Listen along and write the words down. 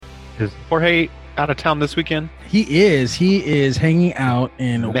Is Jorge out of town this weekend? He is. He is hanging out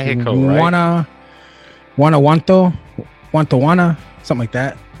in Mexico, right? Guanajuato, something like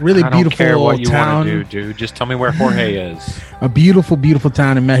that. Really beautiful don't care what you town. want to do, dude. Just tell me where Jorge is. A beautiful, beautiful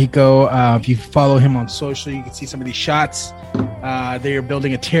town in Mexico. If you follow him on social, you can see some of these shots. They are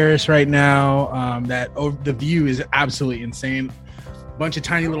building a terrace right now. The view is absolutely insane. Bunch of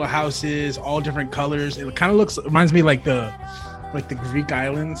tiny little houses, all different colors. It kind of reminds me like the Greek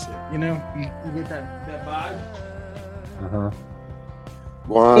islands. You know, you get that vibe.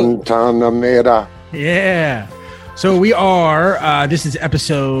 Guantanamera. Yeah. So we are. This is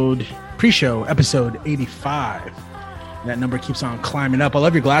pre-show episode 85. That number keeps on climbing up. I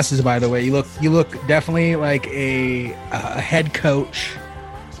love your glasses, by the way. You look definitely like a head coach,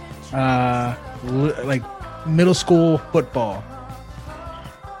 like middle school football.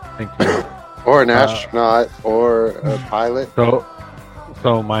 Thank you. Or an astronaut or a pilot. So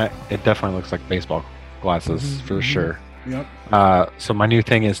it definitely looks like baseball glasses for sure. Yep. So my new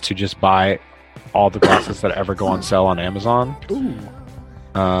thing is to just buy all the glasses that ever go on sale on Amazon. Ooh.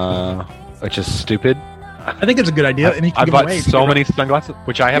 Which is stupid. I think it's a good idea. And you can I give bought away so many sunglasses,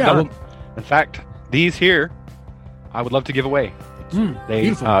 which I have Yeah, done. In fact, these here, I would love to give away.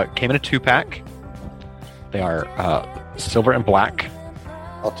 They came in a 2-pack. They are silver and black.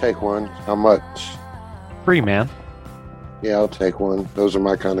 I'll take one. How much? Free, man. Yeah, I'll take one. Those are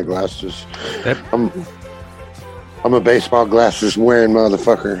my kind of glasses. Yep. I'm a baseball glasses wearing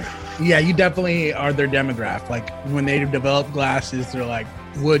motherfucker. Yeah, you definitely are their demographic. Like when they develop glasses, they're like,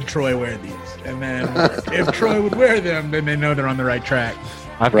 would Troy wear these? And then if Troy would wear them, then they know they're on the right track.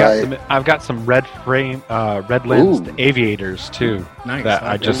 I've got some red lensed aviators too. Nice. That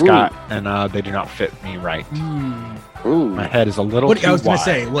I just got, and they do not fit me right. Ooh. My head is a little too I was going wide. to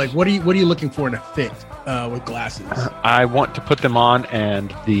say, like, what are you looking for in a fit with glasses? I want to put them on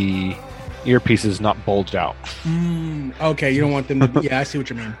and the earpieces not bulge out. Okay, you don't want them to. Yeah, I see what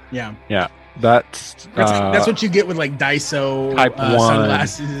you mean. Yeah. Yeah, that's what you get with like Daiso Type 1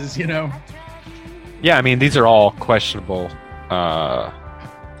 sunglasses. You know. Yeah, I mean these are all questionable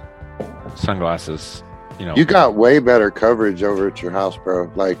sunglasses. You know, You got way better coverage over at your house,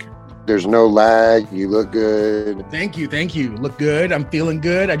 bro. Like, there's no lag. You look good. Thank you. Look good. I'm feeling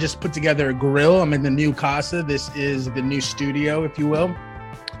good. I just put together a grill. I'm in the new casa. This is the new studio, if you will.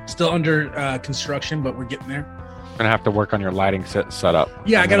 Still under construction, but we're getting there. I'm gonna have to work on your lighting setup.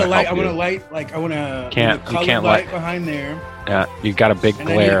 Yeah, I got a light. I want want to light like I want to. You can't light behind there. Yeah, you got a big And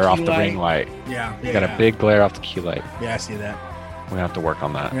I need a glare key off the light. ring light. Yeah, You got a big glare off the key light. Yeah, I see that. We're gonna have to work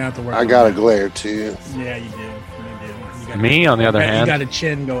on that. We're gonna have to work. I on got a that. glare too. Yeah, you do. You got Me, on the other hand, you got a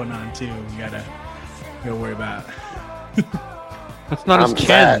chin going on too. You gotta worry about. that's not I'm his chin.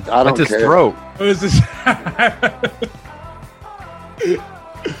 fat. I don't That's his care. throat. What is this?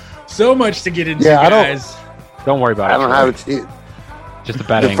 So much to get into, Yeah, guys. Don't worry about I it. don't Troy. have a teeth. Just a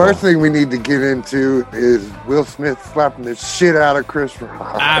bad The angle. first thing we need to get into is Will Smith slapping the shit out of Chris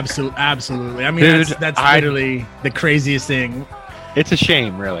Rock. Absolutely. I mean, Dude, that's literally the craziest thing. It's a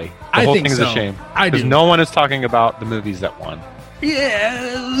shame, really. The I whole think thing is so. a shame. I Because do. no one is talking about the movies that won.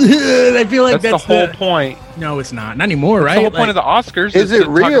 Yeah, I feel like That's the whole point. No, it's not. Not anymore, right? The whole point of the Oscars Is to it talk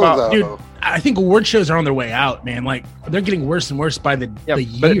real about, though? Dude, I think award shows are on their way out, man. Like they're getting worse and worse by the Yeah,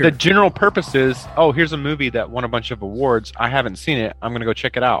 year. but the general purpose is, oh, here's a movie that won a bunch of awards. I haven't seen it. I'm gonna go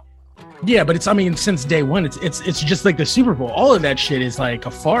check it out. Yeah, but I mean, since day one, it's just like the Super Bowl. All of that shit is like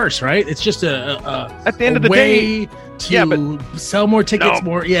a farce, right? It's just At the end of the way day, to yeah, but sell more tickets, No.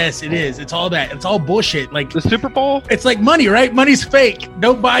 more. Yes, it is. It's all that. It's all bullshit. Like the Super Bowl. it's like money, right? Money's fake.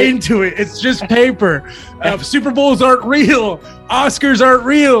 Don't buy into it. It's just paper. Super Bowls aren't real. Oscars aren't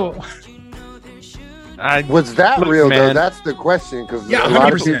real. Was that Look, real though? man. That's the question. Because Yeah, a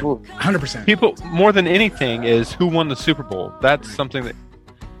lot of 100%. people. 100%. People more than anything is who won the Super Bowl. That's something that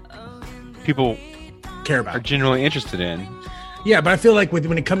people Care are about. genuinely interested in. Yeah, but I feel like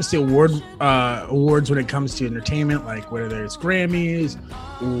when it comes to awards, when it comes to entertainment, like whether it's Grammys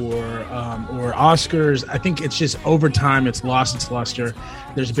or Oscars, I think it's just over time it's lost its luster.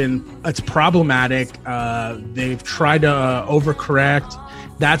 It's problematic. They've tried to overcorrect.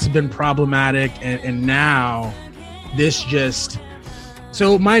 That's been problematic, and now this just.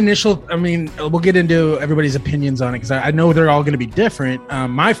 So my initial, I mean, we'll get into everybody's opinions on it because I know they're all going to be different.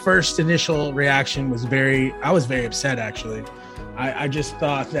 My first initial reaction was I was very upset actually. I just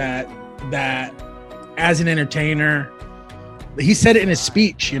thought that as an entertainer, he said it in his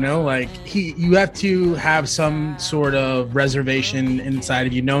speech, you know, like you have to have some sort of reservation inside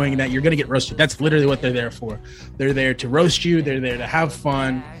of you, knowing that you're going to get roasted. That's literally what they're there for. They're there to roast you. They're there to have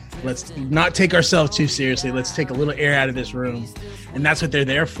fun. Let's not take ourselves too seriously. Let's take a little air out of this room. And that's what they're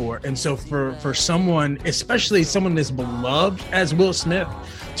there for. And so for someone, especially someone as beloved as Will Smith,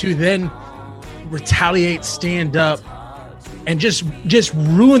 to then retaliate, stand up, and just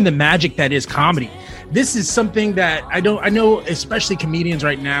ruin the magic that is comedy. This is something that I know, especially comedians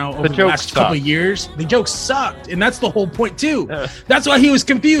right now over the last couple of years, the jokes sucked. And that's the whole point too. That's why he was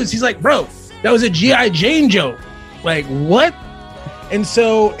confused. He's like, bro, that was a G.I. Jane joke. Like, what? And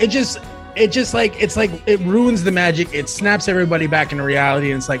so it ruins the magic. It snaps everybody back into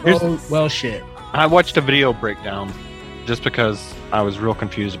reality. And it's like, oh, well, shit. I watched a video breakdown just because I was real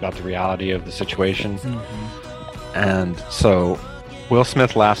confused about the reality of the situation. Mm-hmm. And so Will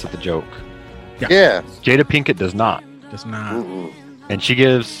Smith laughs at the joke. Yeah. Jada Pinkett does not. Mm-hmm. And she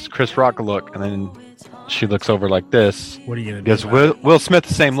gives Chris Rock a look, and then she looks over like this. What are you going to do? Gives Will Smith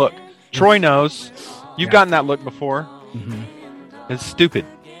the same look. Troy knows. You've gotten that look before. Mm-hmm. It's stupid.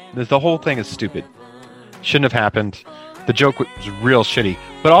 The whole thing is stupid. Shouldn't have happened. The joke was real shitty.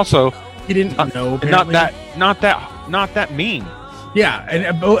 But also, he didn't know. Apparently. Not that mean. Yeah, and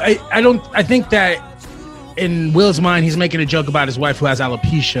I think that in Will's mind, he's making a joke about his wife who has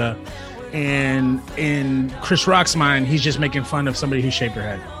alopecia, and in Chris Rock's mind, he's just making fun of somebody who shaved her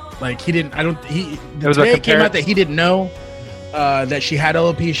head. Like he didn't. Today it came out that he didn't know that she had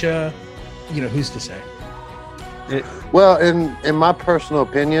alopecia. You know, who's to say? Well, in my personal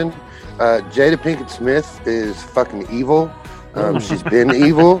opinion, Jada Pinkett Smith is fucking evil. She's been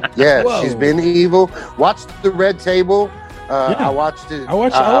evil. Yeah, Whoa. She's been evil. Watched The Red Table. I watched it. I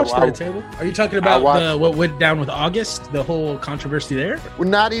watched The Red Table. Are you talking about what went down with August? The whole controversy there? Well,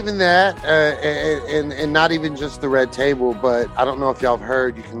 not even that, and not even just The Red Table. But I don't know if y'all have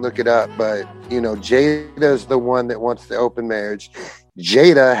heard. You can look it up. But you know, Jada's the one that wants the open marriage.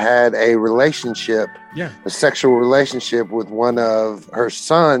 Jada had a relationship, a sexual relationship with one of her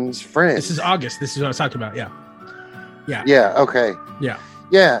son's friends. This is August. This is what I was talking about. Yeah. Okay.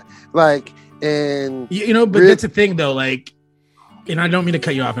 Yeah. Like, and but that's the thing though. Like, and I don't mean to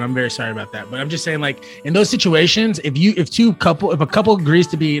cut you off, and I'm very sorry about that. But I'm just saying, like, in those situations, if a couple agrees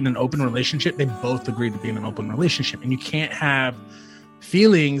to be in an open relationship, they both agree to be in an open relationship, and you can't have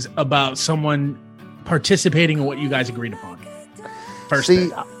feelings about someone participating in what you guys agreed upon.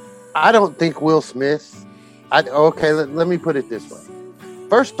 I don't think Will Smith. Let me put it this way.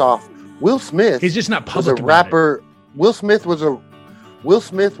 First off, Will Smith. He's just not public. Was a rapper. Will Smith was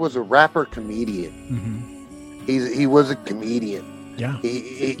a rapper comedian. Mm-hmm. He was a comedian. Yeah.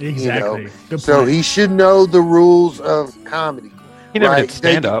 Exactly. So he should know the rules of comedy. He never did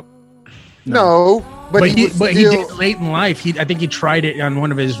stand up. No, but he did late in life. I think he tried it on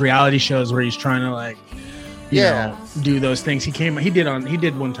one of his reality shows where he's trying to like. You know, do those things. He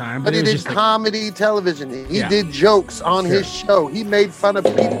did one time, but he did comedy television. He did jokes on his show. He made fun of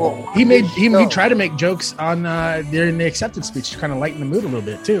people. He tried to make jokes on during the acceptance speech to kind of lighten the mood a little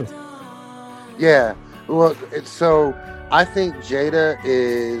bit too. Yeah, well, so I think Jada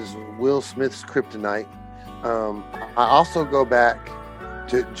is Will Smith's kryptonite. I also go back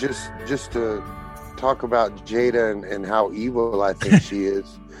to just to talk about Jada and how evil I think she is.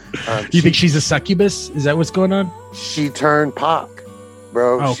 You think she's a succubus? Is that what's going on? She turned Pac,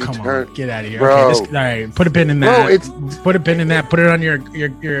 bro. Oh, come on. Get out of here. Bro. Okay, all right. Put a pin in that. Put a pin in that. Put it on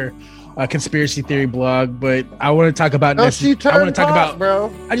your conspiracy theory blog. But I want to talk about she turned Pac, bro.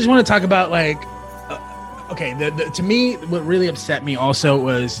 I just want to talk about like to me, what really upset me also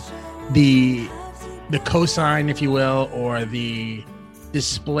was the cosign, if you will, or the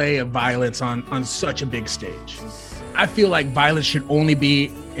display of violence on such a big stage. I feel like violence should only be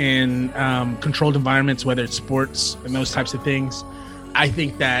in controlled environments, whether it's sports and those types of things. I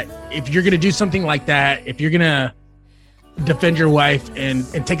think that if you're going to do something like that, if you're going to defend your wife and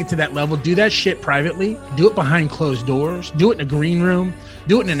take it to that level, do that shit privately. Do it behind closed doors. Do it in a green room.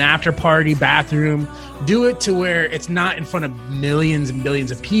 Do it in an after party bathroom. Do it to where it's not in front of millions and billions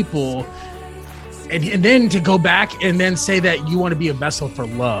of people. And then to go back and then say that you want to be a vessel for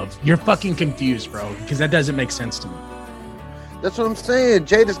love. You're fucking confused, bro, because that doesn't make sense to me. That's what I'm saying.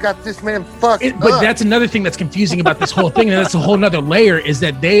 Jada's got this man fucked up. But that's another thing that's confusing about this whole thing. And that's a whole nother layer is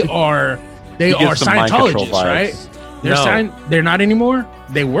that they are Scientologists, right? They're not anymore.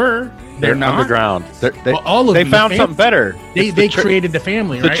 They were. They're not. Underground. They found something better. They created the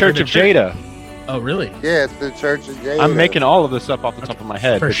family, the right? Church of Jada. Oh, really? Yeah, it's the Church of Jada. I'm making all of this up off the top of my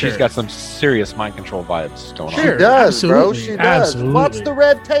head, but sure. she's got some serious mind control vibes going on. She does, bro. She does. Absolutely. Watch The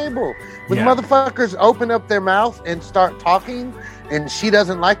Red Table. When motherfuckers open up their mouth and start talking, and she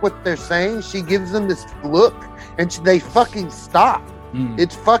doesn't like what they're saying, she gives them this look, and they fucking stop.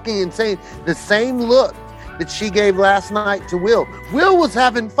 It's fucking insane. The same look that she gave last night to Will. Will was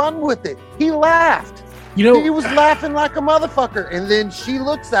having fun with it. He laughed. You know, He was laughing like a motherfucker. And then she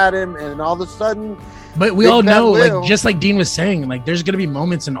looks at him, and all of a sudden, but we Big all Fat know, Will. like, just like Dean was saying, like, there's going to be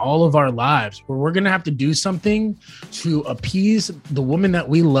moments in all of our lives where we're going to have to do something to appease the woman that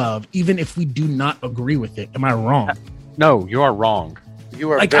we love, even if we do not agree with it. Am I wrong? No, you are wrong. you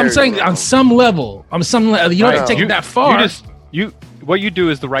are Like, very I'm saying wrong. on some level, you don't have to Right. take You- it that far. What you do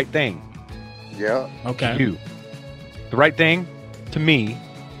is the right thing. Yeah. Okay. You. The right thing to me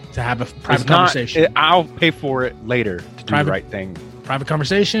To have a is private not. conversation. I'll pay for it later to do Private- the right thing. Private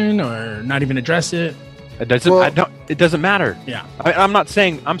conversation, or not even address it. It doesn't. Well- I don't. It doesn't matter. Yeah. I'm not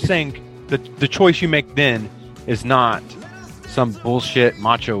saying. I'm saying the choice you make then is not some bullshit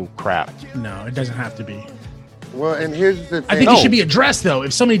macho crap. No, it doesn't have to be. Well, and here's the thing. I think No. it should be addressed, though.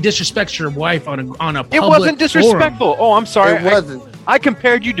 If somebody disrespects your wife on a public It wasn't disrespectful. Oh, I'm sorry. It wasn't. I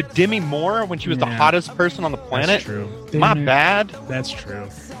compared you to Demi Moore when she was the Yeah. hottest person on the planet. That's true. My Damn it. bad. That's true.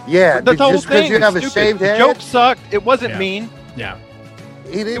 Yeah, The whole just because thing you was have a stupid. shaved The head. joke sucked. It wasn't Yeah. mean. Yeah.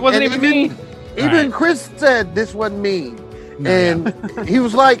 He didn't, It wasn't and even mean. Even Right. Chris said this wasn't mean, No, and he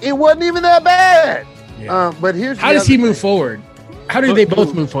was like, "It wasn't even that bad." Yeah. But here's How the does he other move thing. forward? How do they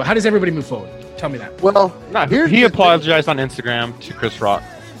both move forward? How does everybody move forward? Tell me that. Well, No, here's he the apologized on Instagram to Chris Rock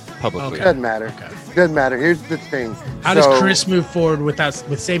publicly. Okay. Doesn't matter. Okay. Doesn't matter. Here's the thing. How does Chris move forward with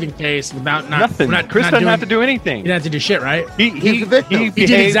saving face, without not Nothing. not, Chris not doesn't doing, have to do He anything. didn't have to do shit, right? He's the victim. He did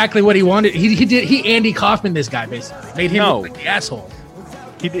behaved- exactly what he wanted. He Andy Kaufman this guy basically made him No. look like the asshole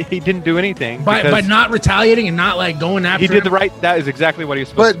He didn't do anything by because not retaliating and not like going after. he did him. the right. That is exactly what he was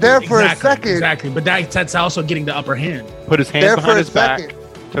supposed But to there do. for a Exactly, second, exactly. But that's also getting the upper hand. Put his hands there behind for a his back, second,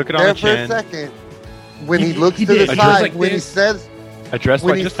 took it on there the for a chin, second, when he He- looks he to did. the He was side, like when this. addressed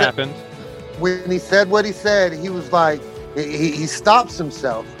when what he just said- happened. when he said what he said, he was like, he stops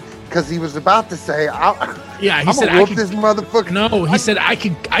himself because he was about to say, Yeah, he "I'm said gonna I whoop could. this motherfucker." No, he said I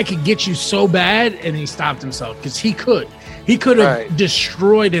could get you so bad, and he stopped himself because he could have Right.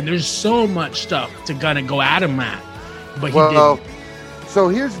 destroyed it. There's so much stuff to gonna go at him at, but he Well, didn't. so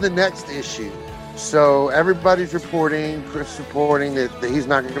here's the next issue. So everybody's reporting, Chris reporting that he's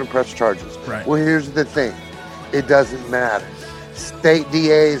not going to press charges. Right. Well, here's the thing. It doesn't matter. State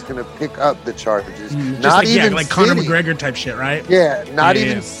DA is going to pick up the charges. Just Not like, yeah, even like Conor city. McGregor type shit, right? Yeah, not Yeah,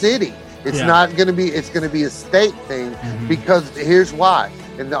 even yeah. city. It's Yeah. not going to be. It's going to be a state thing Mhm. because here's why.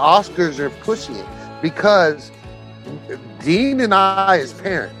 And the Oscars are pushing it because Dean and I, as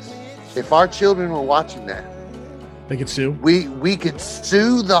parents, if our children were watching that, They could sue. we could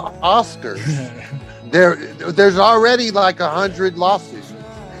sue the Oscars. There's already like 100 lawsuits.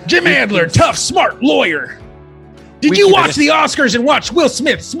 Jim Adler, tough, smart lawyer. Did We you could- watch the Oscars and watch Will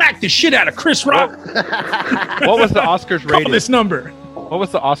Smith smack the shit out of Chris Rock? What was the Oscars Call rated? this number. What was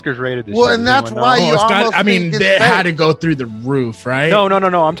the Oscars rated this Well, year? and Does that's anyone why know? you it's got, almost I mean, think it's they had fake. to go through the roof, right? No.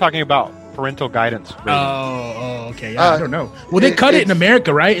 I'm talking about parental guidance rating. Oh, okay. Yeah, I don't know. Well, they it- cut it in it's-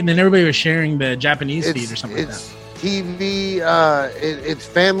 America, right? And then everybody was sharing the Japanese feed or something like that. It's TV. It's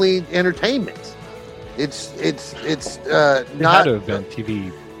family entertainment. It's It had not to have been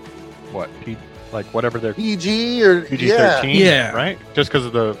TV. What? Like whatever their PG or PG-13, Yeah. right? Just because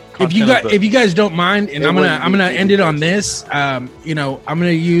of the If you content guys, if you guys don't mind, and It I'm wouldn't gonna be end it on PG-13. this. I'm gonna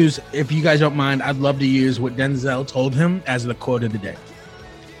use, if you guys don't mind, I'd love to use what Denzel told him as the quote of the day.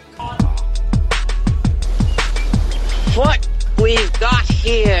 What we've got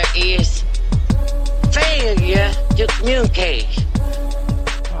here is failure to communicate.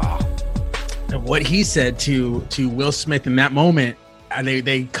 And what he said to Will Smith in that moment,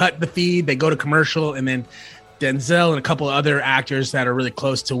 they cut the feed, they go to commercial, and then Denzel and a couple of other actors that are really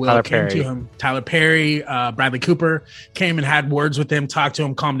close to Will Tyler came Perry. to him. Tyler Perry, Bradley Cooper came and had words with him, talked to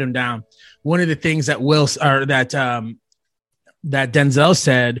him, calmed him down. One of the things that that Denzel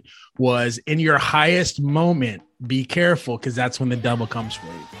said was, "In your highest moment, be careful, because that's when the devil comes for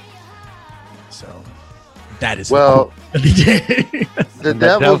you." So that is Well, the day. the And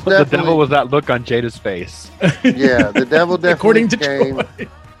devil's the definitely. devil was that look on Jada's face. Yeah, the devil definitely According to came. Troy.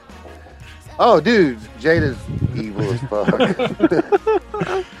 Oh, dude, Jada's evil as fuck.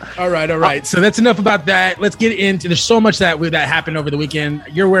 All right. So that's enough about that. Let's get into. There's so much that happened over the weekend.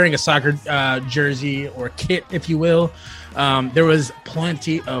 You're wearing a soccer jersey or kit, if you will. There was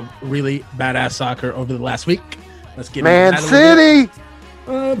plenty of really badass soccer over the last week. Let's get Man into that a little bit. City.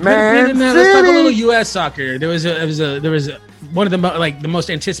 Man, Man let's talk a City. little U.S. soccer. There was one of the most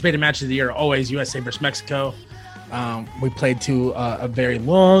anticipated matches of the year. Always USA versus Mexico. We played to a very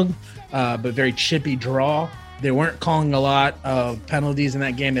long but very chippy draw. They weren't calling a lot of penalties in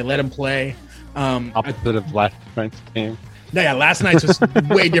that game. They let them play. Opposite of last night's game. No, yeah, last night's was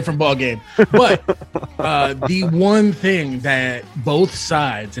way different ball game. But the one thing that both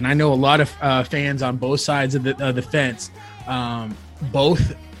sides, and I know a lot of fans on both sides of the fence,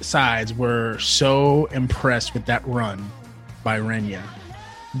 both sides were so impressed with that run by Renya.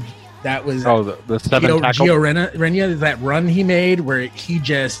 That was the 7 tackle. Gio Renya, that run he made where he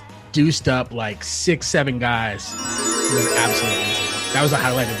just deuced up like 6-7 guys. It was absolutely insane. That was a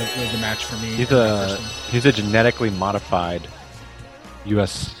highlight of the match for me. He's a genetically modified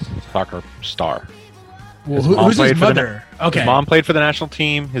U.S. soccer star. Well, who's his mother? Okay. His mom played for the national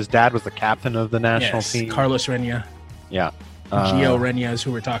team. His dad was the captain of the national team. Carlos Renya. Yeah. Gio Renya is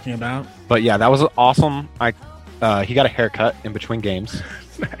who we're talking about. But yeah, that was awesome. He got a haircut in between games.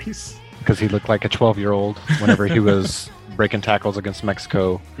 Nice. Because he looked like a 12-year-old whenever he was breaking tackles against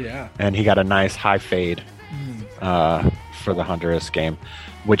Mexico. Yeah. And he got a nice high fade for the Honduras game,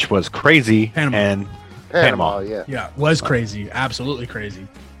 which was crazy. Panama, yeah. Yeah, was crazy. Absolutely crazy.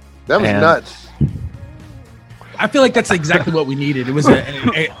 That was nuts. I feel like that's exactly what we needed. It was an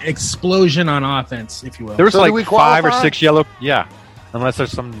explosion on offense, if you will. There was like 5 or 6 yellow. Yeah. Unless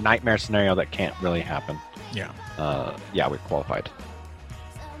there's some nightmare scenario that can't really happen. Yeah. Yeah, we qualified.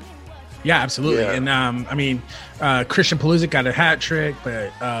 Yeah, absolutely. Yeah. And I mean, Christian Pulisic got a hat trick,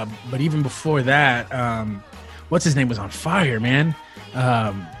 but even before that, what's his name was on fire, man.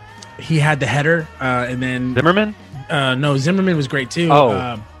 He had the header, and then Zimmerman. No, Zimmerman was great too.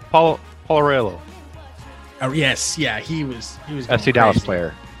 Paul Aurelio. Yes, yeah, he was FC Dallas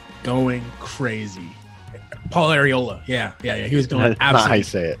player, going crazy. Paul Areola, yeah, he was going. That's absolutely. not how you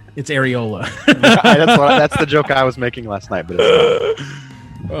say it. It's Areola. That's the joke I was making last night, but it's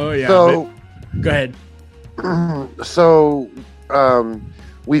oh yeah. So go ahead. So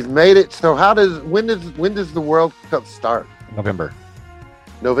we've made it. So when does the World Cup start? November.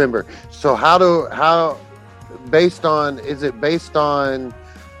 So is it based on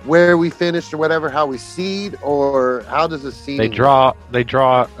where we finished or whatever, how we seed, or how does the seed? They draw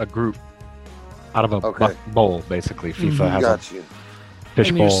a group out of a bowl, basically. FIFA has a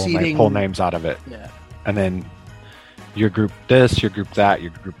fish bowl, and they pull names out of it. Yeah. And then your group this, your group that,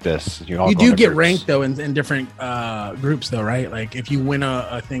 your group this. You do get ranked though in different groups though, right? Like if you win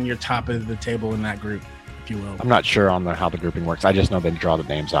a thing, you're top of the table in that group, if you will. I'm not sure on how the grouping works. I just know they draw the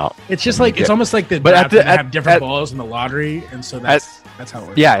names out. It's just like it's almost like they have different balls in the lottery, and so that's how it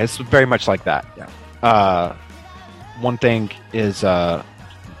works. Yeah, it's very much like that. Yeah. One thing is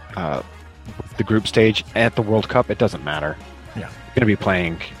the group stage at the World Cup. It doesn't matter. Yeah, you're going to be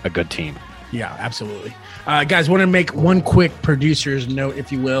playing a good team. Yeah, absolutely. Guys, want to make one quick producer's note,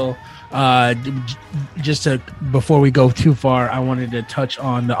 if you will. Before we go too far, I wanted to touch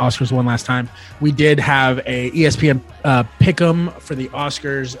on the Oscars one last time. We did have a ESPN pick'em for the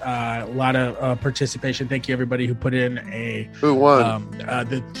Oscars. A lot of participation. Thank you, everybody who put in a. Who won?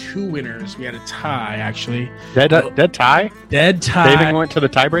 The two winners. We had a tie, actually. Dead tie. Dead tie. They even went to the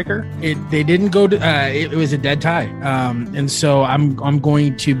tiebreaker. They didn't go to. It was a dead tie. And so I'm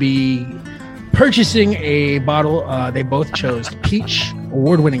going to be purchasing a bottle. They both chose peach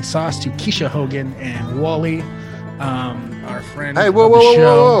award-winning sauce to Keisha Hogan and Wally, our friend. Hey, of the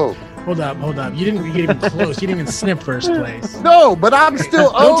show. whoa! Hold up! You didn't get even close. You didn't even sniff first place. No, but I'm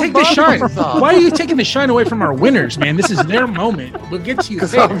still. Don't take the shine. Why are you taking the shine away from our winners, man? This is their moment. We'll get to you.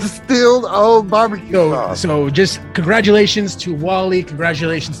 Because I'm still old barbecue sauce. So just congratulations to Wally.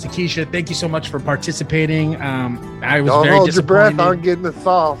 Congratulations to Keisha. Thank you so much for participating. I was Don't very hold disappointed. your breath on getting the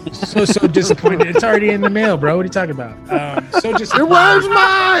sauce. So disappointed. It's already in the mail, bro. What are you talking about? So disappointed. Where's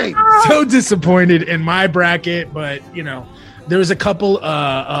mine? So disappointed in my bracket, but there was a couple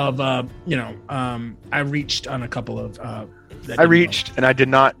I reached on a couple of. And I did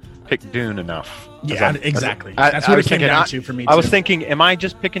not pick Dune enough. Yeah, exactly. That's what it came down to for me. I was thinking, am I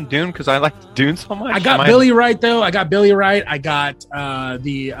just picking Dune because I like Dune so much? I got Billy right though. I got the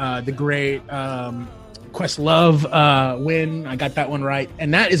great Questlove win. I got that one right,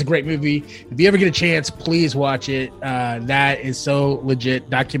 and that is a great movie. If you ever get a chance, please watch it. That is so legit.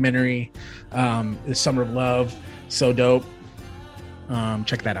 Documentary, The Summer of Love, so dope.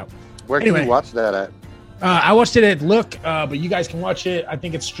 Check that out. Where can you watch that at? I watched it at Look, but you guys can watch it. I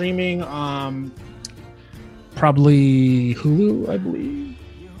think it's streaming. Probably Hulu, I believe.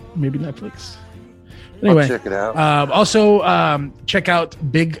 Maybe Netflix. Anyway, I'll check it out. Also, check out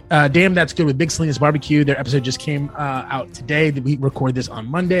Big Damn That's Good with Big Salinas Barbecue. Their episode just came out today. We record this on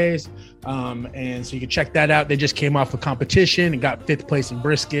Mondays, and so you can check that out. They just came off a competition and got 5th place in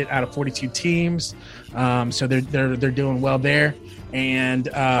brisket out of 42 teams. So they're doing well there. And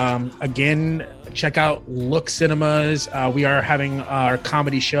again, check out Look Cinemas. We are having our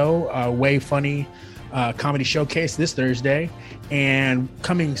comedy show, Way Funny, comedy showcase this Thursday, and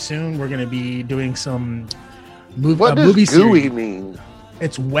coming soon we're going to be doing some What does movie gooey series. mean?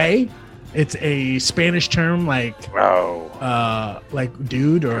 It's way. It's a Spanish term like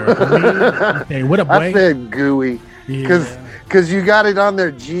dude or hey, what up, I way? said gooey Yeah. because you got it on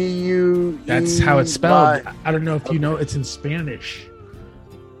there. G-U. That's how it's spelled. I don't know if you know it's in Spanish,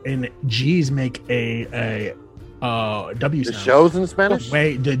 and G's make a W The sound. show's in Spanish.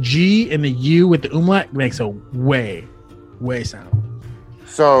 Way, the G and the U with the umlaut makes a way sound.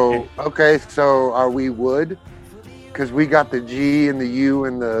 So okay, so are we wood? Because we got the G and the U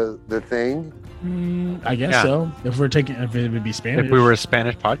and the thing. I guess Yeah. so. If it would be Spanish. If we were a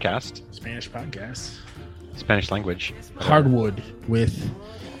Spanish podcast, Spanish podcast. Spanish language. Hardwood with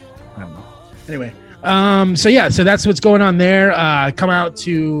I don't know. Anyway, so that's what's going on there. Come out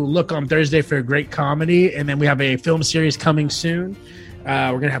to look on Thursday for a great comedy, and then we have a film series coming soon.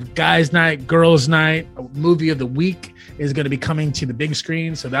 We're gonna have guys' night, girls' night. A movie of the week is gonna be coming to the big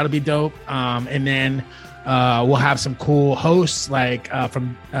screen, so that'll be dope. And then we'll have some cool hosts like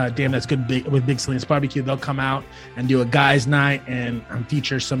from Damn That's Good with Big Salinas Barbecue. They'll come out and do a guys' night and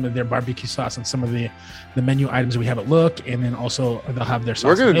feature some of their barbecue sauce and some of the menu items we have at Look, and then also they'll have their sauce.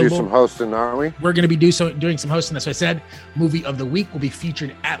 We're gonna do available. some hosting, aren't we? We're going to be doing some hosting. That's what I said. Movie of the week will be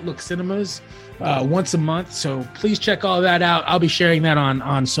featured at Look Cinemas once a month. So please check all that out. I'll be sharing that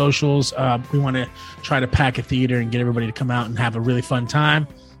on socials. We want to try to pack a theater and get everybody to come out and have a really fun time.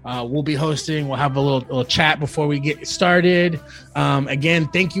 We'll be hosting. We'll have a little chat before we get started. Again,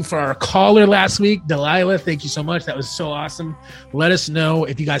 thank you for our caller last week, Delilah. Thank you so much. That was so awesome. Let us know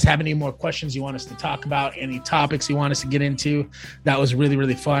if you guys have any more questions you want us to talk about, any topics you want us to get into. That was really,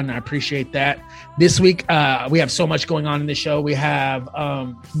 really fun. I appreciate that. This week, we have so much going on in the show. We have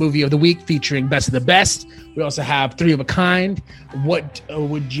movie of the week featuring Best of the Best. We also have Three of a Kind. What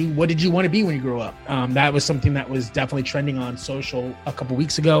did you want to be when you grew up? That was something that was definitely trending on social a couple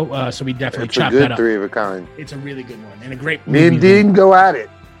weeks ago. So we definitely It's a chopped that good up. Three of a Kind. It's a really good one and a great Me and movie. Dean go at it.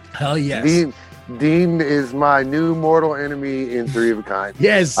 Hell yes. Dean is my new mortal enemy in Three of a Kind.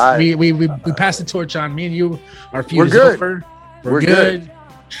 Yes, we passed the torch on. Me and you, our feud We're is good. over. We're good.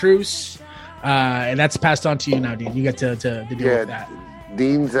 Truce. And that's passed on to you now, Dean. You get to deal with that.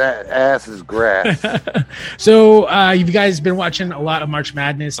 Dean's ass is grass. So you guys been watching a lot of March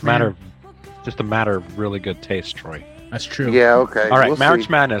Madness. Just a matter of really good taste, Troy. That's true. Yeah, okay. All right, we'll March see.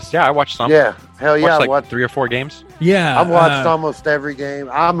 Madness. Yeah, I watched some. Yeah, hell yeah. Watched I like 3 or 4 games. Yeah. I've watched almost every game.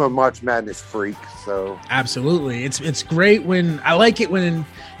 I'm a March Madness freak, so Absolutely. It's great I like it when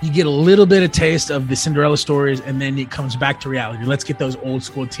you get a little bit of taste of the Cinderella stories and then it comes back to reality. Let's get those old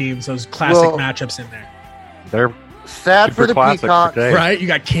school teams, those classic matchups in there. They're sad for super the classic Peacocks. today. Right? You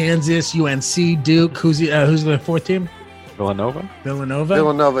got Kansas, UNC, Duke. Who's the fourth team? Villanova.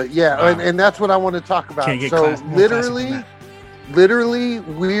 Villanova. Yeah, Wow. and that's what I want to talk about. Can't get So more classic than literally,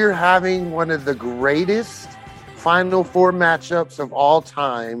 we're having one of the greatest Final Four matchups of all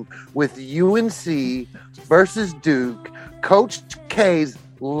time with UNC versus Duke. Coach K's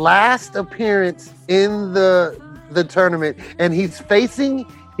last appearance in the tournament, and he's facing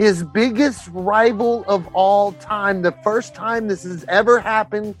his biggest rival of all time. The first time this has ever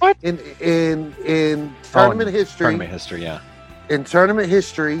happened in tournament history. Tournament history, yeah. In tournament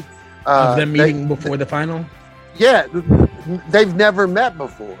history, Of them meeting before the final? yeah, they've never met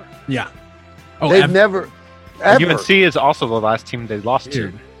before. Yeah. Oh, They've never, ever. UNC is also the last team they lost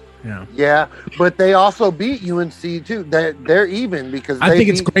to. Dude. Yeah. Yeah, but they also beat UNC too. They're even because I they think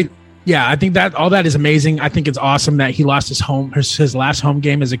it's beat- great. Yeah, I think that all that is amazing. I think it's awesome that he lost his last home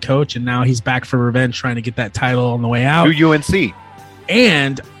game as a coach, and now he's back for revenge, trying to get that title on the way out. To UNC.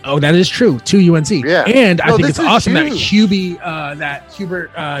 And that is true, to UNC. Yeah. And I No, think this it's is awesome huge. that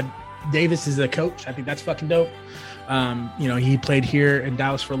Hubert Davis is the coach. I think that's fucking dope. He played here in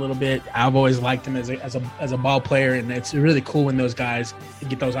Dallas for a little bit. I've always liked him as a ball player, and it's really cool when those guys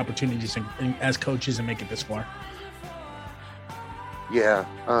get those opportunities as coaches and make it this far. Yeah,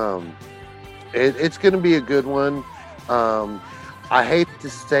 it's going to be a good one. I hate to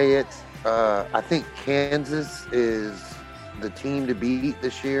say it. I think Kansas is the team to beat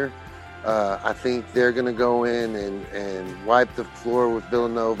this year. I think they're going to go in and wipe the floor with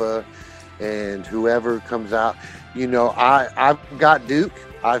Villanova and whoever comes out. I've got Duke.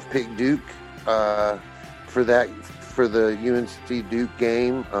 I've picked Duke for the UNC Duke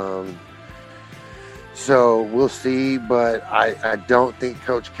game. So we'll see, but I don't think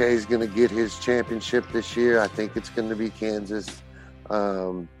Coach K is going to get his championship this year. I think it's going to be Kansas.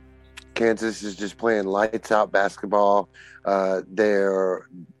 Kansas is just playing lights out basketball. They are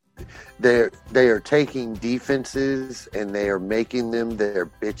taking defenses and they are making them their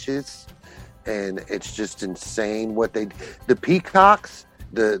bitches. and it's just insane what the Peacocks,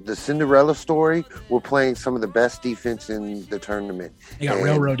 the Cinderella story, were playing some of the best defense in the tournament. They got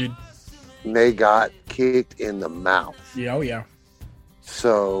railroaded. They got kicked in the mouth. Yeah, oh yeah.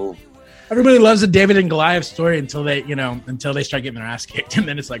 So everybody loves the David and Goliath story until they start getting their ass kicked, and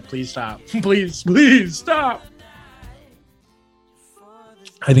then it's like, please stop, please stop.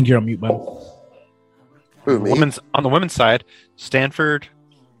 I think you're on mute, bud. who, me? On the women's side, Stanford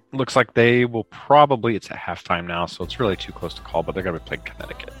looks like they will probably, it's at halftime now, so it's really too close to call, but they're going to be playing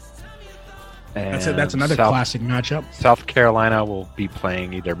Connecticut. And That's another classic matchup. South Carolina will be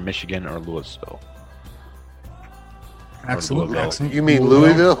playing either Michigan or Louisville. Absolutely. Louisville. You mean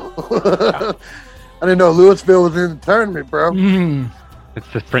Louisville? I didn't know Louisville was in the tournament, bro.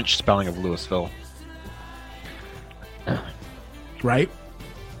 It's the French spelling of Louisville. Right?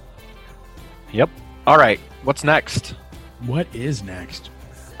 Yep. All right. What's next? What is next?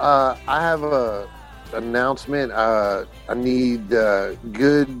 I have a announcement. I need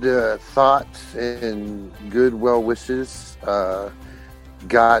good thoughts and good well wishes.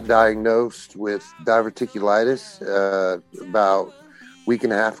 Got diagnosed with diverticulitis about a week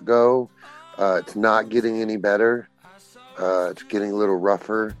and a half ago. It's not getting any better. It's getting a little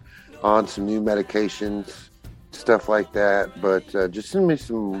rougher on some new medications, stuff like that. But just send me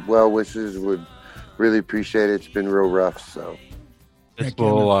some well wishes. Would really appreciate it. It's been real rough. So This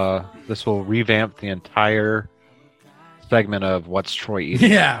will revamp the entire segment of What's Troy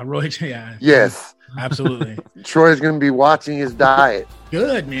Eating. Yeah, Roy. Yeah. yes, Absolutely. Troy's going to be watching his diet.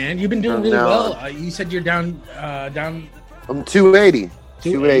 Good, man. You've been doing really well. You said you're down. I'm 280.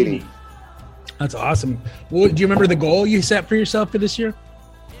 280. That's awesome. Well, do you remember the goal you set for yourself for this year?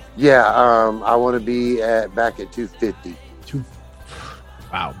 Yeah, I want to be back at 250.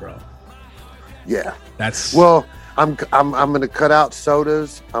 Wow, bro. Yeah. That's Well, I'm going to cut out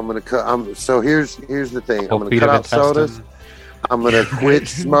sodas. So here's the thing. I'm going to cut out sodas. I'm going to quit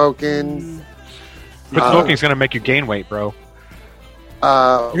smoking. Quit smoking is going to make you gain weight, bro.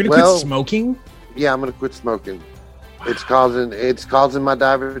 You're going to quit smoking? Yeah, I'm going to quit smoking. It's causing my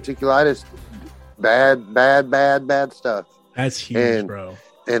diverticulitis. Bad stuff. That's huge, bro.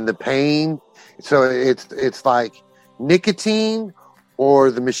 And the pain. So it's like nicotine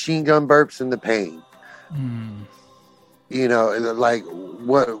or the machine gun burps and the pain. You know, like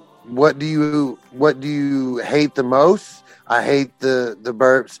what do you hate the most? I hate the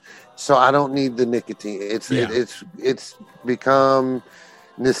burps, so I don't need the nicotine. It's become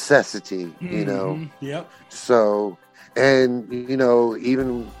necessity, you know. Yep. So, and you know,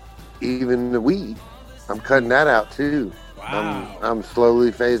 even the weed, I'm cutting that out too. Wow. I'm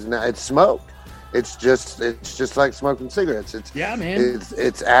slowly phasing out. It's smoke. It's just like smoking cigarettes. It's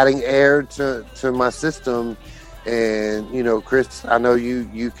adding air to my system. And you know, Chris, I know you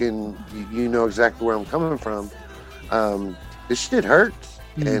know exactly where I'm coming from. This shit hurts,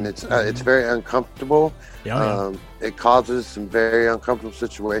 and it's very uncomfortable. It causes some very uncomfortable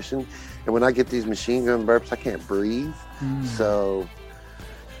situation. And when I get these machine gun burps, I can't breathe. So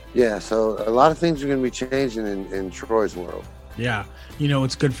a lot of things are going to be changing in Troy's world. Yeah, you know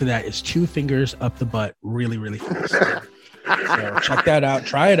what's good for that is 2 fingers up the butt, really, really fast. So check that out.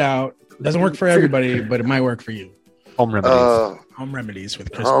 Try it out. It doesn't work for everybody, but it might work for you. Home remedies. Home remedies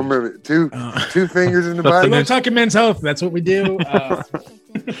with Chris. Two fingers in the butt. We're talking men's health. That's what we do.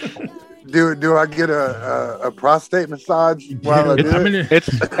 Do I get a prostate massage while I do it?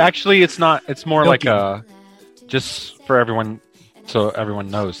 It's not. It's more like just for everyone, so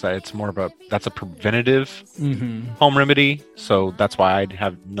everyone knows that it's more of that's a preventative home remedy. So that's why I'd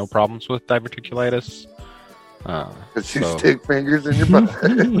have no problems with diverticulitis. Because you stick fingers in your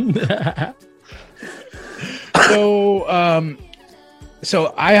butt.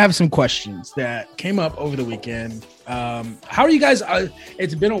 So I have some questions that came up over the weekend. How are you guys?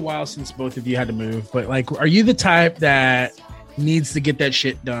 It's been a while since both of you had to move, but like, are you the type that needs to get that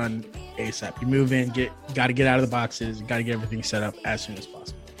shit done ASAP? You move in, got to get out of the boxes, got to get everything set up as soon as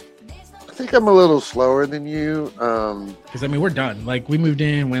possible. I think I'm a little slower than you. Because I mean, we're done. Like, we moved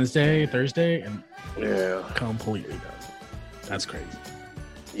in Wednesday, Thursday, and completely done. That's crazy.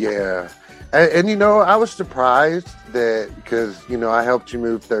 Yeah. And you know, I was surprised that because, you know, I helped you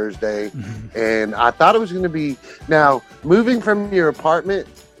move Thursday and I thought it was going to be now moving from your apartment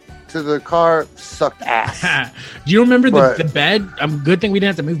to the car sucked ass. Do you remember the bed? Good thing we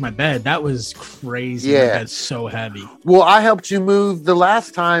didn't have to move my bed. That was crazy. Yeah. That's so heavy. Well, I helped you move the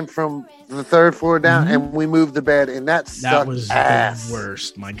last time from the 3rd floor down and we moved the bed and that was ass. The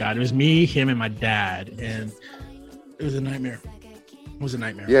worst. My God. It was me, him, and my dad. And it was a nightmare. was a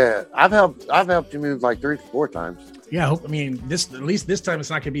nightmare. Yeah, I've helped you move like 3-4 times. Yeah, at least this time it's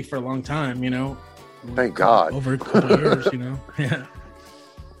not gonna be for a long time, you know. Thank God. Over a couple of years, you know. Yeah.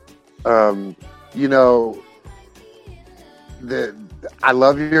 You know, I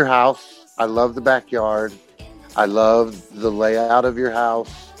love your house. I love the backyard. I love the layout of your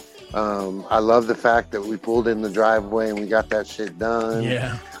house. I love the fact that we pulled in the driveway and we got that shit done.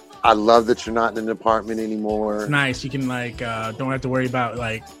 Yeah. I love that you're not in an apartment anymore. It's nice. You can like don't have to worry about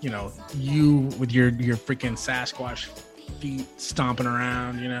like, you know, you with your freaking Sasquatch feet stomping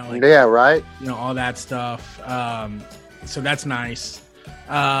around, you know, like, yeah, right. You know, all that stuff. So that's nice.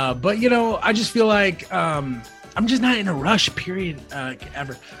 But you know, I just feel like I'm just not in a rush, period,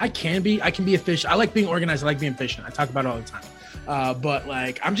 ever. I can be efficient. I like being organized. I like being efficient. I talk about it all the time. But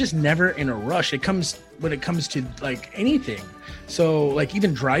like, I'm just never in a rush. When it comes to like anything. So like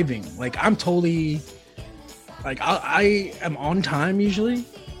even driving, like I'm totally like, I am on time usually,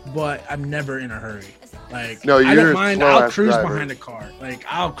 but I'm never in a hurry. Like, no, I don't mind. I'll cruise driver. Behind a car. Like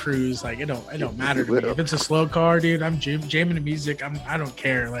I'll cruise. Like it don't matter to me. If it's a slow car, dude, I'm jamming the music. I don't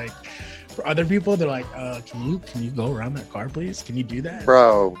care. Like for other people, they're like, can you go around that car, please? Can you do that,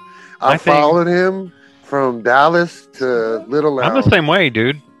 bro? I followed him from Dallas to Little Elm. I'm the same way,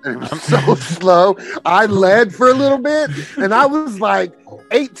 dude. It was so slow. I led for a little bit, and I was like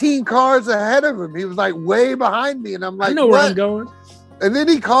 18 cars ahead of him. He was like way behind me, and I'm like, I know where I'm going. And then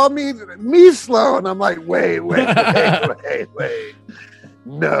he called me slow, and I'm like, wait.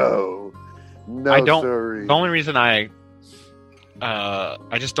 No, I don't. Sorry. The only reason I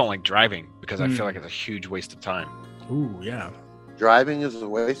just don't like driving because I feel like it's a huge waste of time. Ooh, yeah. Driving is a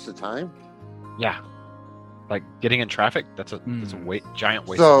waste of time. Yeah. Like getting in traffic, that's a giant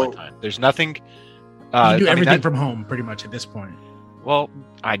waste of my time. There's nothing. You do everything from home, pretty much at this point. Well,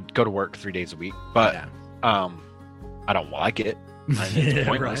 I go to work 3 days a week, but I don't like it. It's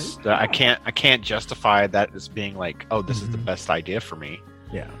pointless. Right? I can't justify that as being like, oh, this is the best idea for me.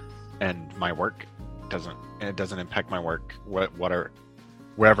 Yeah, and my work doesn't impact my work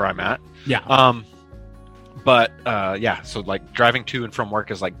wherever I'm at. Yeah. But so like driving to and from work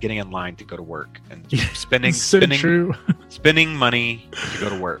is like getting in line to go to work and spending money to go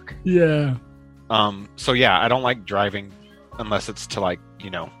to work. Yeah. So yeah, I don't like driving unless it's to like, you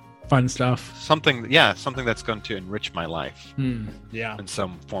know, fun stuff. Something that's going to enrich my life. Yeah. In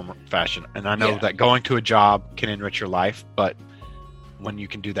some form or fashion. And I know that going to a job can enrich your life, but when you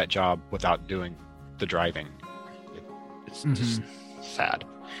can do that job without doing the driving, it's just sad.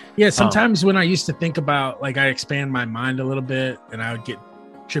 Yeah, sometimes when I used to think about, like, I expand my mind a little bit and I would get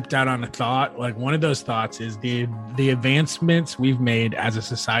tripped out on a thought. Like, one of those thoughts is the advancements we've made as a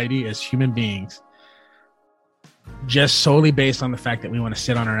society, as human beings, just solely based on the fact that we want to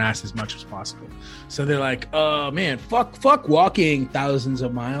sit on our ass as much as possible. So they're like, oh man, fuck walking thousands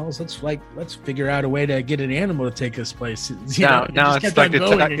of miles. Let's figure out a way to get an animal to take us places. Now it's like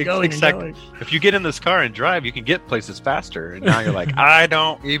going. If you get in this car and drive, you can get places faster. And now you're like, I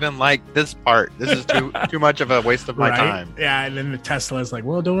don't even like this part. This is too much of a waste of my time. Yeah, and then the Tesla is like,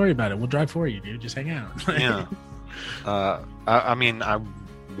 well, don't worry about it. We'll drive for you, dude. Just hang out. Yeah. I mean, I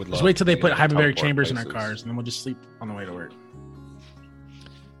would love. Just wait till they put hyperbaric chambers in our cars, and then we'll just sleep on the way to work.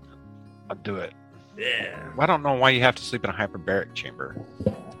 I'll do it. Yeah. Well, I don't know why you have to sleep in a hyperbaric chamber.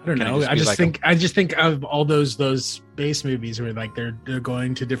 I don't know. I just think of all those space movies where like they're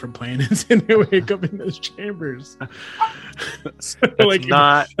going to different planets and they wake up in those chambers. So like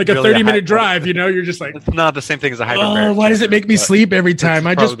not like a 30-minute drive, you know, you're just like, it's not the same thing as a hyperbaric. Oh, why does it make me sleep every time?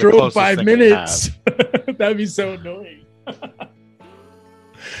 I just drove 5 minutes. That'd be so annoying.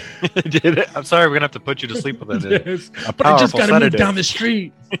 Did it? I'm sorry, we're gonna have to put you to sleep with it. Yes. But I just gotta move down the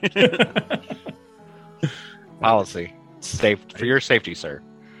street. Policy. Safe for your safety, sir.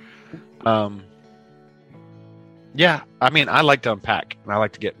 Yeah, I mean, I like to unpack and I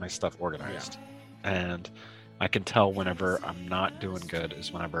like to get my stuff organized. And I can tell whenever I'm not doing good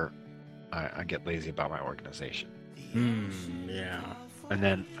is whenever I get lazy about my organization. Yeah. And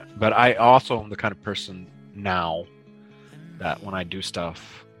then, but I also am the kind of person now that when I do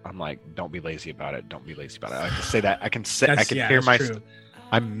stuff, I'm like, don't be lazy about it. Don't be lazy about it. I can say that. I can hear myself.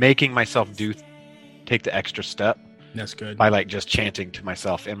 I'm making myself take the extra step. That's good. By like just chanting to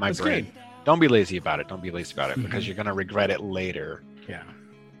myself in my brain. Good. Don't be lazy about it. Don't be lazy about it because you're going to regret it later. Yeah.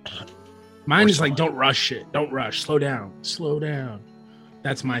 Mine is like, don't rush it. Don't rush. Slow down. Slow down.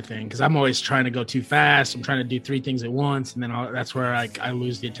 That's my thing. Because I'm always trying to go too fast. I'm trying to do 3 things at once. And then that's where I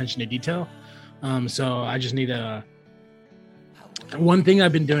lose the attention to detail. So I just need one thing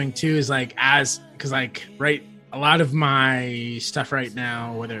I've been doing too is like, because like right a lot of my stuff right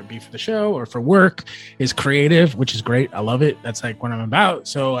now, whether it be for the show or for work, is creative, which is great. I love it. That's like what I'm about.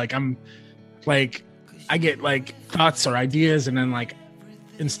 So like I'm like I get like thoughts or ideas, and then like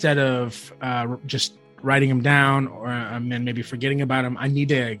instead of just writing them down or then maybe forgetting about them, I need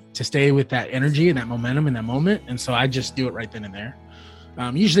to stay with that energy and that momentum in that moment. And so I just do it right then and there.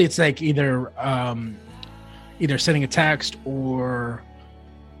 Usually it's like either sending a text or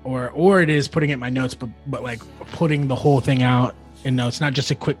it is putting it in my notes, but like putting the whole thing out in notes, not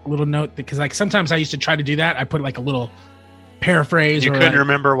just a quick little note, because like sometimes I used to try to do that. I put like a little paraphrase. You couldn't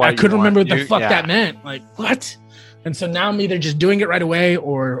remember why. I couldn't remember what the fuck that meant. Like what? And so now I'm either just doing it right away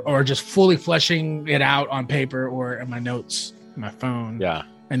or just fully fleshing it out on paper or in my notes, my phone. Yeah.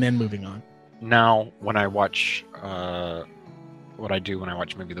 And then moving on. Now, when I watch, what I do when I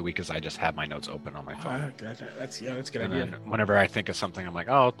watch Movie of the Week is I just have my notes open on my phone. That's a good And idea. then whenever I think of something, I'm like,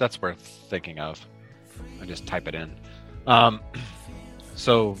 oh, that's worth thinking of. I just type it in.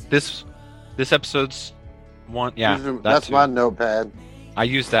 So this episode's one. Yeah, that's my notepad. I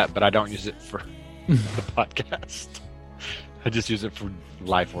use that, but I don't use it for the podcast. I just use it for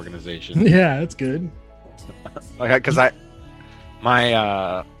life organization. Yeah, that's good. Because I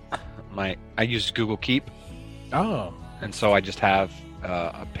use Google Keep. Oh. And so I just have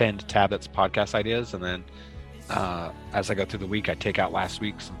a pinned tab that's podcast ideas, and then as I go through the week, I take out last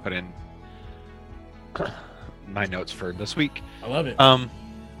week's and put in my notes for this week. I love it. And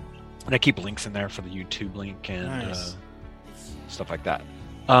I keep links in there for the YouTube link and Nice. Stuff like that.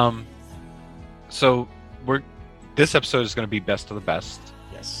 So this episode is going to be best of the best.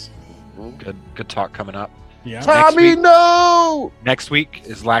 Yes. Good talk coming up. Yeah. Tommy, no! Next week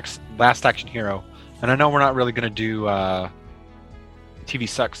is Last Action Hero. And I know we're not really going to do TV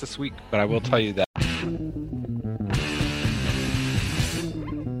Sucks this week, but I will tell you that.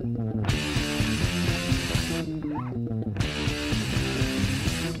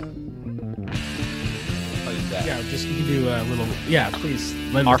 Yeah, just you can do a little. Yeah, please.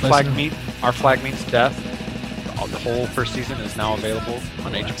 Our Flag Meets Death. The whole first season is now available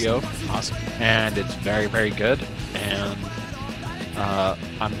on HBO. Awesome. And it's very, very good. And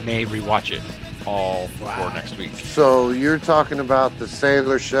I may rewatch it all before next week. So you're talking about the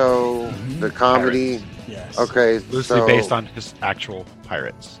Sailor Show, the comedy. Pirates. Yes. Okay, Loosely based on his actual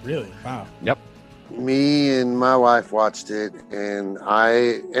pirates. Really? Wow. Yep. Me and my wife watched it, and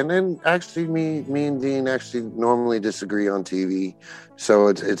then actually me and Dean actually normally disagree on TV, so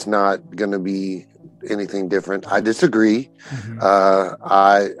it's not going to be anything different. I disagree.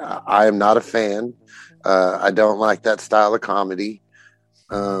 I am not a fan. I don't like that style of comedy.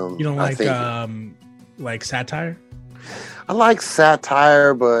 You don't like satire? I like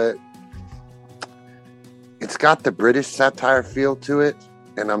satire, but it's got the British satire feel to it.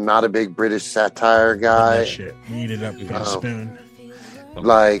 And I'm not a big British satire guy. That shit. You eat it up with a spoon.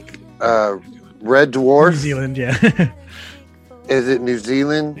 Like Red Dwarf. New Zealand, yeah. Is it New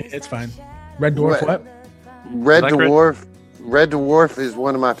Zealand? It's fine. Red Dwarf, what? Red Dwarf. Red Dwarf is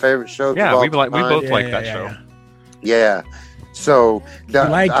one of my favorite shows. Yeah, we both like that show. Yeah. So I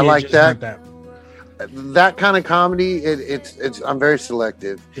like that. That kind of comedy. It's I'm very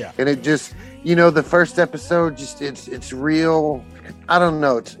selective. Yeah. And it just, the first episode, just it's real. I don't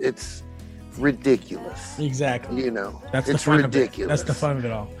know. It's ridiculous. Exactly. That's the it's fun ridiculous. That's the fun of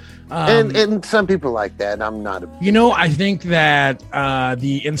it all. And some people like that. And I'm not. I think that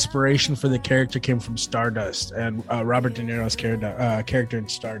the inspiration for the character came from Stardust and Robert De Niro's character in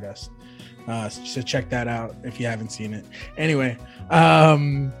Stardust. So check that out if you haven't seen it. Anyway,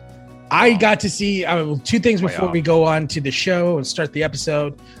 I got to see two things before we go on to the show and start the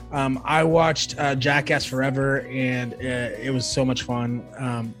episode. I watched Jackass Forever, and it was so much fun.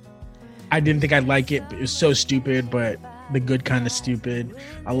 I didn't think I'd like it. It was so stupid, but the good kind of stupid.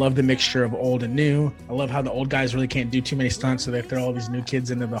 I love the mixture of old and new. I love how the old guys really can't do too many stunts, so they throw all these new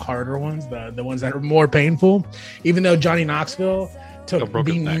kids into the harder ones, the ones that are more painful. Even though Johnny Knoxville took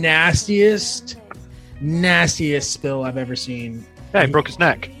the nastiest spill I've ever seen. Yeah, he broke his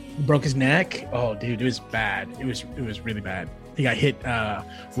neck. Broke his neck. Oh, dude, it was bad. It was really bad. He got hit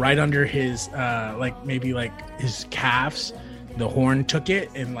right under his maybe his calves. The horn took it,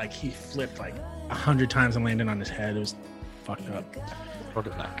 and he flipped 100 times and landed on his head. It was fucked up. Broke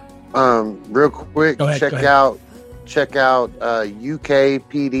his neck. Real quick, check out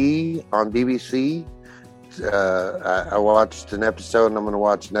UKPD on BBC. I watched an episode, and I'm going to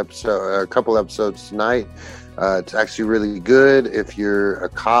watch a couple episodes tonight. It's actually really good if you're a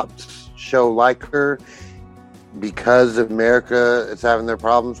cops show liker. Because America is having their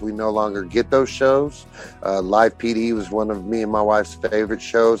problems, we no longer get those shows. Live PD was one of me and my wife's favorite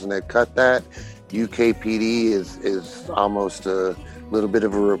shows, and they cut that. UKPD is almost a little bit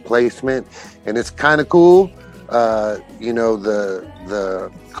of a replacement, and it's kind of cool. The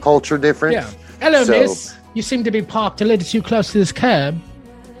culture difference. Yeah. Hello, miss. You seem to be parked a little too close to this curb.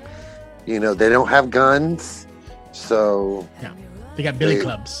 They don't have guns, so yeah, they got billy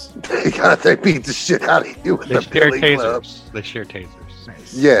clubs. They beat the shit out of you with the billy clubs. They share tasers.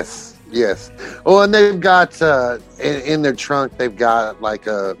 Nice. Yes. Oh, and they've got in their trunk, they've got like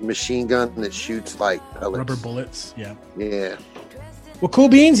a machine gun that shoots like pellets. Rubber bullets. Yeah. Well, cool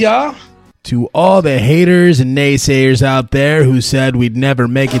beans, y'all. To all the haters and naysayers out there who said we'd never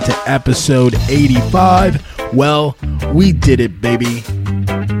make it to episode 85, well, we did it, baby.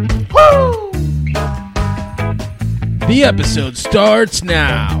 Woo! The episode starts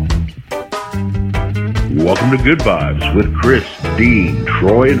now. Welcome to Good Vibes with Chris, Dean,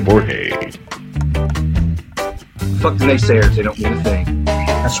 Troy, and Jorge. Fuck the naysayers, they don't mean a thing.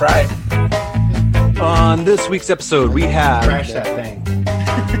 That's right. On this week's episode, we have... Crash that thing.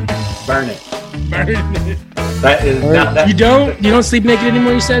 Burn it. That is not that. You don't sleep naked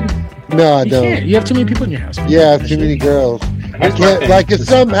anymore, you said? No, I don't. Can't. You have too many people in your house. Yeah, too many girls. I can't, like, if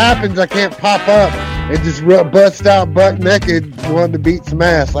something happens, I can't pop up and just bust out butt naked wanting to beat some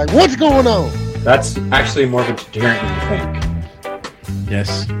ass. Like, what's going on? That's actually more of a deterrent than you think.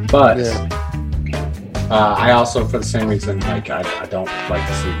 Yes. But I also, for the same reason, like, I don't like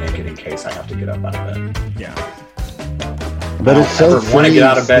to sleep naked in case I have to get up out of bed. Yeah. But it's so I want to get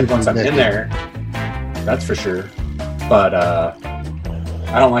out of bed once I'm in there. That's for sure. But I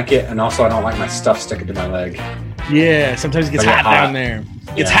don't like it, and also I don't like my stuff sticking to my leg. Yeah, sometimes it gets hot down there.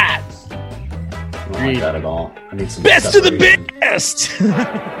 It's hot. I don't like that at all. I need some best of the best.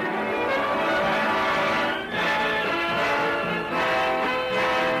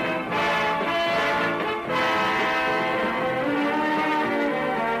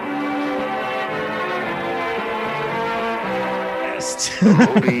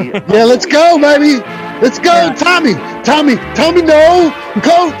 Yeah, let's go, baby. Let's go, yeah. Tommy, no.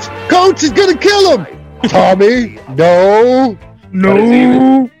 Coach is going to kill him. Tommy, no.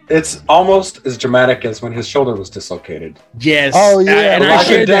 It's almost as dramatic as when his shoulder was dislocated. Yes. Oh, yeah. And I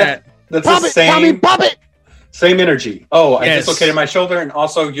shared that. That's pop the it, same. Tommy, pop it. Same energy. Oh, I dislocated my shoulder, and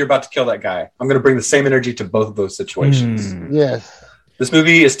also you're about to kill that guy. I'm going to bring the same energy to both of those situations. Yes. This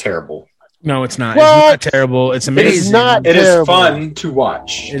movie is terrible. No, it's not. What? It's not terrible. It's amazing. It is not It terrible. is fun to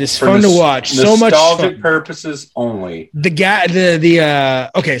watch. It is fun to watch. So much fun. Nostalgic purposes only.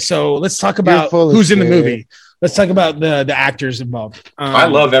 Okay, so let's talk about who's in the movie. Let's talk about the actors involved. I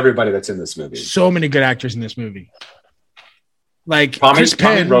love everybody that's in this movie. So many good actors in this movie. Like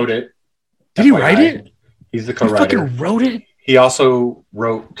Tommy wrote it. Did he write it? He's the co-writer. He fucking wrote it? He also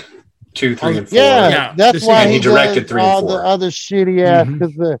wrote 2, 3, and 4. Yeah, that's why he directed 3 and 4. All the other shitty ass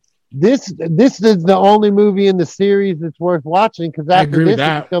because this is the only movie in the series that's worth watching because after this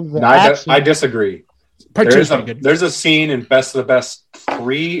it becomes an action. I disagree. There's a scene in Best of the Best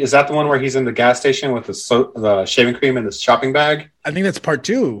 3. Is that the one where he's in the gas station with the shaving cream in the shopping bag? I think that's part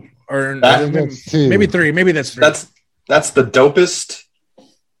 2 or maybe 3. Maybe that's 3. That's the dopest.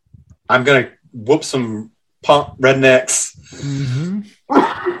 I'm gonna whoop some punk rednecks.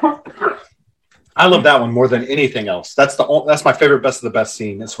 I love that one more than anything else. That's my favorite Best of the Best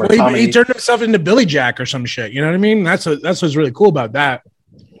scene. It's where Tommy he turned himself into Billy Jack or some shit. You know what I mean? That's what's really cool about that.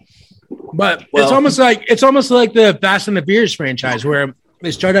 But it's almost like the Fast and the Furious franchise where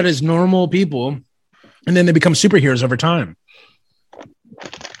they start out as normal people and then they become superheroes over time.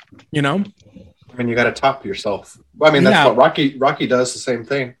 You know? I mean, you got to top yourself. Well, I mean, that's what Rocky does the same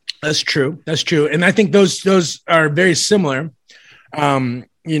thing. That's true. And I think those are very similar.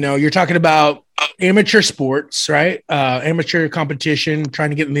 You're talking about amateur sports, right? Amateur competition,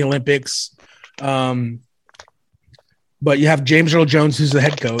 trying to get in the Olympics. But you have James Earl Jones, who's the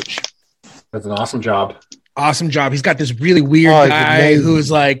head coach. That's an awesome job. He's got this really weird guy who's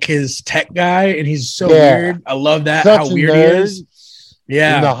like his tech guy, and he's so weird. I love that. How weird he is.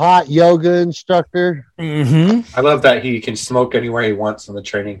 Yeah. And the hot yoga instructor. Mm-hmm. I love that he can smoke anywhere he wants in the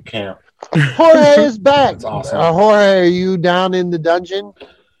training camp. Jorge is back. That's awesome. Jorge, are you down in the dungeon?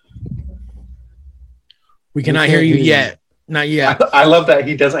 We cannot hear you yet. Not yet. I love that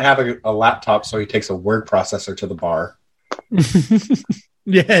he doesn't have a laptop, so he takes a word processor to the bar.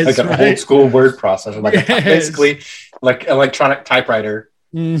 Yes, like an old school word processor, basically like electronic typewriter.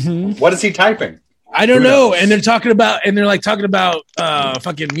 Mm-hmm. What is he typing? I don't know. And they're talking about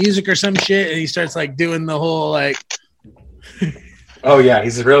fucking music or some shit, and he starts like doing the whole like. Oh yeah,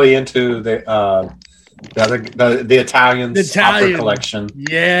 he's really into the Italian opera collection.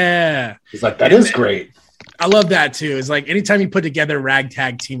 Yeah, he's like that is great. I love that too. It's like anytime you put together a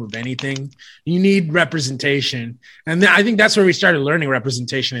ragtag team of anything, you need representation. And I think that's where we started learning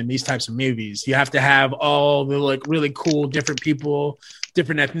representation in these types of movies. You have to have all the like really cool, different people,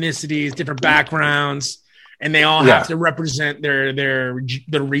 different ethnicities, different backgrounds, and they all have to represent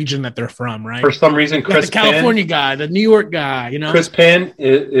the region that they're from, right? For some reason, Chris the California guy, the New York guy, you know? Chris Penn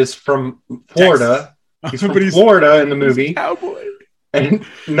is from Florida. He's from Florida in the movie. Cowboy. And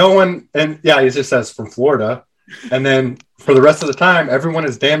no one, he just says from Florida. And then for the rest of the time, everyone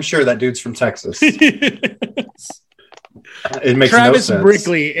is damn sure that dude's from Texas. It makes Travis no sense.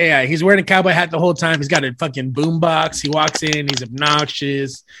 Brickley, he's wearing a cowboy hat the whole time. He's got a fucking boombox. He walks in, he's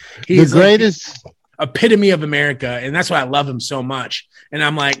obnoxious. He's the greatest epitome of America, and that's why I love him so much. And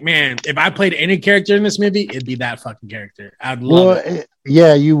I'm like, man, if I played any character in this movie, it'd be that fucking character. I'd love it.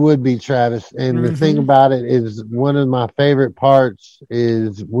 Yeah, you would be, Travis. And the thing about it is, one of my favorite parts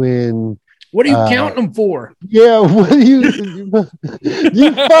is when. What are you counting them for? Yeah, what are you fuckers?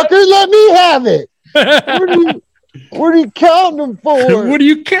 Let me have it. What are you counting them for? What are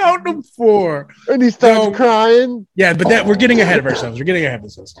you counting them for? And he starts crying. Yeah, but we're getting ahead of ourselves. We'll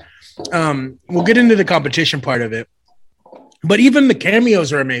get into the competition part of it. But even the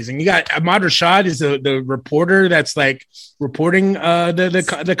cameos are amazing. You got Ahmad Rashad is the reporter that's like reporting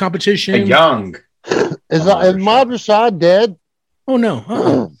the competition. A young. Is Ahmad Rashad dead? Oh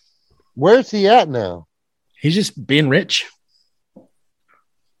no. Where's he at now? He's just being rich.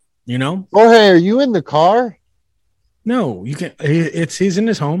 You know? Jorge, are you in the car? No, you can. He's in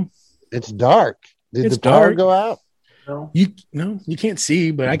his home. It's dark. Did the power go out? No, you can't see,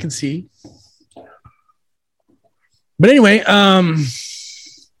 but I can see. But anyway,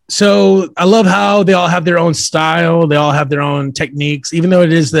 so I love how they all have their own style. They all have their own techniques, even though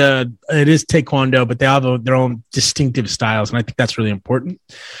it is Taekwondo, but they all have their own distinctive styles. And I think that's really important.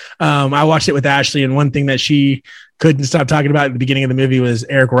 I watched it with Ashley, and one thing that she couldn't stop talking about at the beginning of the movie was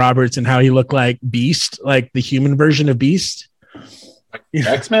Eric Roberts and how he looked like Beast, like the human version of Beast.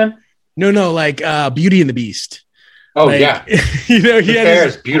 X-Men? No, like Beauty and the Beast. Oh, like, you know, his hair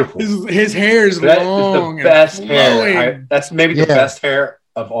is beautiful. His hair is long. The best hair. That's maybe the best hair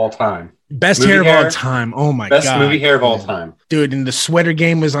of all time. Best hair of all time. Oh my god. Best movie hair of all time. Dude, and the sweater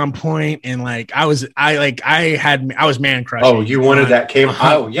game was on point, and like I was man crushing. Oh, you wanted that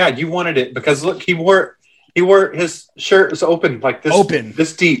Oh yeah, you wanted it because look, he wore his shirt was open like this.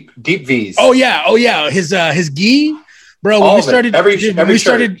 This deep V's. Oh yeah. His gi. Bro, when I started, I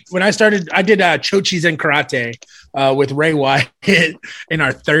did Chochis and karate with Ray Wyatt in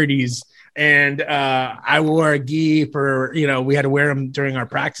our 30s, and I wore a gi for, you know, we had to wear them during our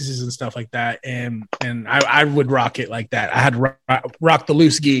practices and stuff like that, and I would rock it like that. I had to rock the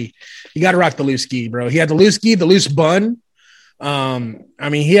loose gi. You got to rock the loose gi, bro. He had the loose gi, the loose bun. I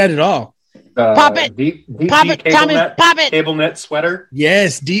mean, he had it all. Pop it, pop it, Tommy, pop it. Cable net sweater.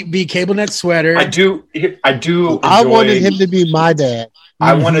 Yes, Deep V cable net sweater. I do. I wanted him to be my dad.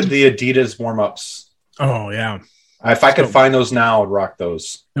 I wanted the Adidas warm ups. Oh yeah. If I could find those now, I'd rock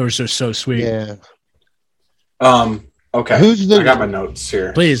those. Those are so sweet. Yeah. Okay. I got my notes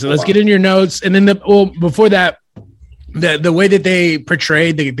here. Please, let's get in your notes, and then before that, the way that they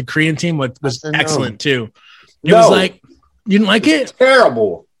portrayed the Korean team was excellent too. It was like, you didn't like it? It's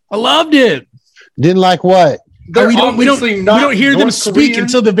terrible. I loved it. Didn't like what? We don't hear them speak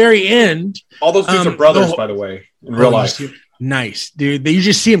until the very end. All those dudes are brothers, by the way, in real life. Nice, dude. You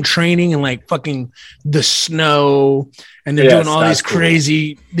just see them training in like fucking the snow, and they're doing all these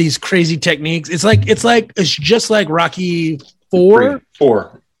crazy techniques. It's just like Rocky 4,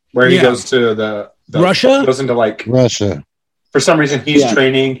 where he goes to the Russia. Goes into like Russia. For some reason, he's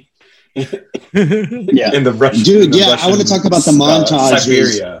training. In the Russian, dude. I want to talk about the montages.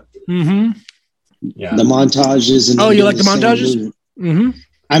 Siberia. Mm-hmm. Yeah, the montages. And you like the montages? Mm-hmm.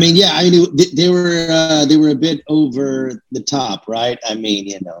 I mean, they were a bit over the top, right? I mean,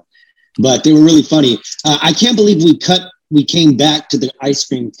 you know, but they were really funny. I can't believe we came back to the ice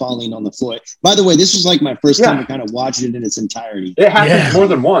cream falling on the floor. By the way, this was like my first time to kind of watch it in its entirety. It happened more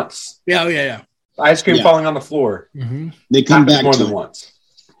than once. Yeah. Ice cream falling on the floor. Mm-hmm. They come back more than once.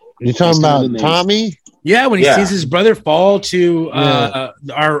 You talking about Tommy? Yeah, when he sees his brother fall to our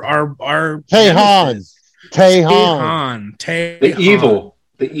Taehan.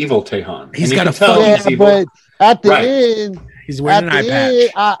 The evil Taehan. He's got a phone. But at the end, he's wearing an eye patch.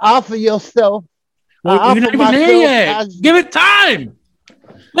 I offer yourself. Well, you're not even there yet. Give it time.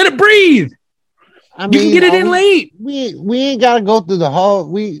 Let it breathe. I mean, you can get it in late. We ain't got to go through the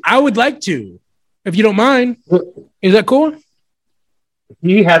whole. I would like to, if you don't mind. Is that cool?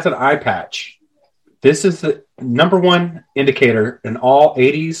 He has an eye patch. This is the number one indicator in all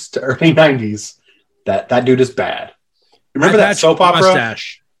 80s to early 90s that dude is bad. Remember that soap opera?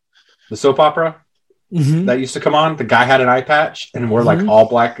 Mustache. The soap opera that used to come on? The guy had an eye patch and wore like all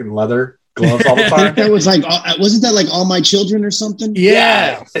black and leather gloves all the time. That was like, wasn't that like All My Children or something?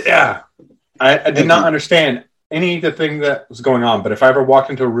 Yeah. I did not understand any of the thing that was going on, but if I ever walked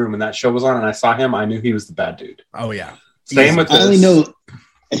into a room and that show was on and I saw him, I knew he was the bad dude. Oh yeah. Same with this.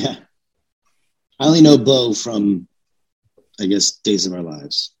 I only know Bo from, I guess, Days of Our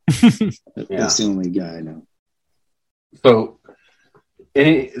Lives. That's the only guy I know. So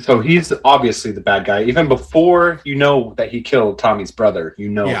he's obviously the bad guy. Even before you know that he killed Tommy's brother, you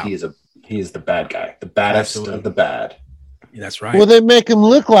know he's the bad guy, the baddest of the bad. That's right. Well, they make him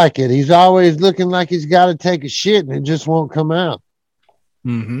look like it. He's always looking like he's got to take a shit and it just won't come out.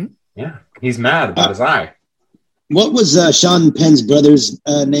 Mm-hmm. Yeah, he's mad about his eye. What was Sean Penn's brother's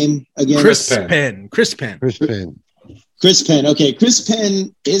name again? Chris Penn. Chris Penn. Okay, Chris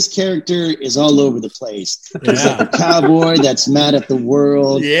Penn, his character is all over the place. He's like a cowboy that's mad at the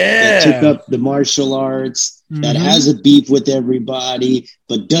world, that took up the martial arts, that has a beef with everybody,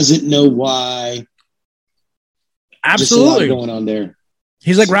 but doesn't know why. Absolutely. Just a lot going on there.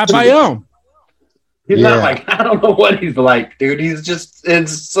 He's like Raphael. He's not like, I don't know what he's like, dude. He's just,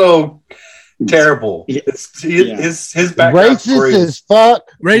 it's so terrible. His background racist as fuck.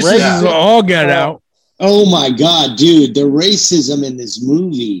 Racist is all get out. Oh my God, dude. The racism in this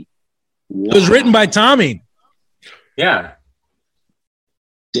movie. Wow. It was written by Tommy. Yeah.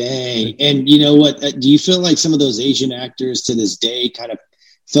 Dang. And you know what? Do you feel like some of those Asian actors to this day kind of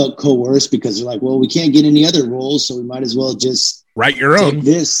felt coerced because they're like, well, we can't get any other roles, so we might as well just write your own.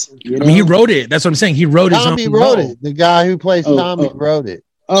 This, you know? I mean, he wrote it. That's what I'm saying. He wrote his own. Tommy wrote it. The guy who plays Tommy wrote it.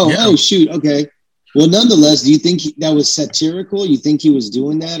 Oh, shoot. Okay. Well, nonetheless, do you think that was satirical? You think he was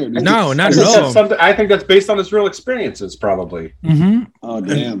doing that, or no? Not at all. I think that's based on his real experiences, probably. Mm-hmm. Oh,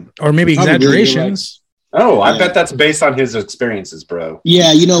 damn. Or maybe exaggerations. Oh, I bet that's based on his experiences, bro.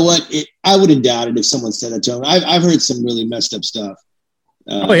 Yeah, you know what? I wouldn't doubt it if someone said that to him. I've heard some really messed up stuff.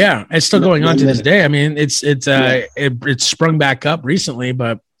 Oh yeah, it's still going on to this day. I mean, it's sprung back up recently,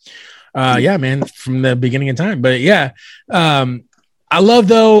 but yeah, man, from the beginning of time. But yeah, I love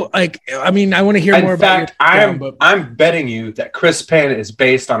though. Like, I mean, I want to hear more about. In fact, I'm betting you that Chris Penn is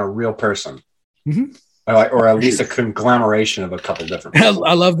based on a real person, or at least a conglomeration of a couple different people.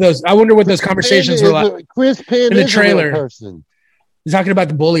 I love those. I wonder what those conversations were like. Chris Penn in the trailer. A real person. He's talking about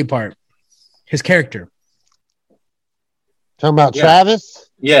the bully part, his character. Talking about Travis?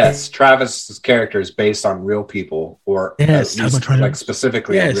 Yes, Travis's character is based on real people, or at least, like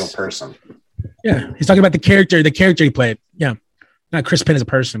specifically a real person. Yeah, he's talking about the character he played. Yeah, not Chris Penn as a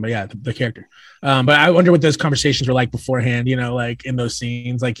person, but yeah, the character. But I wonder what those conversations were like beforehand. You know, like in those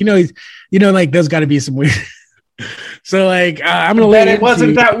scenes, like like there's got to be some weird. So like, I'm gonna let it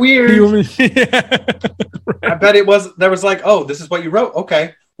wasn't that weird. I bet it was. There was like, oh, this is what you wrote.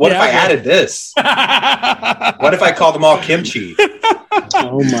 Okay. What if I added this? What if I called them all kimchi?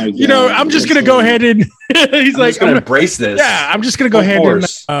 Oh my God! You know, I'm just gonna go ahead and he's like, I'm gonna embrace this. Yeah, I'm just gonna go ahead and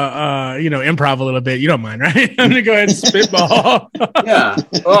improv a little bit. You don't mind, right? I'm gonna go ahead and spitball. Yeah.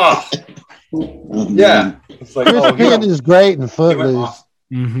 Oh. Yeah. It's like, Chris Penn is great in Footloose.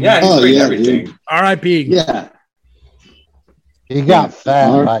 Yeah, he's great in everything. R.I.P. Yeah. He got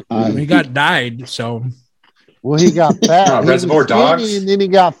fat. He died. So. Well, he got fat. Reservoir Dogs, and then he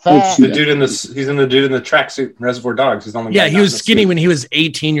got fat. He's in the dude in the tracksuit. Reservoir Dogs. He's only he was skinny when he was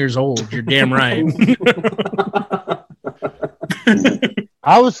 18 years old. You're damn right.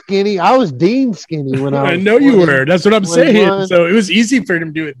 I was skinny. I was Dean skinny when I was. I know you were. That's what I'm saying. So it was easy for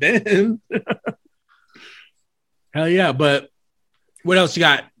him to do it then. Hell yeah! But what else you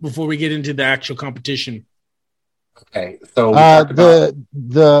got before we get into the actual competition? Okay, so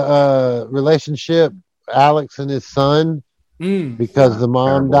the relationship. Alex and his son, because the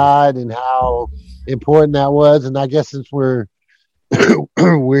mom died, and how important that was. And I guess since we're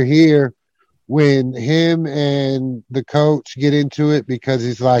here, when him and the coach get into it, because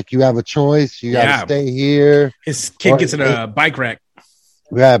he's like, you have a choice, you got to stay here. His kid gets in a bike wreck.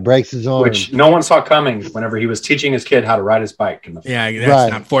 Yeah, breaks his arm, which no one saw coming. Whenever he was teaching his kid how to ride his bike,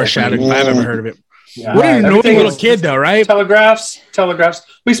 that's not foreshadowing. I've ever heard of it. Yeah. What a normal little kid, though, right? Telegraphs.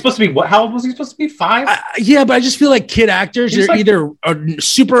 He's supposed to be what? How old was he supposed to be? 5? Yeah, but I just feel like kid actors, they're either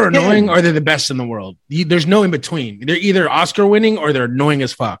super annoying or they're the best in the world. There's no in between. They're either Oscar winning or they're annoying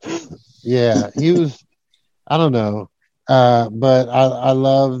as fuck. Yeah, he was. I don't know, but I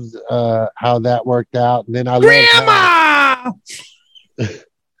loved how that worked out. And then I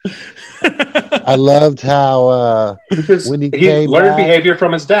loved how when he learned behavior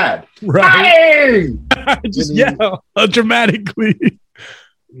from his dad. Right. Just yell dramatically.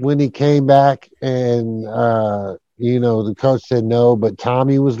 when he came back and the coach said no, but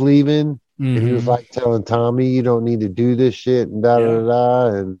Tommy was leaving, and he was like telling Tommy, "You don't need to do this shit," and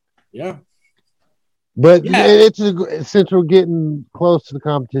and But since we're getting close to the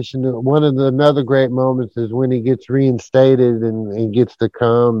competition, another great moments is when he gets reinstated and gets to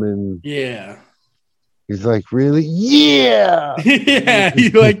come and he's like, really? Yeah. Yeah.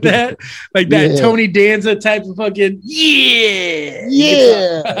 You like that? Like that Tony Danza type of fucking yeah.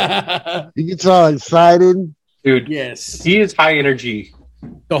 He gets all excited. Dude, yes. He is high energy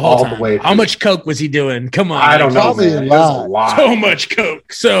the whole all time. the way through. How much coke was he doing? Come on. I don't know. Man. A lot. So much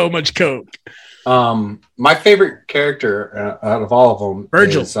coke. So much coke. My favorite character out of all of them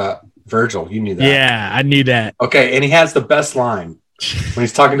Virgil. is Virgil. You knew that. Yeah, I knew that. Okay, and he has the best line when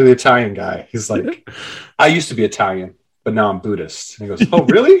he's talking to the Italian guy. He's like, "I used to be Italian, but now I'm Buddhist." And he goes, "Oh,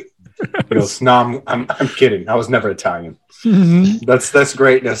 really?" He goes, "No, I'm kidding. I was never Italian." That's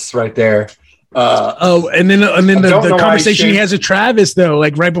greatness right there. And then the conversation he has with Travis though,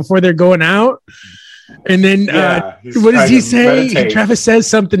 like right before they're going out. And then what does he say? Meditate. Travis says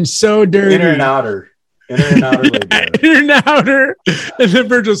something so dirty. Inner and outer. Inner and outer. Inner and outer. And then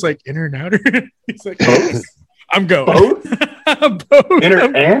Virgil's like, inner and outer. He's like, both? I'm going. Both? Both. Inner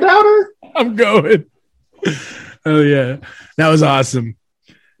and outer? I'm going. Oh yeah. That was awesome.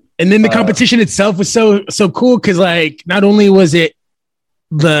 And then the competition itself was so cool because like not only was it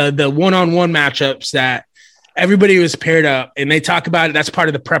the one-on-one matchups that everybody was paired up and they talk about it. That's part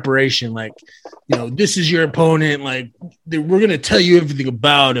of the preparation. Like, this is your opponent. Like, we're going to tell you everything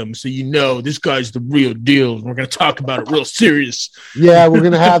about him. So, this guy's the real deal. We're going to talk about it real serious. Yeah. We're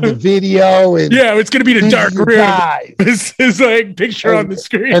going to have the video. And it's going to be the dark room. This is like picture on the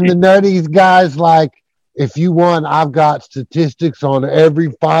screen. And the nerdy guys like, if you won, I've got statistics on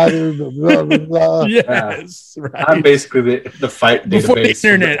every fighter. Blah, blah, blah. Yes, right. I'm basically the fight before database. The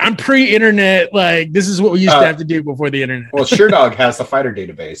internet. I'm pre-internet. Like this is what we used to have to do before the internet. Well, SureDog has the fighter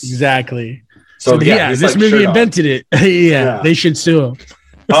database. Exactly. So this like movie SureDog. Invented it. They should sue him.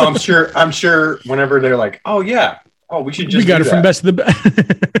 I'm sure. Whenever they're like, "Oh yeah, we should just we got it from Best of the Best."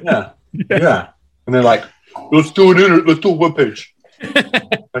 yeah, and they're like, "Let's do it. Let's do a webpage."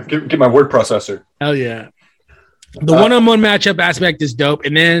 Get my word processor. Hell yeah. The one-on-one matchup aspect is dope.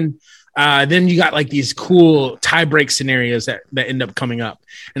 And then you got like these cool tie break scenarios that end up coming up.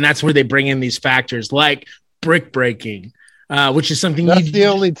 And that's where they bring in these factors like brick breaking, which is something that's the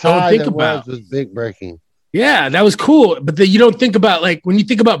only tie think about. Was brick breaking. Yeah, that was cool. But you don't think about like when you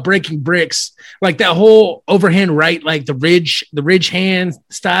think about breaking bricks, like that whole overhand right, like the ridge hand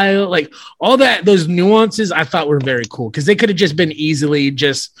style, like all that, those nuances I thought were very cool because they could have just been easily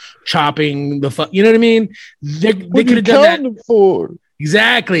just chopping you know what I mean? They could have done that for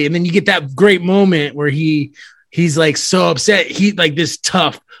exactly. And then you get that great moment where he's like so upset. He like this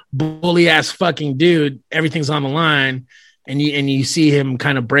tough bully ass fucking dude. Everything's on the line. And you see him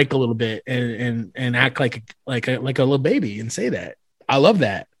kind of break a little bit and act like a little baby and say that. I love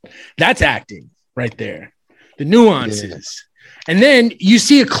that. That's acting right there. The nuances. Yeah. And then you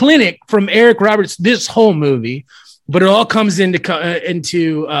see a clinic from Eric Roberts this whole movie, but it all comes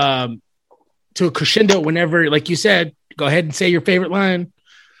to a crescendo whenever, like you said, go ahead and say your favorite line.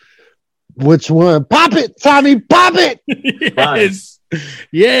 Which one? Pop it, Tommy, pop it. Yes.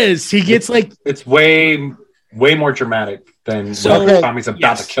 Yes, he gets like it's way more dramatic than Tommy's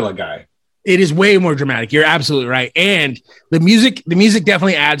about to kill a guy. It is way more dramatic. You're absolutely right. And the music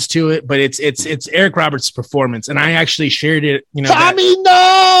definitely adds to it, but it's Eric Roberts' performance. And I actually shared it, Tommy,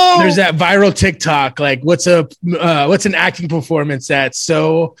 no! There's that viral TikTok, like what's an acting performance that's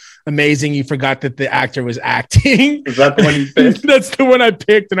so amazing you forgot that the actor was acting. Is that the one you picked? That's the one I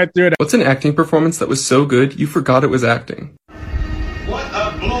picked and I threw it out. What's an acting performance that was so good you forgot it was acting? What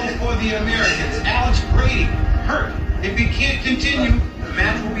a blow for the Americans. Alex Brady hurt. If he can't continue, the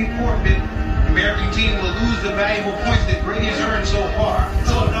match will be forfeit. The American team will lose the valuable points that Brady has earned so far.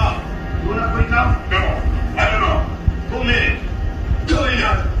 So now, you want to break now? No, I don't know. 2 minutes. Do it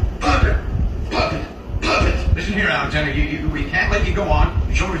now. Pop it. Listen here, Alexander. We can't let you go on.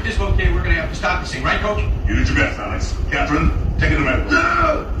 Your shoulder's dislocated. We're going to have to stop this thing, right, Coach? You did your best, Alex. Catherine, take it to medical.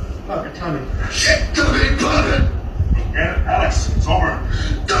 No! Pop it, Tommy. Shit, Tommy, pop it. Yeah, Alex, it's over.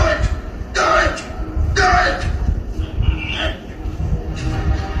 Do it! Do it! Do it!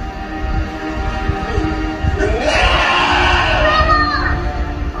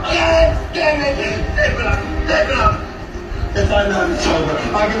 Take it up. If I know it's over,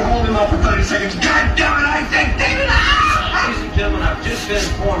 I can hold him up for 30 seconds. God damn it, I think, take it up! Ladies and gentlemen, I've just been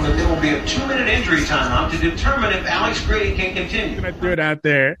informed that there will be a 2-minute injury timeout to determine if Alex Grady can continue. I threw it out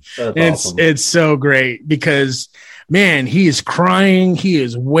there. That's awesome. It's so great because man, he is crying, he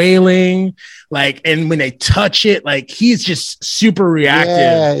is wailing, like, and when they touch it, like, he's just super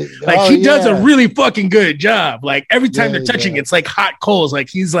reactive. Yeah. Like, he does a really fucking good job. Like, every time they're touching it's like hot coals. Like,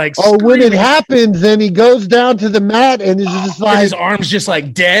 he's like, when it happens, then he goes down to the mat and is just like, his arm's just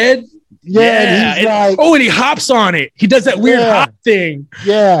like dead. Yeah, and he's like, and he hops on it. He does that weird hop thing.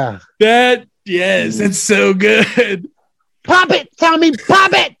 Yeah, that's so good. Pop it, Tommy,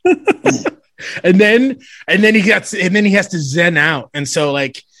 pop it. and then he has to zen out, and so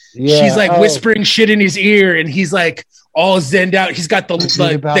like she's like whispering shit in his ear, and he's like all zenned out. He's got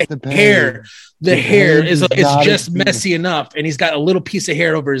the hair. The hair is just messy enough, and he's got a little piece of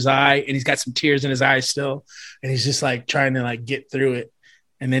hair over his eye, and he's got some tears in his eyes still, and he's just like trying to like get through it.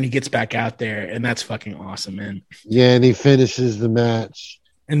 And then he gets back out there, and that's fucking awesome, man. Yeah, and he finishes the match.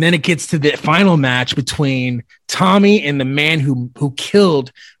 And then it gets to the final match between Tommy and the man who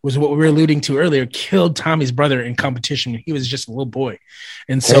killed, was what we were alluding to earlier, killed Tommy's brother in competition when he was just a little boy.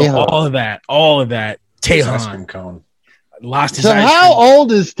 And so all of that, Tejan lost his ice how cream.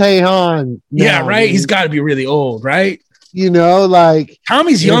 old is Tejan? Yeah, right? He's got to be really old, right? You know, like...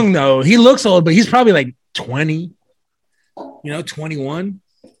 Tommy's young, though. He looks old, but he's probably like 20, 21.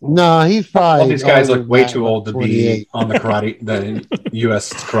 No, he's probably... All these guys look way too old to be on the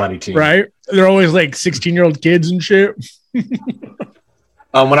U.S. karate team. Right? They're always like 16-year-old kids and shit.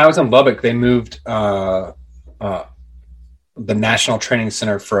 When I was in Lubbock, they moved the National Training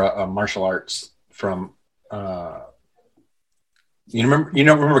Center for martial arts from... You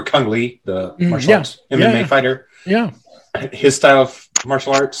remember Kung Lee, the martial arts MMA fighter? Yeah. His style of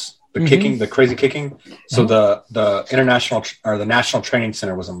martial arts, the kicking, the crazy kicking. So the international or the National Training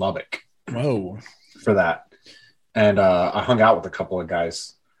Center was in Lubbock. Whoa. For that. And I hung out with a couple of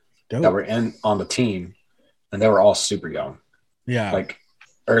guys that were on the team, and they were all super young. Yeah. Like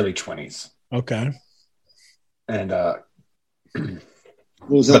early 20s. Okay. And what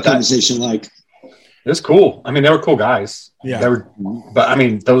was that conversation like? It was cool. I mean, they were cool guys. Yeah. They were, but I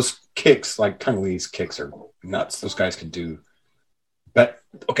mean, those kicks, like Kung Lee's kicks, are nuts. Those guys could do. But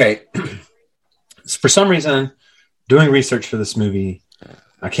okay, for some reason, doing research for this movie,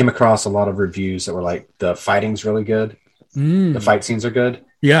 I came across a lot of reviews that were like, the fighting's really good. The fight scenes are good.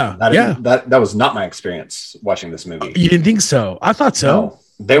 Yeah. That was not my experience watching this movie. You didn't think so? I thought so. No.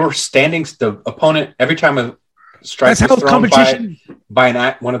 They were standing. The opponent, every time a strike That's was how thrown competition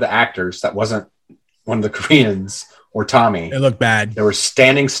by one of the actors that wasn't one of the Koreans or Tommy, it looked bad. They were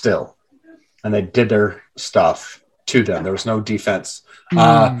standing still, and they did their stuff to them. There was no defense.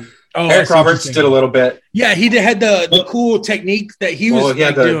 Eric Roberts did a little bit. Yeah, he had the cool technique that he was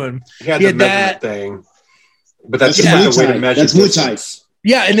doing. He had the measurement thing, but that's not the way to measure. That's Muay Thai.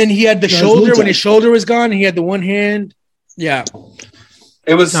 Yeah, and then he had the shoulder. When his shoulder was gone, he had the one hand. Yeah,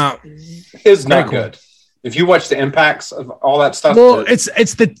 it was not good. If you watch the impacts of all that stuff, it's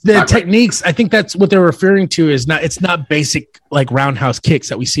the techniques. I think that's what they're referring to. It's not basic like roundhouse kicks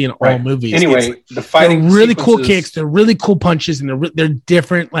that we see in all movies. Anyway, the fighting, they're really cool kicks. They're really cool punches, and they're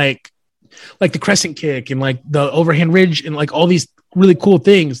different. Like the crescent kick and like the overhand ridge and like all these really cool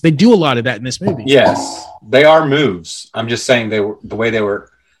things. They do a lot of that in this movie. Yes, they are moves. I'm just saying they weren't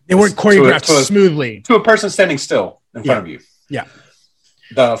choreographed smoothly to a person standing still in front of you. Yeah.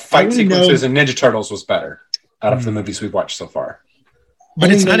 The fight sequences in Ninja Turtles was better out of the movies we've watched so far. But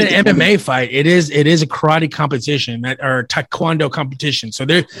it's not an MMA fight. It is a karate competition or taekwondo competition. So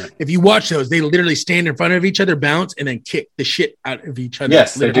if you watch those, they literally stand in front of each other, bounce, and then kick the shit out of each other.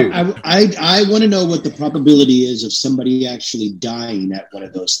 Yes, they do. I want to know what the probability is of somebody actually dying at one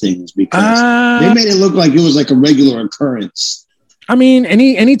of those things, because they made it look like it was like a regular occurrence. I mean,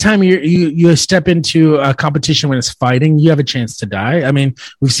 anytime you step into a competition when it's fighting, you have a chance to die. I mean,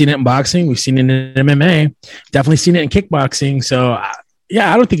 we've seen it in boxing, we've seen it in MMA, definitely seen it in kickboxing. So,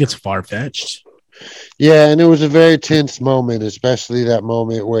 yeah, I don't think it's far-fetched. Yeah, and it was a very tense moment, especially that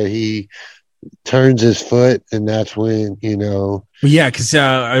moment where he turns his foot, and that's when, Yeah, because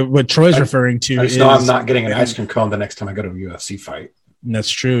what Troy's referring to is... I'm not getting an ice cream cone the next time I go to a UFC fight. That's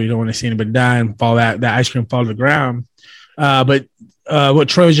true. You don't want to see anybody die and that ice cream fall to the ground. But what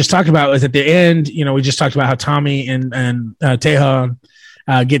Troy was just talking about was at the end, we just talked about how Tommy and Tejan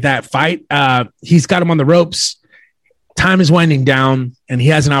get that fight. He's got him on the ropes. Time is winding down, and he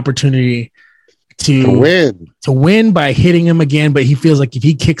has an opportunity to win by hitting him again. But he feels like if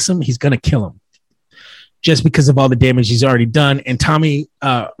he kicks him, he's going to kill him just because of all the damage he's already done. And Tommy,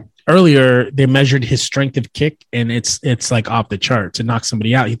 earlier, they measured his strength of kick, and it's like off the charts. It knocked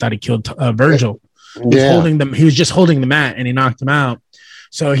somebody out. He thought he killed Virgil. He was just holding the mat, and he knocked him out.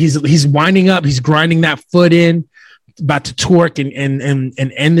 So he's winding up. He's grinding that foot in, about to torque and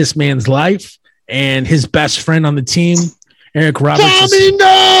end this man's life. and his best friend on the team, Eric Roberts, Tommy,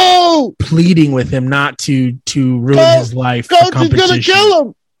 no! pleading with him not to ruin his life. Coach is gonna kill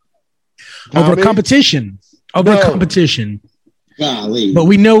him over Tommy? competition. Over No. competition. Golly. But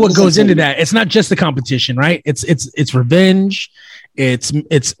we know what goes into that. It's not just the competition, right? It's revenge.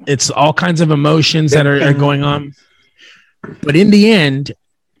 It's all kinds of emotions that are going on. But in the end,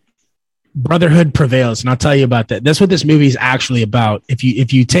 brotherhood prevails, and I'll tell you about that. That's what this movie is actually about. If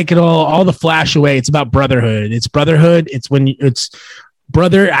you take it all the flash away, it's about brotherhood. It's brotherhood. It's when it's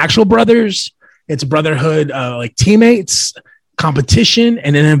actual brothers. It's brotherhood, like teammates, competition,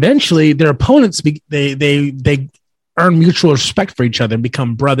 and then eventually their opponents. They earn mutual respect for each other and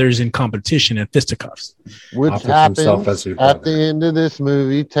become brothers in competition and fisticuffs. Which happens at the end of this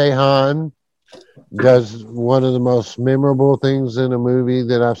movie. Tejan does one of the most memorable things in a movie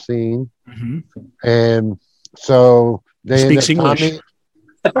that I've seen. Mm-hmm. And so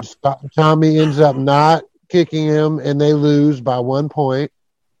Tommy ends up not kicking him, and they lose by 1 point.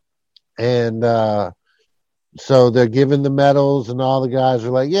 And so they're giving the medals, and all the guys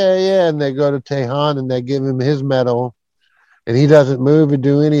are like, yeah. And they go to Tejan and they give him his medal, and he doesn't move or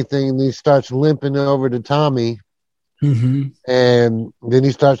do anything. And he starts limping over to Tommy. Mm-hmm. And then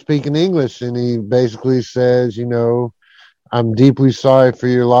he starts speaking English, and he basically says, I'm deeply sorry for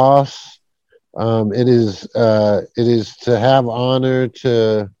your loss. It is to have honor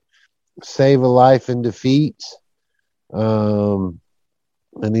to save a life in defeat. And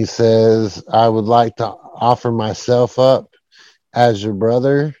he says, I would like to offer myself up as your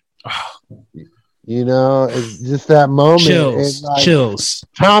brother. It's just that moment. Chills.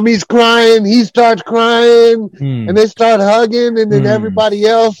 Tommy's crying. He starts crying, and they start hugging, and then everybody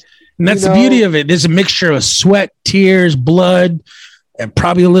else. And that's the beauty of it. There's a mixture of sweat, tears, blood, and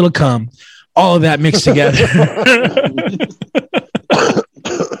probably a little cum. All of that mixed together.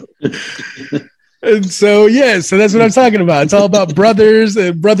 And so that's what I'm talking about. It's all about brothers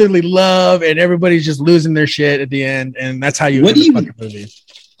and brotherly love, and everybody's just losing their shit at the end. And that's how you end the fucking movie.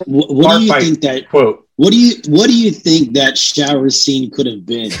 What do you think that quote? What do you think that shower scene could have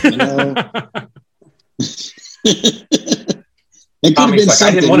been? It could have been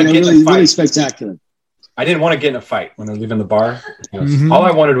something really spectacular. I didn't want to get in a fight when they're leaving the bar. All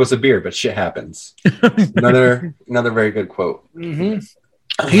I wanted was a beer, but shit happens. Another very good quote. Mm-hmm.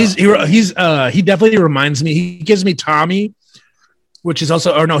 He definitely reminds me. He gives me Tommy, which is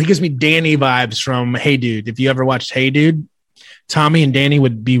also, he gives me Danny vibes from Hey Dude. If you ever watched Hey Dude, Tommy and Danny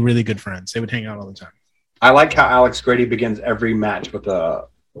would be really good friends. They would hang out all the time. I like how Alex Grady begins every match with a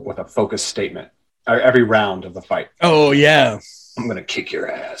focused statement. Every round of the fight. Oh yeah. I'm gonna kick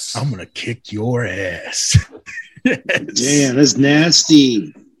your ass. I'm gonna kick your ass. Yes. Damn, that's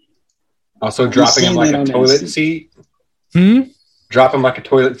nasty. Also dropping him like a toilet seat. Drop him like a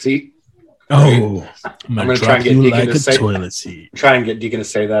toilet seat. Oh, I'm gonna try and get Deacon to say toilet seat. Try and get Deacon to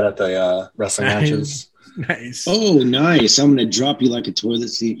say that at the wrestling matches. Nice. Oh, nice. I'm gonna drop you like a toilet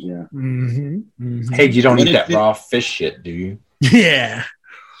seat. Yeah. Mm-hmm. Mm-hmm. Hey, you don't eat that raw fish shit, do you? Yeah.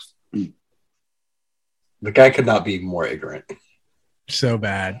 The guy could not be more ignorant. So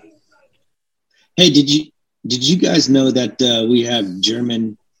bad. Hey, did you guys know that we have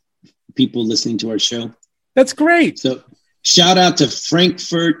German people listening to our show? That's great. So shout out to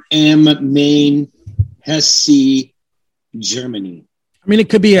Frankfurt am Main, Hesse, Germany. I mean, it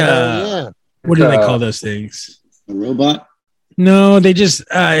could be what do they call those things? A robot? No, they just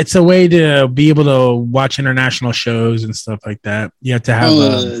it's a way to be able to watch international shows and stuff like that. You have to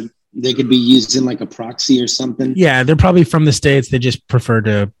have they could be used in like a proxy or something. Yeah, they're probably from the States. They just prefer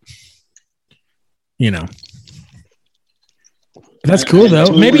to, That's cool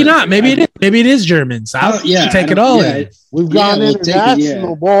though. Maybe not. Maybe it is. Maybe it is Germans. I'll take it all in. We've gone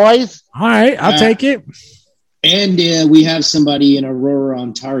international, boys. All right, I'll take it. And we have somebody in Aurora,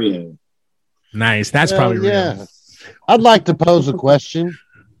 Ontario. Nice. That's probably real. I'd like to pose a question.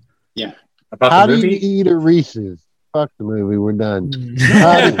 Yeah. About How the movie? do you eat a Reese's? Fuck the movie. We're done.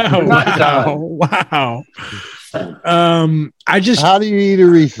 Wow. How do you eat a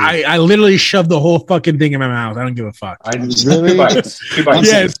Reese's? I literally shoved the whole fucking thing in my mouth. I don't give a fuck. Really? 2 bites. 2 bites.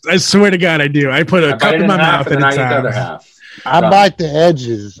 Yes, I swear to God, I do. I put a cup in my mouth at a and I eat the time. other half. I bite the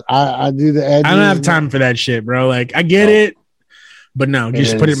edges. I do the edges. I don't have time for that shit, bro. Like, I get it, but no,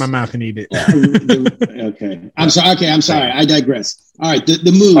 just put it in my mouth and eat it. Okay. I'm sorry. Okay, I'm sorry. I digress. All right,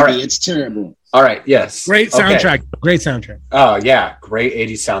 the movie, it's terrible. All right, yes. Great soundtrack. Great soundtrack. Oh, yeah. Great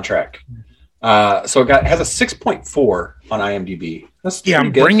 80s soundtrack. So it has a 6.4 on IMDb. That's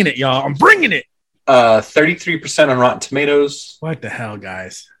I'm good. bringing it, y'all. I'm bringing it. 33% on Rotten Tomatoes. What the hell,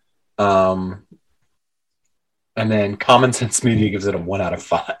 guys? And then Common Sense Media gives it a 1 out of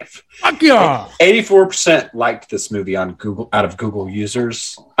 5. Fuck yeah! 84% liked this movie on Google out of Google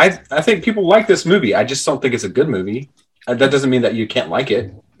users. I think people like this movie. I just don't think it's a good movie. That doesn't mean that you can't like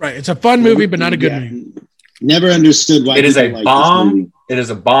it. Right. It's a fun movie, but not a good movie. Never understood why it is a like bomb. It is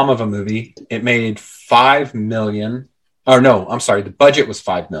a bomb of a movie. It made $5 million. Or no, I'm sorry. The budget was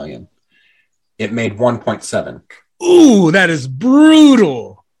 $5 million. It made 1.7. Ooh, that is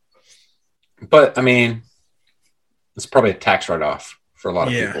brutal. But I mean, it's probably a tax write-off for a lot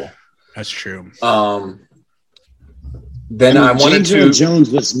of people. That's true. Then I wanted James Earl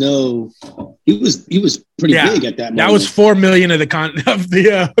Jones was he was pretty big at that moment. That was $4 million of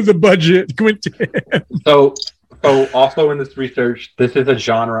the budget went to him. So also in this research, this is a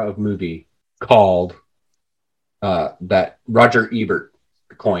genre of movie called that Roger Ebert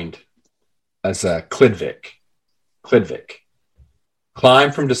coined as a Klidvik.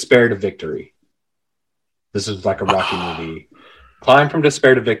 Climb from Despair to Victory. This is like a Rocky movie. Climb from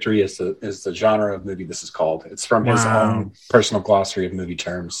Despair to Victory is the genre of movie this is called. It's from his own personal glossary of movie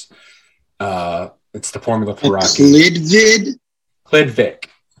terms. It's the formula for Rocky. Klidvik.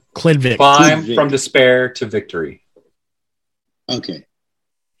 Climb from Despair to Victory. Okay.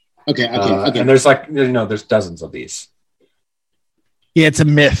 And there's there's dozens of these. Yeah, it's a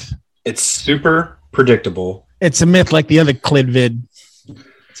myth. It's super predictable. It's a myth like the other Klidvid.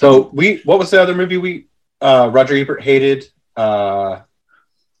 So what was the other movie Roger Ebert hated?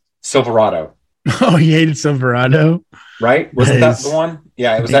 Silverado. Oh, he hated Silverado, right? Wasn't that the one?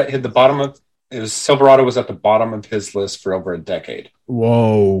 Yeah, it was at the bottom of. It was Silverado was at the bottom of his list for over a decade.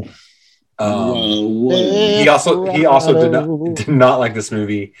 Whoa. He also did not like this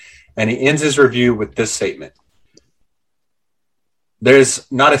movie, and he ends his review with this statement: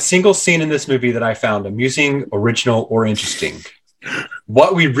 "There's not a single scene in this movie that I found amusing, original, or interesting.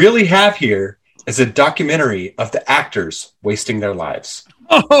 What we really have here is a documentary of the actors wasting their lives."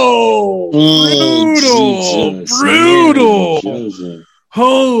 Brutal.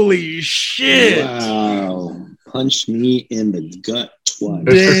 Holy shit. Wow. Punch me in the gut twice.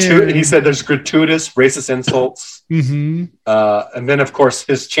 He said there's gratuitous racist insults. Mm-hmm. And then, of course,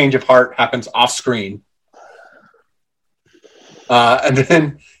 his change of heart happens off screen. And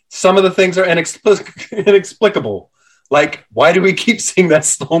then some of the things are inexplicable. Like, why do we keep seeing that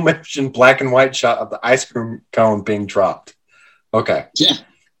slow motion black and white shot of the ice cream cone being dropped? Okay. Yeah.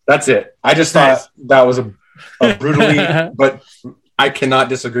 That's it. I just thought that was a brutally, but I cannot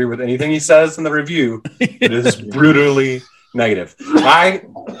disagree with anything he says in the review. It is brutally negative. I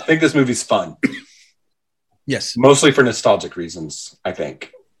think this movie's fun. Yes. Mostly for nostalgic reasons, I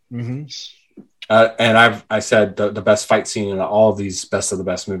think. Mm-hmm. And I said the best fight scene in all of these best of the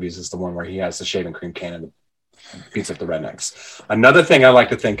best movies is the one where he has the shaving cream can and beats up the rednecks. Another thing I like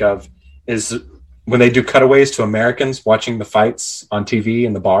to think of is when they do cutaways to Americans watching the fights on TV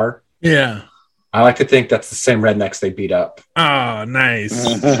in the bar. Yeah. I like to think that's the same rednecks they beat up. Oh, nice.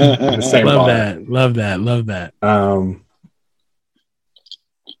 The same Love bar. Love that.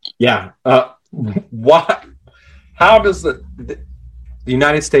 Yeah. What? How does the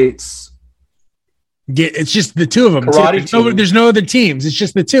United States it's just the two of them. There's no other teams. It's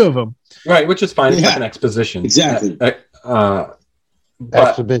just the two of them. Right, which is fine. It's like an exposition. Exactly.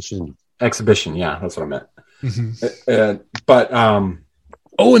 Exhibition. Yeah, that's what I meant. Mm-hmm.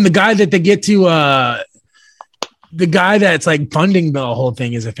 And the guy that they get to, the guy that's like funding the whole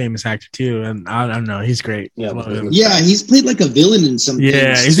thing is a famous actor too, and I don't know, he's great. Yeah, he's played like a villain in some.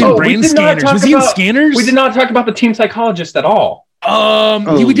 Yeah, he's in Brain Scanners. Was he in Scanners? We did not talk about the team psychologist at all.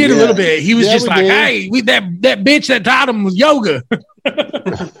 We did a little bit. He was just like, "Hey, that bitch that taught him was yoga."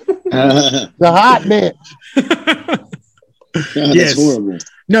 The hot bitch. That's horrible.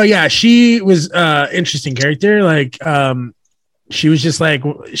 No, yeah, she was interesting character. Like, she was just like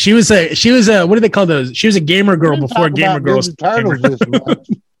she was a what do they call those? She was a gamer girl before gamer girls.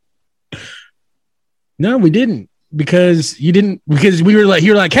 No, we didn't because we were like,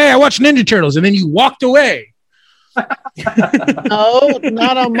 you're like, hey, I watched Ninja Turtles, and then you walked away. No,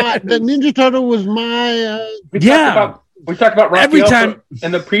 not on my. The Ninja Turtle was my. We talked about Rocky every time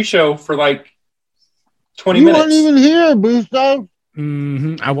in the pre-show for like 20 minutes. You weren't even here, Busto.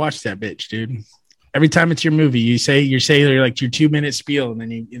 Mm-hmm. I watched that bitch, dude. Every time it's your movie, you say you're like your 2-minute spiel, and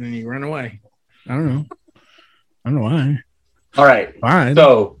then you run away. I don't know why. All right. Fine.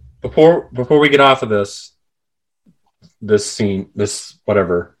 So before we get off of this scene, this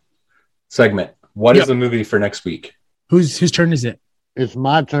whatever segment, what is the movie for next week? Whose turn is it? It's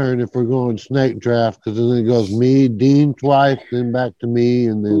my turn if we're going snake draft, because then it goes me, Dean twice, then back to me,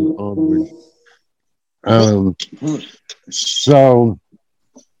 and then onward. So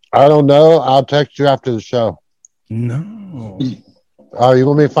I don't know. I'll text you after the show. No. Oh, you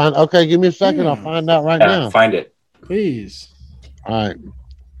want me to find? Okay, give me a second. I'll find out right now. Find it, please. All right.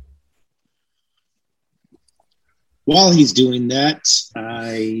 While he's doing that,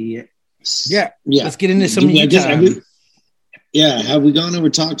 let's get into some have we gone over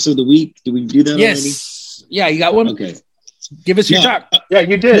talks of the week? Did we do that already? Yes. Yeah, you got one? Okay. Give us your talk. Yeah,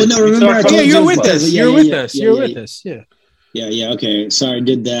 you did. Well, no, remember you're with us. You're with us. You're with us. Yeah. Yeah. Okay. Sorry, I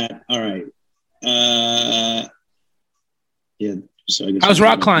did that. All right. Yeah. So I guess how's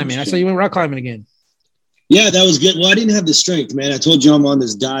rock climbing? I saw you went rock climbing again. Yeah, that was good. Well, I didn't have the strength, man. I told you I'm on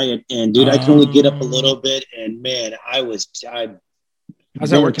this diet, and dude, I can only get up a little bit, and man, how's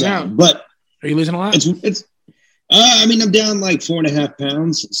that working out? But are you losing a lot? It's I mean, I'm down like 4.5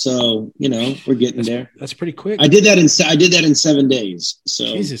 pounds, so we're getting there. That's pretty quick. I did that in 7 days. So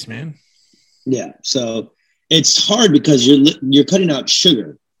Jesus, man. Yeah, so it's hard because you're cutting out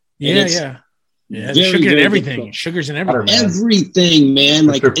sugar. Yeah. Sugar in everything. Difficult. Sugar's in everything. Everything, man.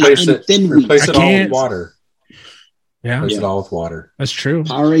 Like replace it all with water. Yeah. Replace it all with water. That's true.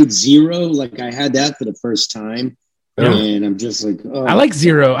 Powerade Zero, like I had that for the first time. Yeah. And I'm just like, I like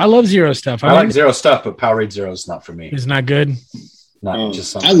Zero. I love Zero stuff. I like Zero stuff, but Powerade Zero is not for me. It's not good.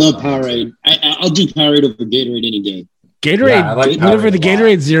 Just I love Powerade. I'll do Powerade over Gatorade any day. Gatorade, whatever the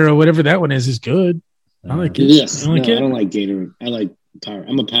Gatorade Zero, whatever that one is good. I like it. Yes. I don't like Gatorade. I like Powerade.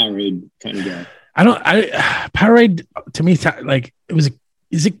 I'm a Powerade kind of guy. Powerade to me, like is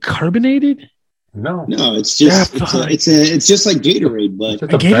it carbonated? No, it's just it's just like Gatorade, but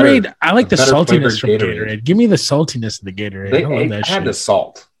Gatorade. I like the saltiness from Gatorade. Give me the saltiness of the Gatorade. I love that shit. Had the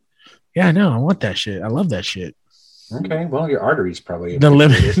salt. Yeah, I know. I want that shit. I love that shit. Okay, well, your arteries probably the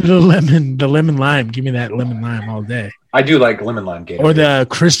lemon lime. Give me that lemon lime all day. I do like lemon lime Gatorade. Or the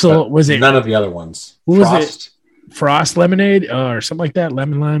crystal. Was it none of the other ones? What was it? Frost lemonade or something like that.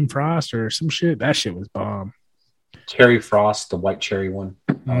 Lemon lime frost or some shit. That shit was bomb. Cherry Frost, the white cherry one.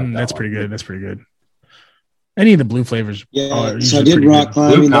 That's pretty good. That's pretty good. Any of the blue flavors. Yeah, so I did rock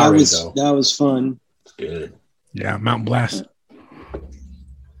climbing. That was fun. Good. Yeah, Mountain Blast.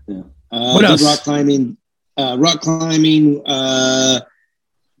 Yeah. What else? Rock climbing.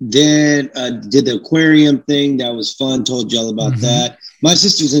 Then did the aquarium thing. That was fun. Told y'all about that. My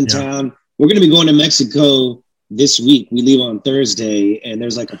sister's in town. We're going to be going to Mexico this week. We leave on Thursday, and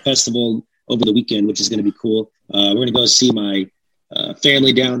there's like a festival over the weekend, which is going to be cool. We're going to go see my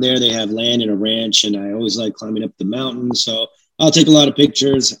family down there. They have land and a ranch, and I always like climbing up the mountain. So I'll take a lot of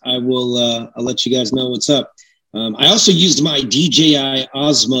pictures. I'll let you guys know what's up. I also used my DJI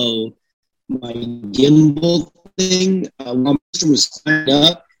Osmo, my gimbal thing. While my sister was climbing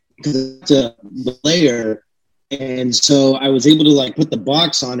up because it's a layer. And so I was able to like put the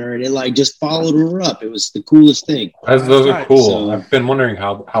box on her, and it like just followed her up. It was the coolest thing. Those are cool. So, I've been wondering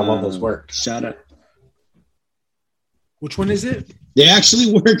how well those work. Shout out. Which one is it? They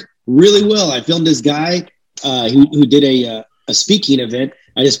actually work really well. I filmed this guy who did a speaking event.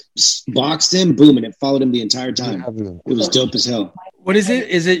 I just boxed him, boom, and it followed him the entire time. It was dope as hell. What is it?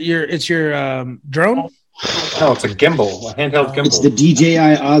 Is it your drone? No, it's a gimbal, a handheld gimbal. It's the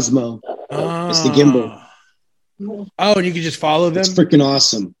DJI Osmo. It's the gimbal. Oh, and you can just follow them? It's freaking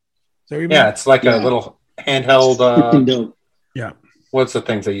awesome. Yeah, it's like a little handheld. Freaking dope. Yeah. What's the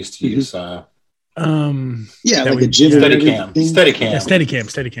things I used to use? Like a jib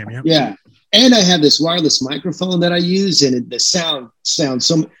Steadicam. Yeah. Yeah. And I have this wireless microphone that I use, and the sound sounds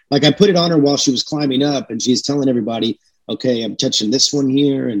so like I put it on her while she was climbing up, and she's telling everybody, "Okay, I'm touching this one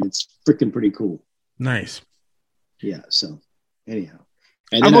here," and it's freaking pretty cool. Nice. Yeah. So anyhow,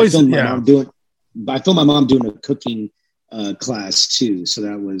 and then I filmed my mom doing a cooking class too. So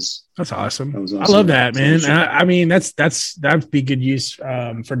that's awesome. That was awesome. I love that, man. I mean, that'd be good use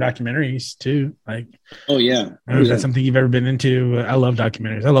for documentaries too. Like, oh yeah, if that's something you've ever been into. I love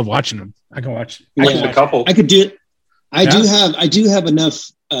documentaries. I love watching them. I can watch. A couple. I could do it. I do have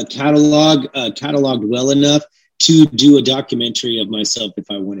enough cataloged well enough to do a documentary of myself if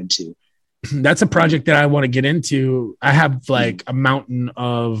I wanted to. That's a project that I want to get into. I have like a mountain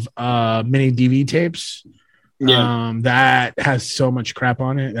of mini DV tapes. Yeah. That has so much crap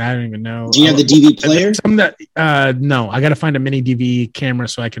on it. I don't even know. Do you have the DV player? No, I got to find a mini DV camera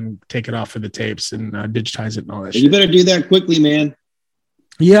so I can take it off of the tapes and digitize it and all that shit. You better do that quickly, man.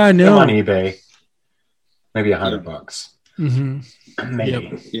 Yeah, I know. On eBay. Maybe $100. Mm-hmm. Maybe.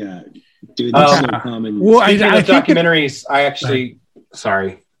 Yep. Yeah. Dude, that's so common. Well, I documentaries, I actually,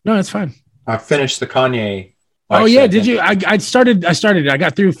 sorry. No, it's fine. I finished the Kanye. Oh yeah, did you? I started. I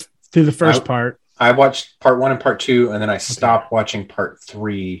got through the first part. I watched part 1 and part 2, and then I stopped watching part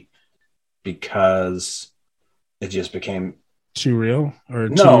 3 because it just became too real.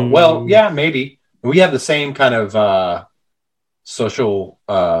 Well, yeah, maybe. We have the same kind of social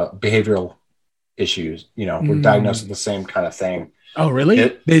behavioral issues. You know, we're diagnosed with the same kind of thing. Oh,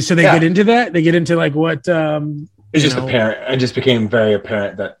 really? They get into that? They get into like what? It's just apparent. It just became very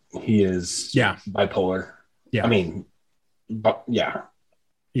apparent that he is bipolar. Yeah. I mean, but yeah.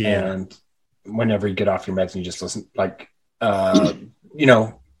 And whenever you get off your meds and you just listen, like, you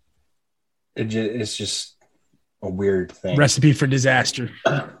know, it's just a weird thing. Recipe for disaster.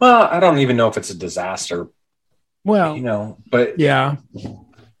 Well, I don't even know if it's a disaster. Well, you know, but yeah,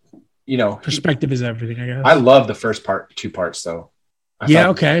 you know, perspective is everything, I guess. I love the first two parts though.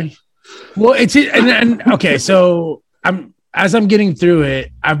 Okay. Well, and okay, so as I'm getting through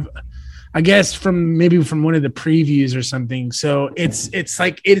it, I guess from one of the previews or something. So it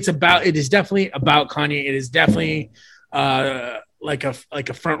is definitely about Kanye. It is definitely like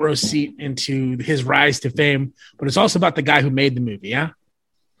a front row seat into his rise to fame, but it's also about the guy who made the movie. Yeah.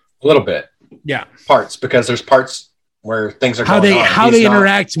 A little bit. Yeah. Parts, because there's parts where things are how they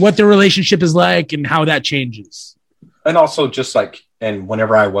interact, what their relationship is like, and how that changes. And also just like, and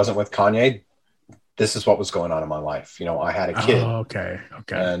whenever I wasn't with Kanye, this is what was going on in my life. You know, I had a kid. Oh, okay.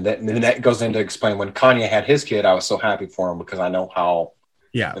 And that goes into explain when Kanye had his kid, I was so happy for him because I know how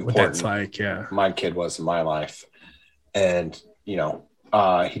what that's like. Yeah. My kid was in my life. And, you know,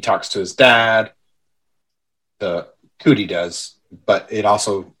 he talks to his dad, the Cootie does, but it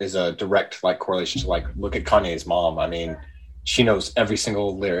also is a direct like correlation to like, look at Kanye's mom. I mean, she knows every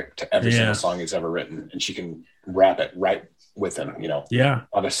single lyric to every single song he's ever written, and she can rap it right with him, you know,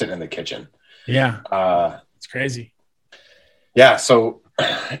 while they're sitting in the kitchen. Yeah. It's crazy. Yeah. So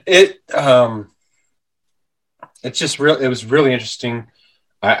it's just it was really interesting.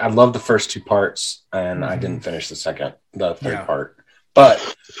 I love the first two parts, and I didn't finish the third part,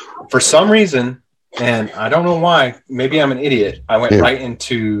 but for some reason, and I don't know why, maybe I'm an idiot, I went right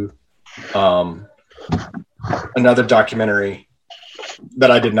into another documentary that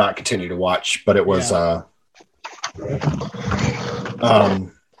I did not continue to watch, but it was the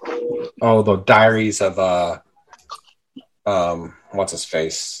Diaries of what's his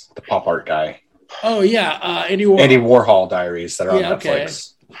face, the pop art guy. Oh yeah, Andy Warhol Diaries that are on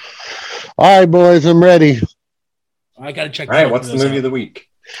Netflix. Okay. All right, boys, I'm ready. I gotta check. All right, what's the movie of the week?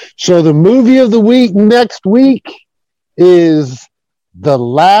 So the movie of the week next week is The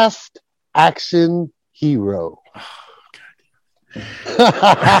Last Action Hero.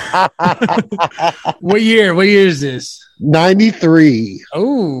 What year is this? 93.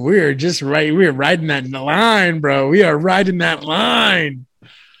 Oh, we're just right. We're riding that line, bro. We are riding that line.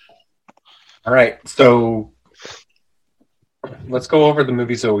 All right, so let's go over the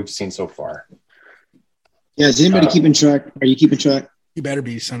movies that we've seen so far. Yeah, is anybody keeping track? Are you keeping track? You better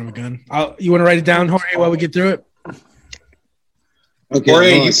be, son of a gun. You want to write it down, Jorge, while we get through it? Okay,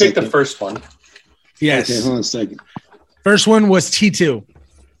 Jorge, you picked the first one. Yes. Okay, hold on a second. First one was T2.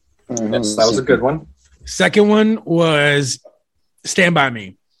 Yes, that was a good one. Second one was Stand By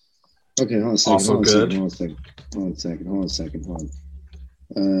Me. Okay, hold on a second. Also good. Hold on a second.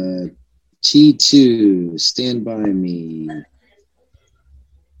 T2, Stand By Me.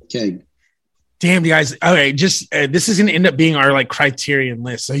 Okay. Damn, you guys. Okay, just this is gonna end up being our like criterion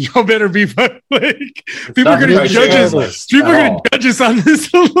list. So y'all better be like people are gonna judge us. People are gonna judge us on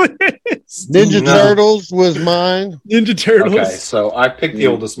this list. Ninja Turtles was mine. Ninja Turtles. Okay, so I picked the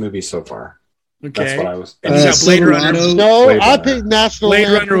oldest movie so far. Okay. That's what I was. And you got Blade Runner. No, I picked National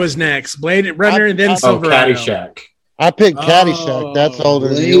Blade Runner was next. Blade Runner and then Silverado. Caddyshack. I picked Caddyshack. That's older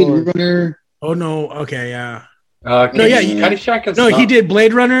than Blade yours. Runner. Oh no. Okay, yeah. Caddyshack is he did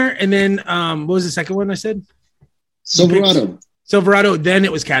Blade Runner, and then what was the second one I said? Silverado. Then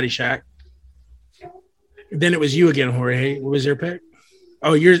it was Caddyshack. Then it was you again, Jorge. What was your pick?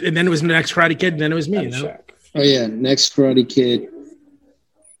 Oh, yours, and then it was Next Karate Kid, and then it was me. No? Oh yeah, Next Karate Kid.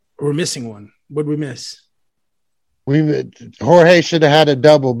 We're missing one. What did we miss? Jorge should have had a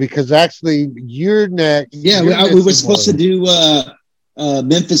double because actually you're next. Yeah, we were supposed to do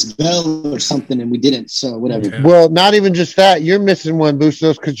Memphis Belle or something, and we didn't. So whatever. Okay. Well, not even just that. You're missing one,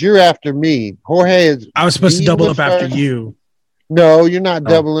 Bustos, because you're after me. Jorge is. I was supposed to double up after you. No, you're not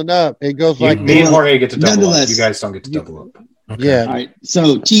doubling up. It goes like me and Jorge get to double up. You guys don't get to double up. Okay. Yeah. All right.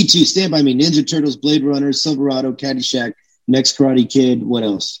 So T2, Stand By Me, Ninja Turtles, Blade Runner, Silverado, Caddyshack, Next Karate Kid. What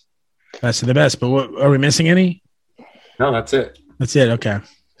else? That's the best. But are we missing any? No, that's it. That's it. Okay.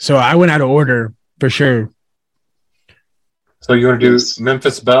 So I went out of order for sure. So you want to do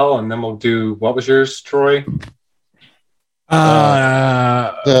Memphis Belle, and then we'll do, what was yours, Troy? The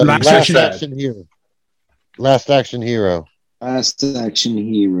Last Action Hero. Last Action Hero. Last Action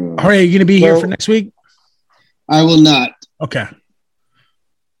Hero. All right, are you going to be here for next week? I will not. Okay.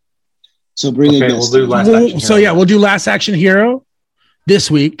 So bring it. We'll do Last Action Hero. So yeah, we'll do Last Action Hero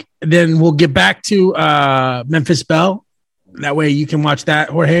this week. Then we'll get back to Memphis Belle. That way you can watch that,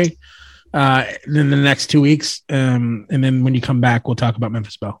 Jorge. In the next 2 weeks, and then when you come back, we'll talk about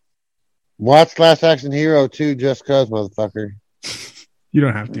Memphis Belle. Watch Last Action Hero too, just cause, motherfucker. You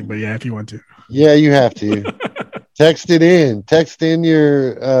don't have to, but yeah, if you want to. Yeah, you have to. Text in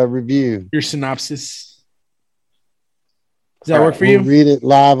your review, your synopsis. Does that work for you? Read it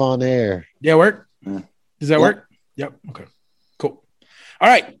live on air. Yeah, work. Does that work? Yep. Okay. Cool. All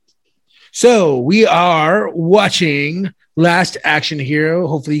right. So we are watching Last Action Hero.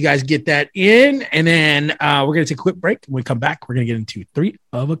 Hopefully you guys get that in. And then we're going to take a quick break. When we come back, we're going to get into 3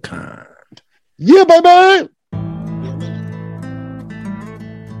 of a Kind. Yeah, bye-bye.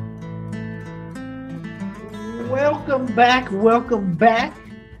 Welcome back.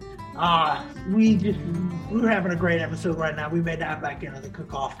 We're having a great episode right now. We may dive back into the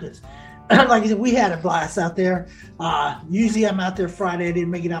cook-off because, like I said, we had a blast out there. Usually I'm out there Friday. I didn't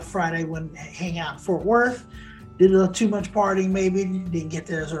make it out Friday when hang out in Fort Worth. Did a little too much partying maybe. Didn't get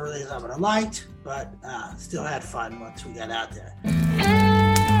there as early as I would have liked, but still had fun once we got out there.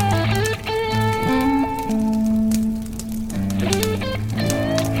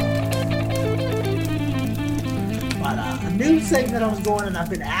 But a new segment I was going, and I've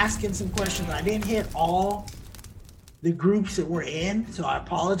been asking some questions. I didn't hit all the groups that we're in, so I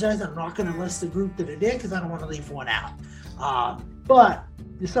apologize. I'm not going to list the group that it is because I don't want to leave one out. But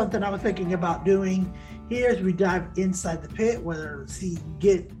there's something I was thinking about doing here as we dive inside the pit, whether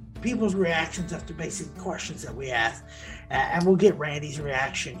get people's reactions after basic questions that we ask, and we'll get Randy's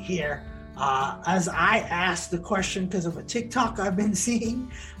reaction here. As I asked the question because of a TikTok I've been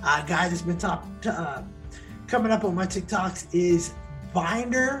seeing, a guy that's been coming up on my TikToks is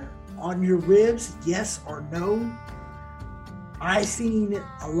binder on your ribs, yes or no? I've seen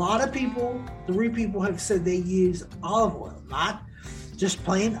a lot of people, 3 people have said they use olive oil, not just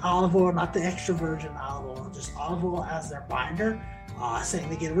plain olive oil, not the extra virgin olive oil, just olive oil as their binder, saying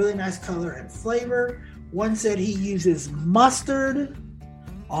they get a really nice color and flavor. One said he uses mustard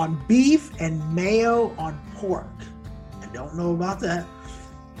on beef and mayo on pork. I don't know about that.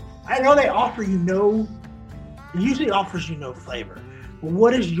 I know they offer you it usually offers you no flavor. But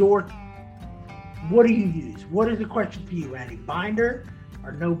what do you use? What is the question for you, Randy? Binder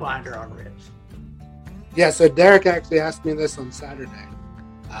or no binder on ribs? Yeah, so Derek actually asked me this on Saturday.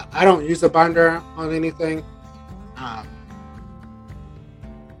 I don't use a binder on anything. I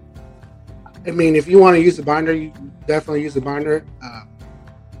mean, if you want to use a binder, you definitely use a binder. I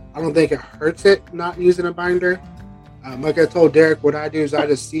don't think it hurts it not using a binder. Like I told Derek, what I do is I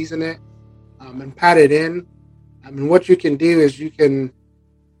just season it and pat it in. I mean, what you can do is you can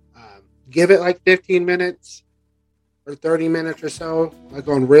give it like 15 minutes or 30 minutes or so, like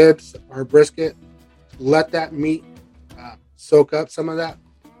on ribs or brisket. Let that meat soak up some of the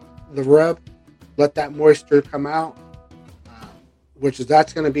rub. Let that moisture come out,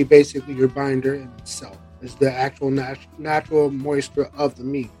 that's going to be basically your binder in itself. Is the actual natural moisture of the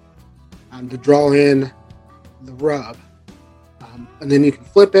meat to draw in the rub. And then you can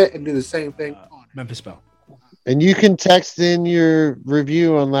flip it and do the same thing on Memphis Belle. And you can text in your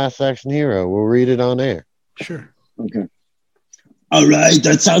review on Last Action Hero. We'll read it on air. Sure. Okay. All right.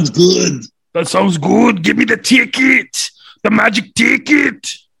 That sounds good. That sounds good. Give me the ticket. The magic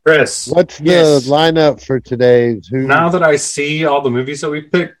ticket. Chris. What's the lineup for today's? Now that I see all the movies that we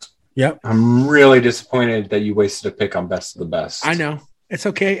picked, I'm really disappointed that you wasted a pick on Best of the Best. I know. It's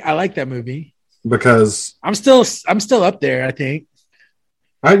okay. I like that movie. Because I'm still up there, I think.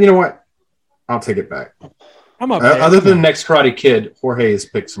 You know what? I'll take it back. I'm up there. Other than Next Karate Kid, Jorge has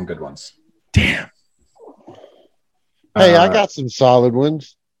picked some good ones. Damn. Hey, I got some solid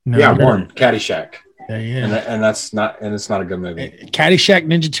ones. One Caddyshack. Yeah. And it's not a good movie. Caddyshack,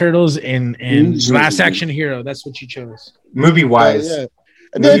 Ninja Turtles, and Last Action Hero. That's what you chose. Movie wise.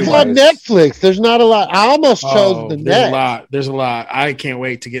 It's on Netflix. There's not a lot. I almost chose the next. There's a lot. I can't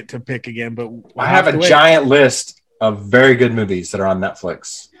wait to get to pick again. But I have a giant list of very good movies that are on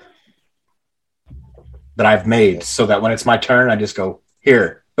Netflix that I've made, so that when it's my turn, I just go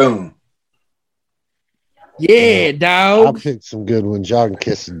here, boom. Yeah, dog. I'll pick some good ones. Y'all can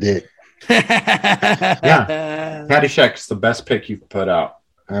kiss a dick. Yeah, Caddyshack's the best pick you've put out,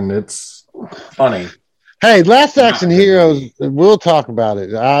 and it's funny. Hey, Last Action Heroes, we'll talk about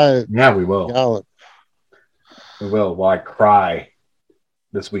it. We will. We will. Well, I cry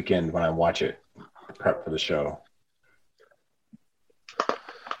this weekend when I watch it, prep for the show.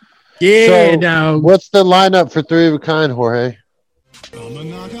 Yeah, so, what's the lineup for 3 of a Kind, Jorge?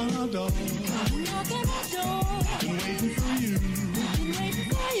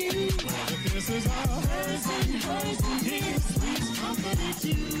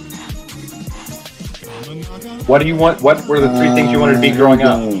 What do you want? What were the three things you wanted to be growing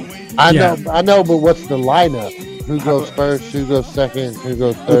up? I know, but what's the lineup? Who goes first? Who goes second? Who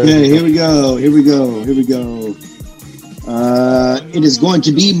goes third? Okay, here we go. It is going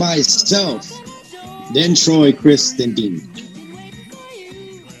to be myself, then Troy, Chris, then Dean.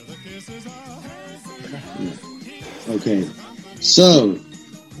 Okay, so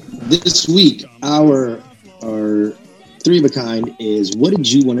this week our three of a kind is, what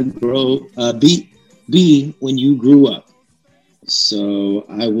did you want to be when you grew up? So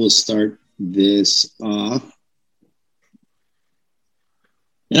I will start this off.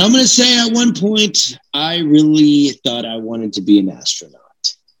 And I'm going to say at one point, I really thought I wanted to be an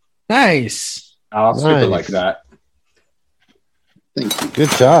astronaut. Nice. I'll super like that. Thank you.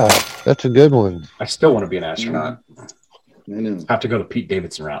 Good job. That's a good one. I still want to be an astronaut. I know. I have to go the Pete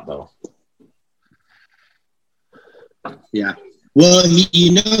Davidson route, though. Yeah. Well,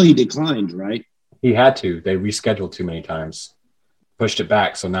 he declined, right? He had to. They rescheduled too many times. Pushed it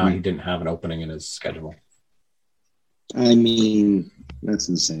back, so now he didn't have an opening in his schedule. I mean, that's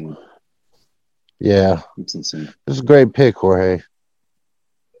insane. Yeah. That's insane. That's a great pick, Jorge.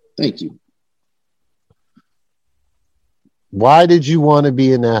 Thank you. Why did you want to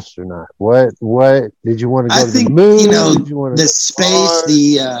be an astronaut? What did you want to go to the moon? The space,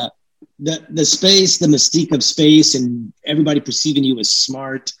 the space, the mystique of space, and everybody perceiving you as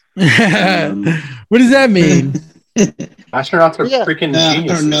smart. What does that mean? Astronauts are freaking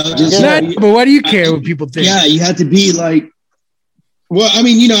geniuses. I don't know. But why do you care what people think? Yeah, you have to be like. Well, I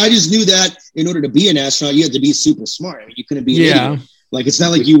mean, I just knew that in order to be an astronaut, you had to be super smart. I mean, you couldn't be an idiot. Like, it's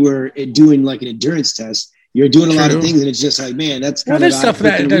not like you were doing like an endurance test. You're doing a lot of things, and it's just like, man, that's kind of there's stuff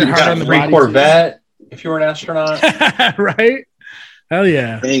that hard on the free Corvette. If you were an astronaut, right? Hell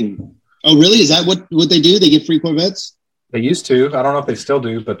yeah! Dang. Oh, really? Is that what they do? They get free Corvettes? They used to. I don't know if they still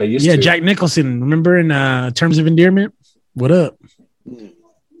do, but they used to. Yeah, Jack Nicholson. Remember in Terms of Endearment? What up?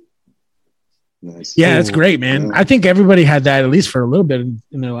 Nice. Yeah, that's great, man. I think everybody had that at least for a little bit in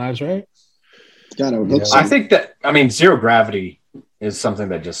their lives, right? God, I would hope so. I think that, zero gravity is something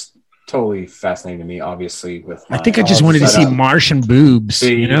that just totally fascinating to me, obviously. I think I just wanted to see Martian boobs.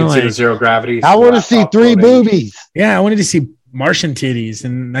 See, like zero gravity. I want to see three boobies. Yeah, I wanted to see Martian titties,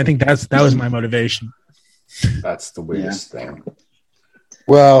 and I think that was my motivation. That's the weirdest thing.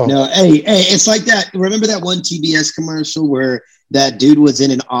 Well, no, hey, it's like that. Remember that one TBS commercial where that dude was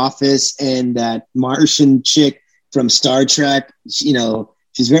in an office and that Martian chick from Star Trek,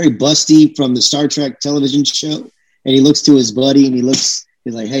 she's very busty from the Star Trek television show, and he looks to his buddy and he's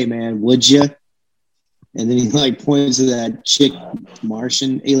like, "Hey man, would you?" And then he like points to that chick,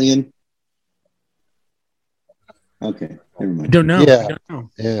 Martian alien. Okay, never mind. Don't know. Yeah,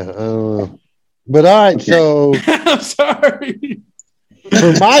 yeah. But all right, so I'm sorry.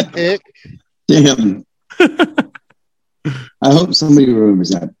 For my pick, damn. I hope somebody remembers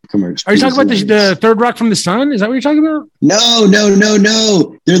that commercial. Are you talking about the Third Rock from the Sun? Is that what you're talking about? No.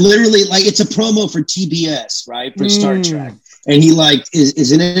 They're literally like, it's a promo for TBS, right? For Star Trek. And he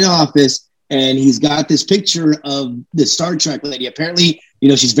is in an office and he's got this picture of the Star Trek lady. Apparently,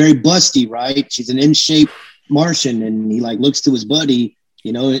 she's very busty, right? She's an in-shape Martian, and he looks to his buddy,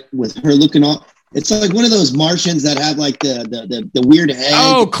 with her looking all. It's like one of those Martians that have like the weird head.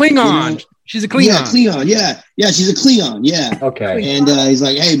 Oh, Klingon. She's a Klingon. Yeah, Klingon. Yeah, she's a Klingon. Yeah. Okay. And he's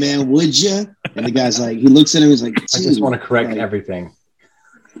like, "Hey, man, would you?" And the guy's like, he looks at him. He's like, "I just want to correct everything,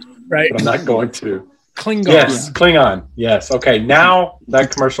 right? But I'm not going to." Klingon. Yes, Klingon. Yes. Okay. Now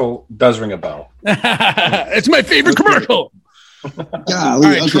that commercial does ring a bell. It's my favorite commercial. All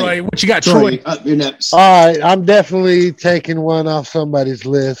right, Troy, what you got, Troy? You're next. All right, I'm definitely taking one off somebody's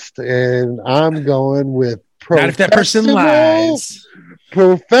list, and I'm going with not if that person lies.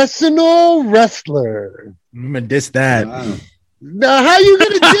 Professional wrestler. I'm gonna diss that. Wow. Now, how you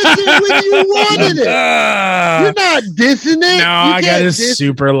gonna diss it when you wanted it? You're not dissing it. No, I gotta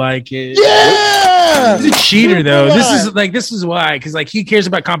super like it. Yeah, he's a cheater though. This is why, because he cares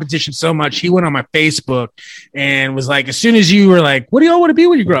about competition so much. He went on my Facebook and was like, as soon as you were like, "What do y'all want to be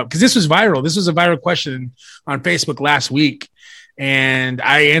when you grow up?" Because this was viral. This was a viral question on Facebook last week, and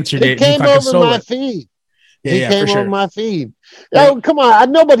I answered it. It came over my feed. Yeah, came for sure. on my feed. Oh, come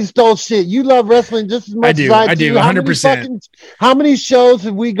on. Nobody stole shit. You love wrestling just as much as I do. 100%. How many shows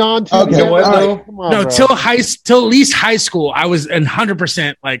have we gone to? Okay, what though? Till at least high school, I was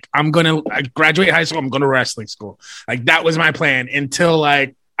 100% like, I graduate high school, I'm going to wrestling school. Like, that was my plan until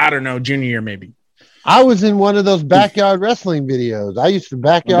I don't know, junior year maybe. I was in one of those backyard wrestling videos. I used to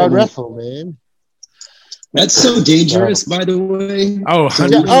backyard wrestle, man. That's so dangerous, by the way. Oh, So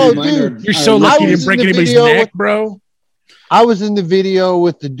yeah. dude, You're so lucky you didn't break anybody's neck, bro. I was in the video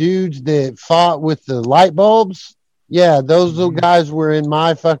with the dudes that fought with the light bulbs. Yeah, those little guys were in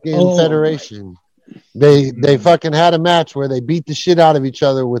my fucking federation. They fucking had a match where they beat the shit out of each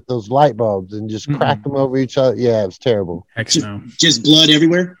other with those light bulbs and just cracked them over each other. Yeah, it was terrible. Heck no. Just blood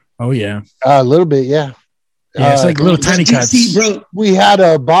everywhere. Oh yeah. A little bit, yeah. Yeah, it's like little tiny cuts. See, bro, we had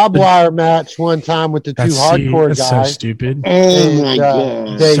a barbed wire match one time with the two hardcore that's guys. so stupid. Oh my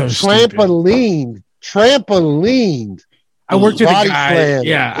god. They So trampolined. I worked with a guy. slam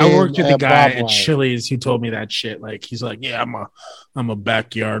Yeah, I worked with a guy barbed at wire. Chili's who told me that shit. Like, he's like, "Yeah, I'm a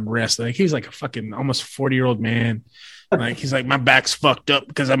backyard wrestler." Like, he was like a fucking almost 40-year-old man. Like, he's like, "My back's fucked up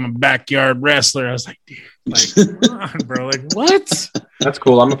because I'm a backyard wrestler." I was like, "Dude, like, come on, bro. Like, what?" That's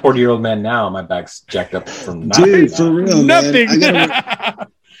cool. I'm a 40-year-old man now. My back's jacked up from nothing. Dude, for real, Nothing. Man.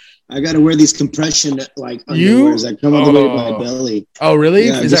 I gotta wear these compression like underwears that come all the way to my belly. Oh, really?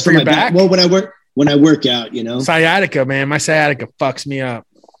 Yeah, Is just that for your my back? Well, when I work out, you know. Sciatica, man. My sciatica fucks me up.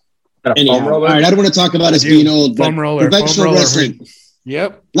 Anyhow, all right, I don't want to talk about us being old, but Foam roller, professional foam roller. wrestling.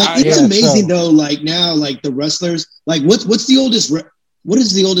 Yep. Like it's amazing though. Like now, like the wrestlers. Like what's the oldest? What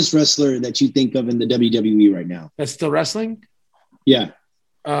is the oldest wrestler that you think of in the WWE right now? That's still wrestling? Yeah.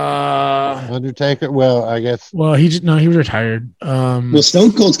 Undertaker. Well, I guess. Well, he was retired. Well,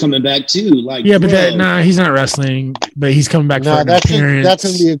 Stone Cold's coming back too. Like, yeah, but he's not wrestling. But he's coming back for an appearance. That's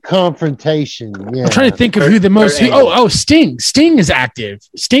gonna be a confrontation. Yeah. I'm trying to think of who the most. Sting. Sting is active.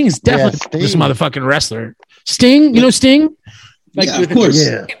 Sting is definitely this motherfucking wrestler. Sting, you know Sting? Like, yeah, of course.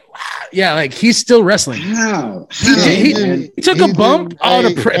 Yeah, like he's still wrestling. How? He took a bump on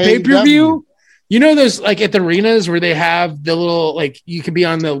a pay-per-view. You know those like at the arenas where they have the little like you can be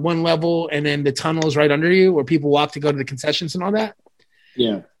on the one level and then the tunnel is right under you where people walk to go to the concessions and all that?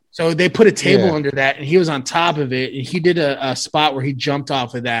 Yeah. So they put a table under that and he was on top of it and he did a spot where he jumped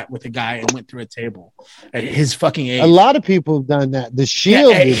off of that with a guy and went through a table at his fucking age. A lot of people have done that. The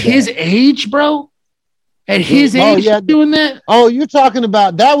Shield at his age, bro. At his age, doing that. Oh, you're talking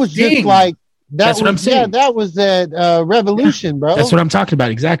about that was Sting. just like That's what I'm saying. Yeah, that was at Revolution, bro. That's what I'm talking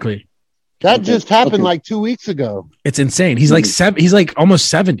about. Exactly. That just happened like 2 weeks ago. It's insane. He's like he's like almost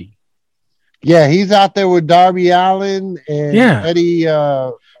 70. Yeah, he's out there with Darby Allin and Eddie.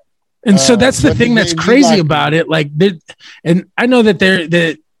 And so that's the thing that's crazy about it. Like, and I know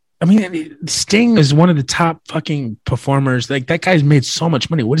that I mean, Sting is one of the top fucking performers. Like, that guy's made so much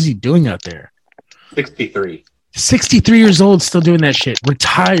money. What is he doing out there? 63. 63 years old, still doing that shit.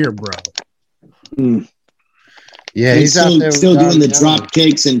 Retire, bro. Mm. Yeah, he's out there still doing the drop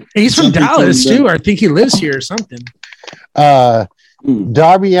kicks and he's from Dallas too. I think he lives here or something.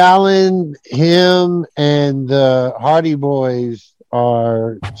 Darby Allin, him, and the Hardy Boys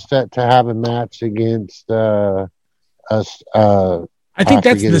are set to have a match against us. I think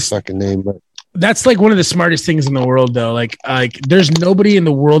that's the fucking name, but that's like one of the smartest things in the world, though. Like there's nobody in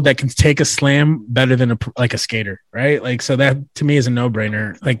the world that can take a slam better than a skater, right? Like, so that to me is a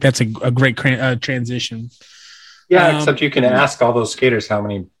no-brainer. Like, that's a great transition. Yeah, except you can ask all those skaters how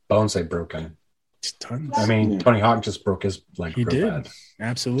many bones they've broken. Tons. I mean, Tony Hawk just broke his leg. He did. Bad.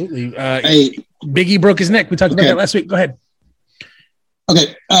 Absolutely. Biggie broke his neck. We talked about that last week. Go ahead.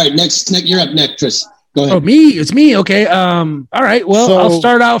 Okay. All right. Next, you're up next, Chris. Go ahead. Oh, me? It's me. Okay. All right. Well, I'll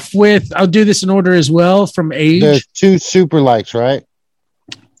start off with. I'll do this in order as well from age. There's 2 super likes, right?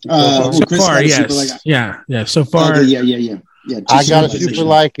 So far, yes. Yeah. So far, Yeah. I got a super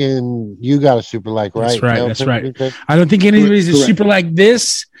like, and you got a super like, right? That's right. I don't think anybody's a super like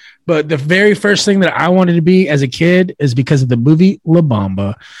this, but the very first thing that I wanted to be as a kid is because of the movie La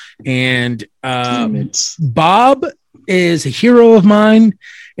Bamba, and Bob is a hero of mine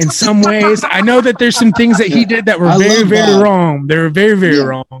in some ways. I know that there's some things that he did that were very wrong. They were very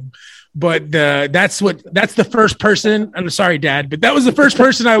wrong. But that's the first person. I'm sorry, Dad, but that was the first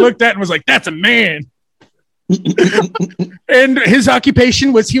person I looked at and was like, "That's a man." And his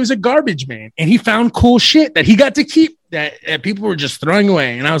occupation was he was a garbage man, and he found cool shit that he got to keep that people were just throwing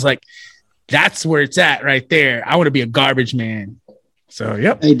away. And I was like, "That's where it's at right there. I want to be a garbage man." So,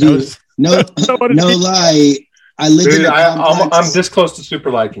 yep. Hey, dude, no lie. I live I'm this close to super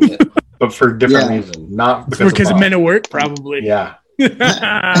liking it, but for different reasons, not because of men at work, probably. Yeah.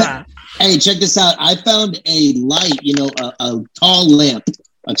 Hey, check this out. I found a light, a tall lamp,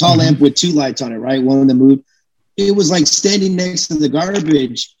 lamp with 2 lights on it, right? One of them moved. It was like standing next to the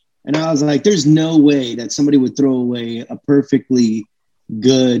garbage. And I was like, there's no way that somebody would throw away a perfectly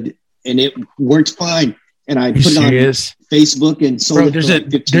good, and it worked fine. and I put it on Facebook and sold it for like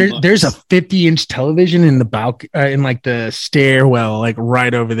 $15. There's a 50-inch television in the in like the stairwell, like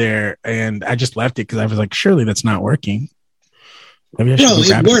right over there, and I just left it because I was like, surely that's not working. Maybe I should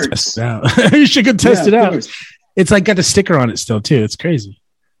it works. Test it out. You should go test it out. It's like got the sticker on it still too. It's crazy.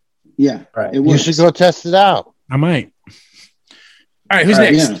 Yeah, right. You should go test it out. I might. All right, who's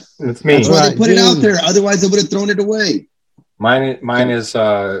next? Yeah. It's me. That's why they put it out there. Otherwise, they would have thrown it away. Mine is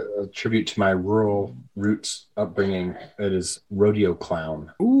a tribute to my rural roots upbringing. It is Rodeo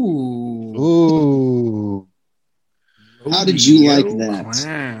Clown. Ooh. How did you like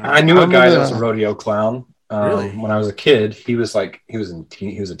that? I knew a guy that was a rodeo clown. Really? When I was a kid, he was a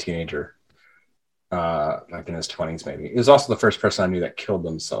teenager, like in his 20s maybe. He was also the first person I knew that killed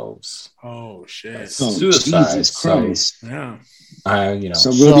themselves. Oh shit! Suicide. Jesus Christ. So, yeah.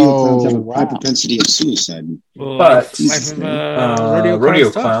 So rodeo clowns have a high propensity of suicide. But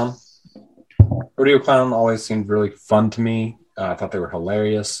rodeo clown always seemed really fun to me. I thought they were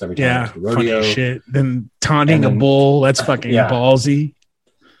hilarious every time I went to the rodeo. Funny shit. Then taunting a bull, that's fucking ballsy.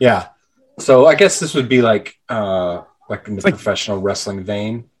 Yeah. So I guess this would be like in the professional wrestling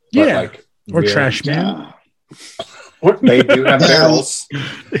vein. But or trash man. They do have barrels.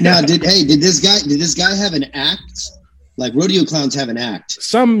 Now, did this guy have an act? Like rodeo clowns have an act.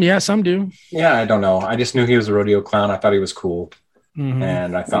 Some do. Yeah, I don't know. I just knew he was a rodeo clown. I thought he was cool,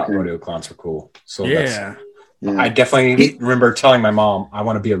 and I thought rodeo clowns were cool. So I definitely remember telling my mom, I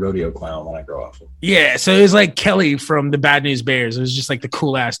want to be a rodeo clown when I grow up. Yeah, so it was like Kelly from the Bad News Bears. It was just like the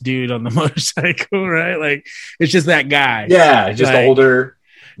cool ass dude on the motorcycle, right? Like it's just that guy. Yeah, just older,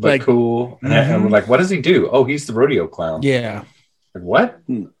 but cool. And I'm like, what does he do? Oh, he's the rodeo clown. Yeah. Like, what?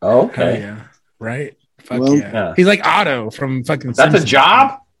 Oh, okay. Yeah. Right. Fuck yeah. He's like Otto from fucking. That's Simpsons. A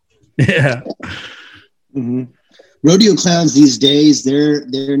job. Yeah. Mm-hmm. Rodeo clowns these days, they're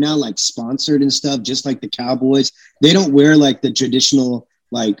now like sponsored and stuff, just like the Cowboys. They don't wear like the traditional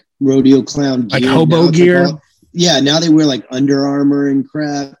like rodeo clown gear, like hobo gear. Now they wear like Under Armour and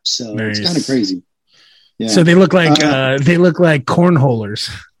crap. So it's kind of crazy. Yeah. So they look like cornholers.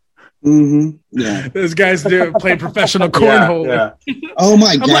 Mm-hmm. Yeah, those guys play professional cornhole. Oh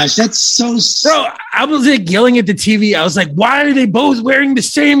my gosh, that's so. Bro, I was like yelling at the TV. I was like, "Why are they both wearing the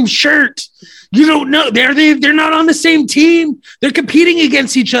same shirt? You don't know. They're not on the same team. They're competing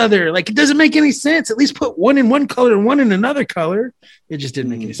against each other. Like it doesn't make any sense. At least put one in one color and one in another color." It just didn't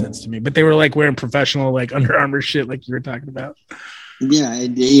make any sense to me. But they were like wearing professional like Under Armour shit, like you were talking about. Yeah.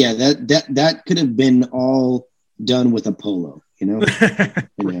 That could have been all done with a polo, you know.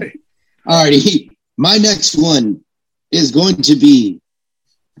 Right. Alrighty, my next one is going to be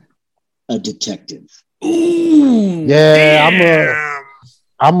a detective. Ooh, yeah,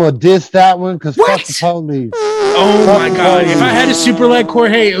 I'm gonna diss that one because fuck the police. Oh my god! If I had a super like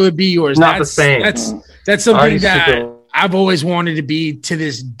Jorge, it would be yours. Not the same. That's something that I've always wanted to be to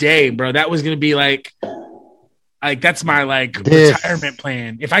this day, bro. That was gonna be like that's my retirement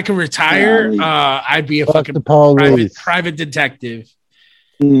plan. If I could retire, I'd be a fucking private detective.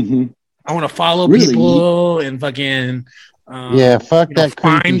 Mm-hmm. I want to follow people and fucking fuck that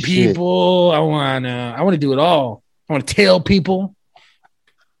find people. I want to do it all. I want to tail people.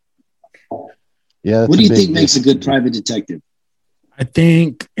 Yeah. What do you think makes a good private detective? I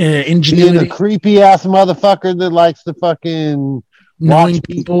think ingenuity. Being a creepy ass motherfucker that likes to fucking knowing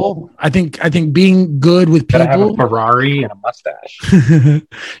people. I think being good with people. Gotta have a Ferrari and a mustache.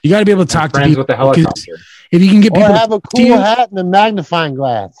 You got to be able to talk to people with the helicopter. If you can get people to have a cool hat and a magnifying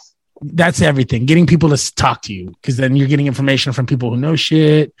glass. That's everything. Getting people to talk to you, because then you're getting information from people who know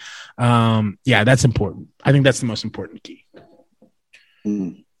shit. That's important. I think that's the most important key.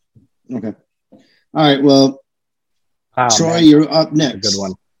 Okay. All right. Well, Troy, you're up next. Good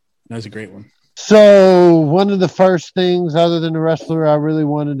one. That was a great one. So one of the first things, other than a wrestler, I really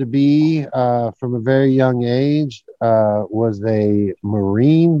wanted to be from a very young age was a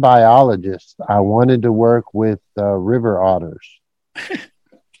marine biologist. I wanted to work with river otters.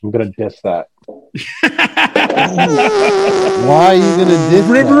 I'm gonna diss that. Why are you gonna diss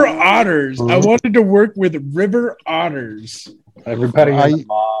river otters? I wanted to work with river otters. Everybody has a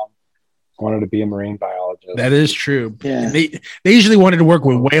mom wanted to be a marine biologist. That is true. Yeah. They usually wanted to work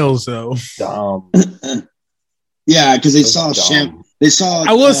with whales though. Dumb. Yeah, because they saw They saw.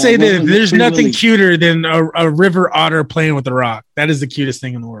 I will say that there's nothing cuter than a river otter playing with the rock. That is the cutest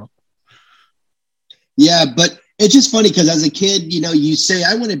thing in the world. Yeah, but it's just funny because as a kid, you say,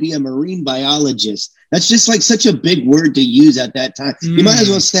 I want to be a marine biologist. That's just like such a big word to use at that time. You might as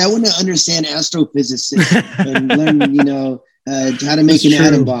well say, I want to understand astrophysics and learn, how to make an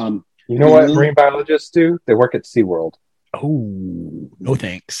atom bomb. You know what marine biologists do? They work at SeaWorld. Oh, no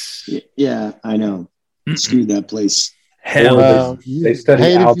thanks. Yeah, I know. screwed that place. Hell, Well, they study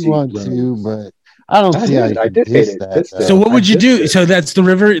hate if algae you want growth. to, but I don't see how you I can did hate diss it. that. Dissed it. So what would you do? did. So that's the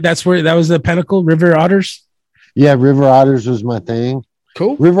river. That's where that was the pinnacle. River otters. Yeah, river otters was my thing.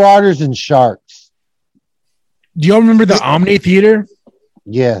 Cool. River otters and sharks. Do y'all remember the Omni Theater?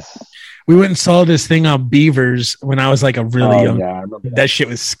 Yes. We went and saw this thing on beavers when I was like a really young. Yeah, I remember That shit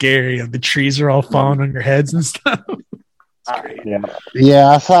was scary. The trees are all falling on your heads and stuff. Yeah, Yeah,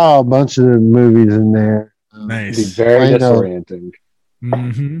 I saw a bunch of the movies in there. it'd be Nice. very I know. disorienting.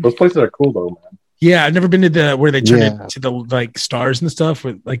 Mhm. Those places are cool though, man. Yeah, I've never been to the where they turn Yeah. it to the like stars and stuff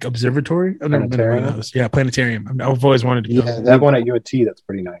with like observatory. I've never been to one of Planetarium? those. Yeah, planetarium. I've always wanted to go. Yeah, They have one at UNT that's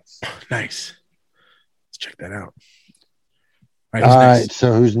pretty nice. Nice. Let's check that out. All who's right, next?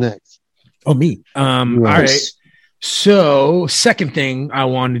 so who's next? Oh, me. All right. Yes. So, second thing I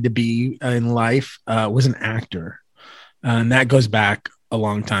wanted to be in life was an actor, and that goes back a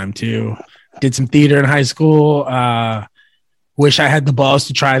long time too. Did some theater in high school. Wish I had the balls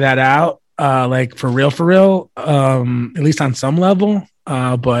to try that out, like for real, at least on some level.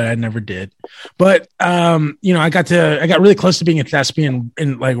 But I never did. But you know, I got really close to being a thespian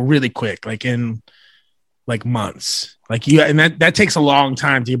in like really quick, like in like months. Like and that takes a long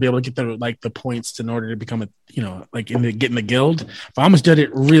time to be able to get the points in order to become a, you know, like get in the guild. But I almost did it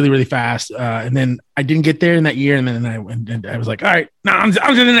really, really fast. And then I didn't get there in that year. And then I was like, all right, now I'm to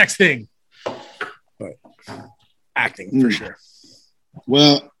the next thing. But acting for sure.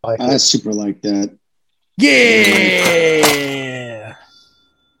 Well, I super like that. Yeah.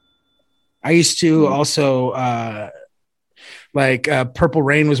 I used to also Purple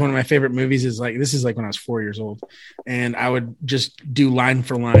Rain was one of my favorite movies. This is like when I was 4 years old, and I would just do line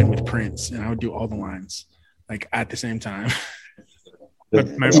for line with Prince, and I would do all the lines like at the same time.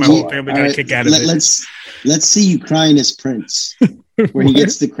 my whole family got a kick out of it. Let's see you crying as Prince, where he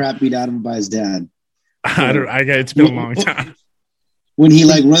gets the crap beat out of him by his dad. It's been a long time. When he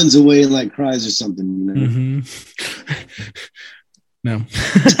like runs away and like cries or something, you know. Mm-hmm. No.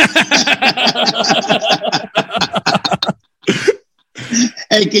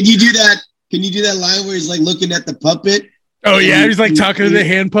 Hey, can you do that? Can you do that line where he's like looking at the puppet? Oh yeah, he's like talking to the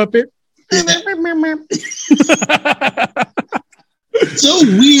hand puppet. So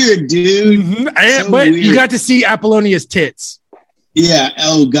weird, dude. Mm-hmm. But weird. You got to see Apollonia's tits. Yeah.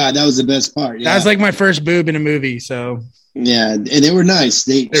 Oh god, that was the best part. Yeah. That was like my first boob in a movie. So yeah, and they were nice.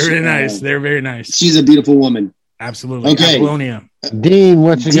 They were really nice. They were very nice. She's a beautiful woman. Absolutely. Okay, Apollonia. Dean,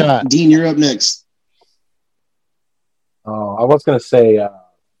 what you got? Dean, you're up next. Oh, I was gonna say.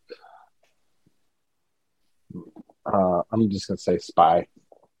 I'm just gonna say Spy.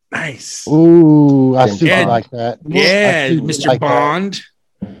 Nice. Ooh, I super like that. Yeah, Mr. Like Bond.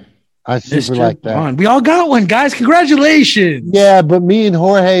 I super like that. Bond. We all got one, guys. Congratulations. Yeah, but me and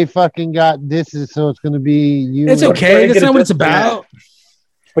Jorge fucking got disses, so it's gonna be you. It's okay. That's not what it's about.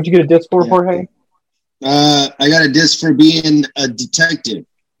 What'd you get a disc for, Jorge? I got a disc for being a detective.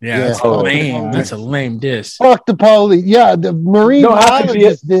 Yeah, that's lame. That's a lame diss. Fuck the police. Yeah, the Marine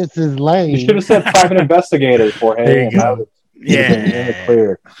biologist diss is lame. You should have said private investigator, Jorge. There you go. Yeah.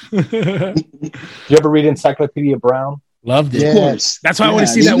 Clear. Did you ever read Encyclopedia Brown? Loved it. Of course. That's why I want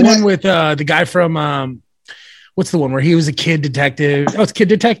to see that one with the guy from what's the one where he was a kid detective? Oh, it's Kid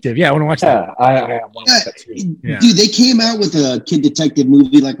Detective. Yeah, I want to watch that. I want to watch that too. Yeah. Dude, they came out with a Kid Detective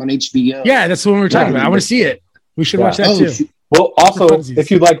movie like on HBO. Yeah, that's the one we were talking about. I want to see it. We should watch that too. Well, also, if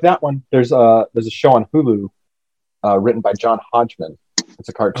you like that one, there's a show on Hulu written by John Hodgman. It's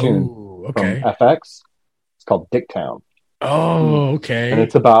a cartoon from FX. It's called Dicktown. Oh, okay. And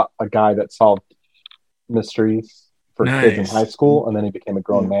it's about a guy that solved mysteries for kids in high school, and then he became a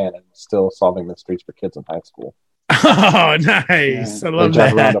grown man and still solving mysteries for kids in high school. Oh, nice. I love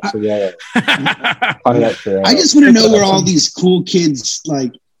that. I just want to know where all these cool kids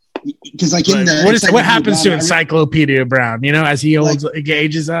like. Because like in the what happens to Encyclopedia Brown, you know, as he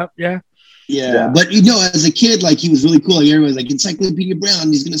ages up, yeah. But you know, as a kid, like he was really cool. Like everyone's like Encyclopedia Brown,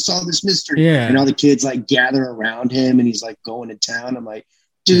 he's gonna solve this mystery, and all the kids like gather around him, and he's like going to town. I'm like,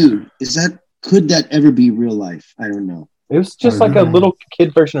 dude, could that ever be real life? I don't know. It was just like a little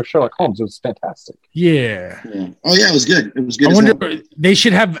kid version of Sherlock Holmes. It was fantastic. Yeah. Oh yeah, it was good. It was good. I wonder they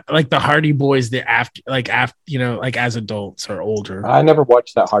should have like the Hardy Boys after you know, like as adults or older. I never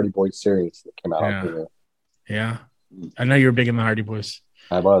watched that Hardy Boys series that came out. Yeah. I know you were big in the Hardy Boys.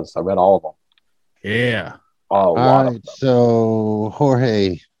 I was. I read all of them. Yeah. All right. So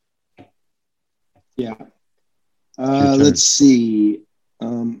Jorge. Yeah. Let's see.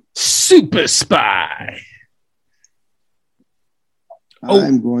 Super Spy.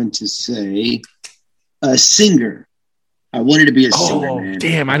 I'm going to say a singer. I wanted to be a singer, man.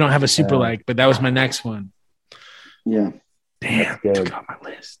 Damn, I don't have a super like, but that was my next one. Yeah. Damn, took off my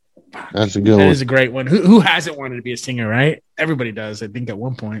list. That's a good That one. is a great one. Who hasn't wanted to be a singer, right? Everybody does, I think, at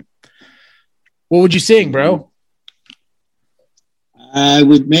one point. What would you sing, bro? I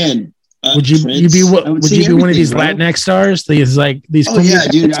would, man. Would you be one of these bro. Latinx stars? These Oh yeah,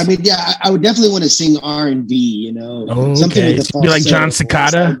 dude. I mean, yeah, I would definitely want to sing R&B. You know, something with the be like John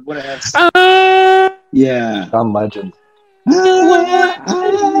Cicada. Yeah, John Legend.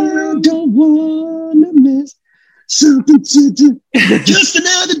 I don't want to miss something to do. Just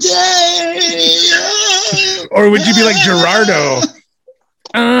another day. Or would you be like Gerardo?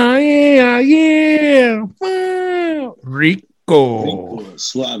 Yeah. Rico.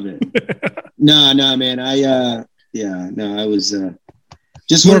 Suave. No, man. I was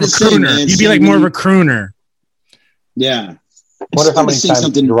just more wanted of a to sing, crooner. man. You'd be like more of a crooner. Yeah. Wonder how many times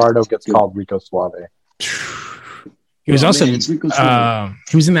Gerardo gets called Rico Suave. He was also man, it's Rico Suave.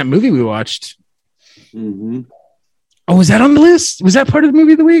 he was in that movie we watched. Mm-hmm. Oh, was that on the list? Was that part of the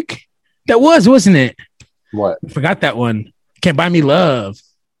movie of the week? That was, wasn't it? What? I forgot that one. Can't Buy Me Love.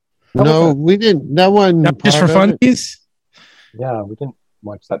 No, we didn't. That wasn't That just for funsies. Yeah, we didn't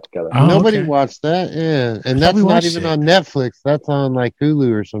watch that together. Oh, Nobody okay. watched that. Yeah, and thought that's we not watched even it. on Netflix. That's on like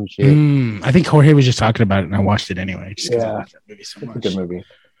Hulu or some shit. I think Jorge was just talking about it, and I watched it anyway. Just 'cause I Yeah. like that movie so It's a much. good movie.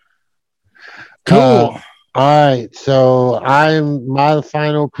 Cool. All right, so my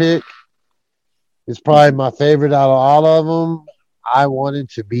final pick is probably my favorite out of all of them. I wanted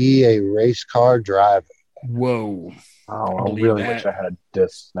to be a race car driver. Whoa. Oh, I believe really that. wish I had a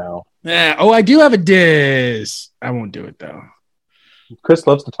disc now. Yeah. Oh, I do have a disc. I won't do it though. Chris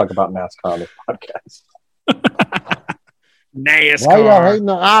loves to talk about NASCAR on this podcast. NASCAR. Why y'all hating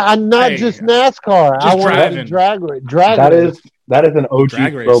on? I'm not Hey, just NASCAR. just I want to be driving. drag That race. is an OG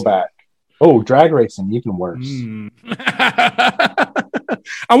Drag racing. throwback. Oh, drag racing, even worse.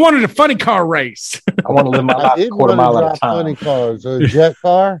 I wanted a funny car race. I want to live my I life a did quarter want to mile at a drive funny time. cars. A jet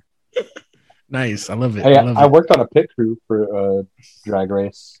car. Nice. I love it. Hey, I love I it. worked on a pit crew for a drag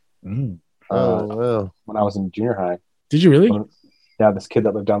race Oh wow. when I was in junior high. Did you really? Yeah, this kid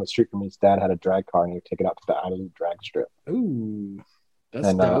that lived down the street from me, his dad had a drag car, and he would take it out to the Idlewood drag strip. Ooh. That's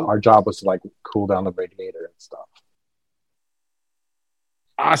And dope. our job was to like cool down the radiator and stuff.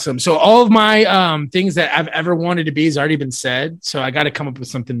 Awesome. So all of my things that I've ever wanted to be has already been said. So I got to come up with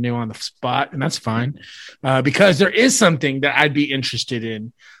something new on the spot, and that's fine because there is something that I'd be interested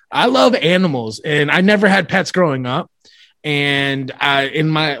in. I love animals, and I never had pets growing up. And in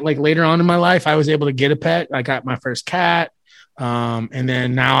my later on in my life, I was able to get a pet. I got my first cat. And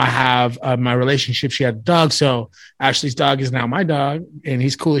then now I have my relationship. She had a dog. So Ashley's dog is now my dog, and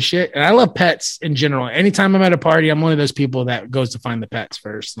he's cool as shit. And I love pets in general. Anytime I'm at a party, I'm one of those people that goes to find the pets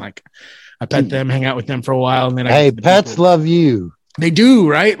first. Like I pet them, hang out with them for a while. And then Hey, pets love you. They do,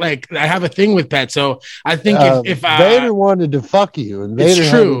 right? Like I have a thing with pets. So I think if Vader wanted to fuck you, and Vader it's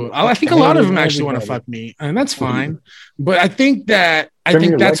true. had- I think a lot of them hated actually want to everybody. fuck me, and that's fine. But I think that's Trim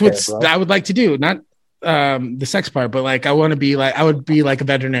your leg what's hair, bro. I would like to do. Not the sex part, but like I want to be like I would be like a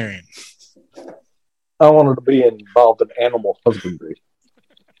veterinarian. I wanted to be involved in animal husbandry.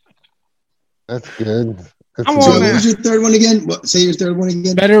 That's good. That's I a want So good what that. was your third one again? Say your third one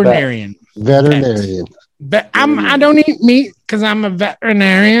again. Veterinarian. veterinarian. But I don't eat meat because I'm a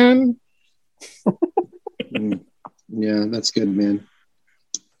veterinarian. Yeah, that's good, man.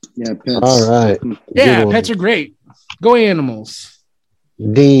 Yeah, pets. All right. Yeah, Good one. pets are great. Go animals.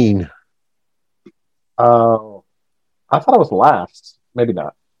 Dean. I thought I was last. Maybe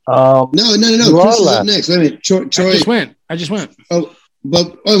not. No. You Chris are is up last. next. Wait a minute. Troy. I just went. Oh,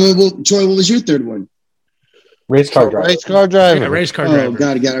 Troy, what was your third one? Race car driver. Race car driver. Yeah, race car Oh, driver.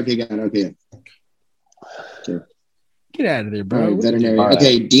 got it. Okay, got it. Okay. Get out of there, All bro. right, veterinarian. All right.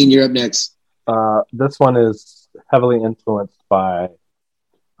 Okay, Dean, you're up next. This one is heavily influenced by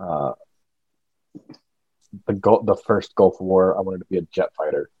the first Gulf War. I wanted to be a jet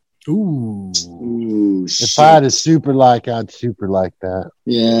fighter. Ooh. Ooh, If I had a super like, I'd super like that.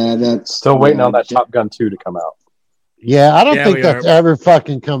 Yeah, that's Still waiting on that Top Gun 2 to come out. Yeah, I don't Yeah, think we that's are. ever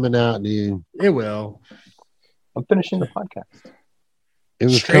fucking coming out, dude. It will. I'm finishing the podcast. It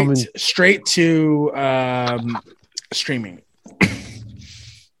was coming. Straight to streaming.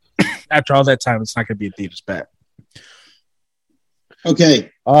 After all that time, it's not going to be a theater's bet.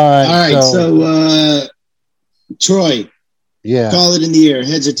 Okay. All All right. right. So, Troy, yeah. call it in the air.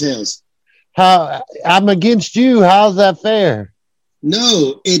 Heads or tails? How I'm against you. How's that fair?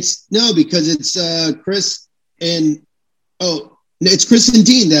 No, because it's Chris and it's Chris and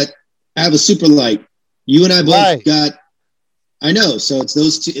Dean that have a super light. You and I both Right. got. I know. So it's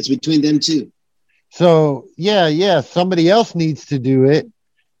those two. It's between them two. So yeah, somebody else needs to do it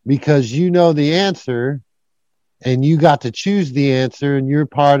because you know the answer and you got to choose the answer and you're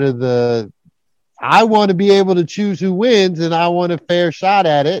part of the. I want to be able to choose who wins and I want a fair shot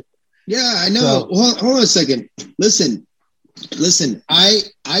at it. Yeah, I know. So, hold on a second. Listen. I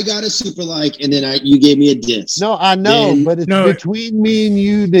got a super like, and then you gave me a diss. No, I know, but it's between me and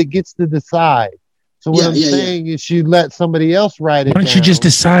you that gets to decide. So what I'm saying is, you let somebody else write it. Why don't you just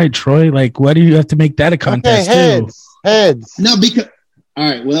decide, Troy? Like, why do you have to make that a contest too? Heads. No, because all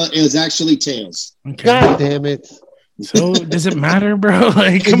right. Well, it was actually tails. Okay. God damn it! So does it matter, bro?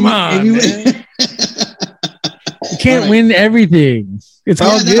 Like, come on, man. You can't win everything. It's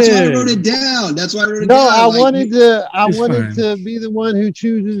all good. That's why I wrote it down. No, I wanted to be the one who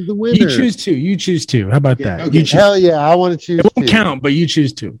chooses the winner. You choose two. How about that? Okay. Hell yeah, I want to choose. It won't count, but you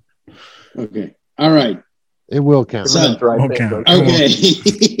choose two. Okay. All right. It will count. So, won't count.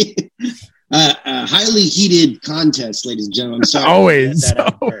 Okay. Highly heated contest, ladies and gentlemen. I'm sorry. Always.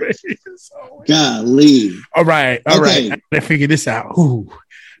 Golly. All right. I gotta figure this out. Ooh.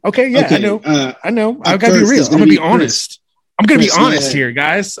 Okay. Yeah. Okay. I know. I gotta be real. I'm gonna be honest. I'm gonna be honest here,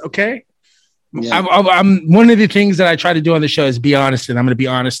 guys. Okay. Yeah. I'm one of the things that I try to do on the show is be honest, and I'm gonna be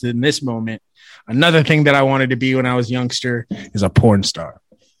honest in this moment. Another thing that I wanted to be when I was a youngster is a porn star.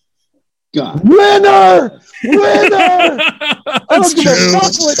 God. Winner! I don't give a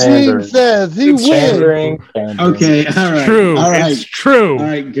fuck what team says. He wins. Okay, all right. True. All right. It's true. All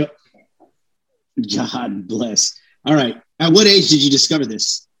right. Go. God bless. All right. At what age did you discover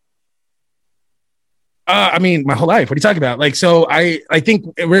this? I mean, my whole life. What are you talking about? Like, so I think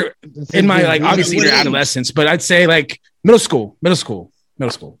we're in my obviously your adolescence, but I'd say like middle school. Damn,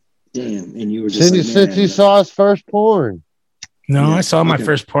 and you were just since you saw his first porn. No, I saw my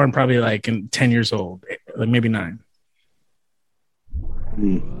first porn probably like in 10 years old, like maybe 9.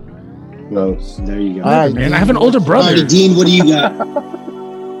 Close. There you go. All right, man. I have an older brother. All right, Dean, what do you got?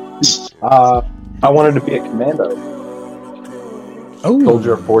 I wanted to be a commando. Oh,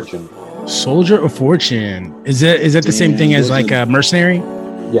 Soldier of Fortune. Soldier of Fortune. Is that the same thing as like a mercenary?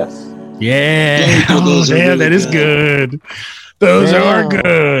 Yes. Yeah. Oh, damn, that is good. Those are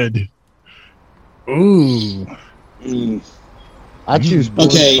good. Ooh. I choose.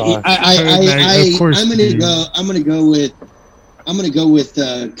 Okay, I'm gonna go with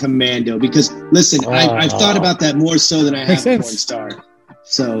Commando because listen, I've thought about that more so than I have porn star.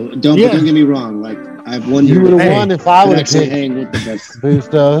 So don't get me wrong. Like I've wondered. You would have won if I would have hang with the best.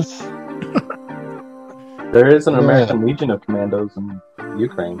 Bustos. There is an American Legion of Commandos in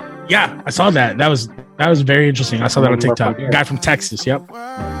Ukraine. Yeah, I saw that. That was very interesting. I saw that on TikTok. Guy from Texas. Yep.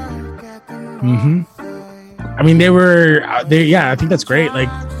 Mm-hmm. I mean, I think that's great. Like,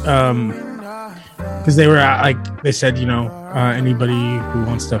 because they were like, they said, anybody who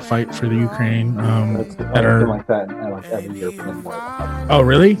wants to fight for the Ukraine, that are like that like every European war. Oh,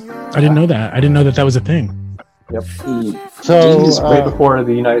 really? I didn't know that. I didn't know that was a thing. Yep. So way before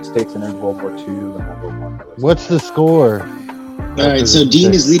the United States entered World War II and World War I. What's the score? All right. So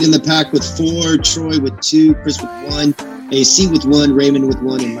Dean is leading the pack with 4, Troy with 2, Chris with 1. AC with 1, Raymond with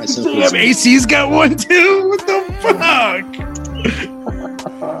 1, and myself with 0. AC's got 1 too. What the fuck?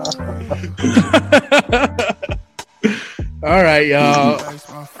 All right, y'all.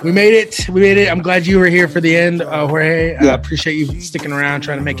 We made it. I'm glad you were here for the end, Jorge. I appreciate you sticking around,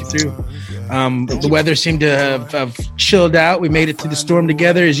 trying to make it through. The weather seemed to have chilled out. We made it to the storm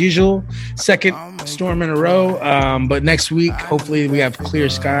together as usual. Second storm in a row. But next week, hopefully, we have clear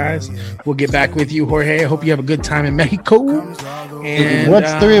skies. We'll get back with you, Jorge. I hope you have a good time in Mexico. And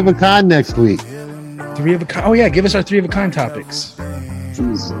what's 3 of a kind next week? 3 of a kind. Oh yeah, give us our 3 of a kind topics.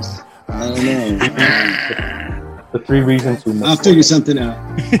 Jesus, I don't know. The 3 reasons we missed. I'll figure something out.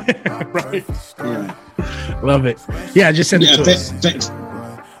 Right. Yeah. Love it. Yeah, just send it to us.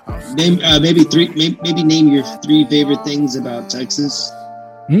 Name maybe name your 3 favorite things about Texas.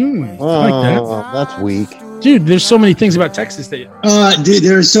 I like that. That's weak. Dude, there's so many things about Texas that dude,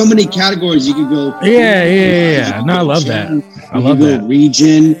 there are so many categories you could go. Yeah. No, I love that. I love that.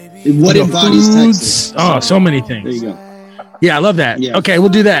 Region. What embodies Texas? Oh, so many things. There you go. Yeah, I love that. Yeah. Okay, we'll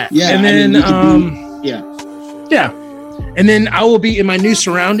do that. Yeah. And then Yeah. And then I will be in my new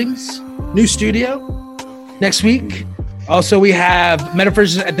surroundings, new studio next week. Also, we have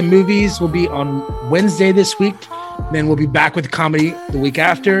Metaverses at the Movies will be on Wednesday this week. Then we'll be back with comedy the week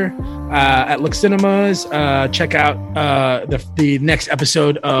after at Look Cinemas. Check out the next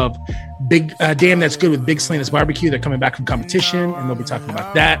episode of Big Damn That's Good with Big Salinas Barbecue. They're coming back from competition, and they'll be talking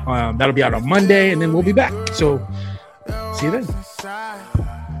about that. That'll be out on Monday, and then we'll be back. So, see you then.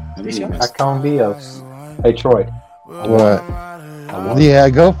 Hey, Troy. What? Yeah,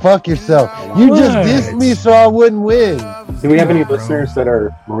 go fuck yourself. You just dissed me so I wouldn't win. Do we have any listeners that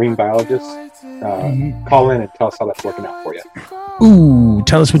are marine biologists? Call in and tell us how that's working out for you. Ooh,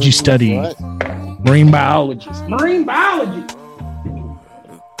 tell us what you study. Marine biology. Marine biology.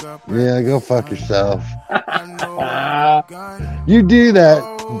 Yeah, go fuck yourself. You do that,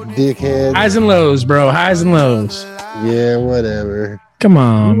 dickhead. Highs and lows, bro. Highs and lows. Yeah, whatever. Come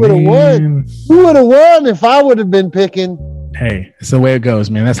on, you would have won. You would have won if I would have been picking. Hey, it's the way it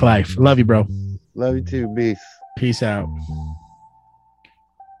goes, man. That's life. Love you, bro. Love you too, Beef. Peace out.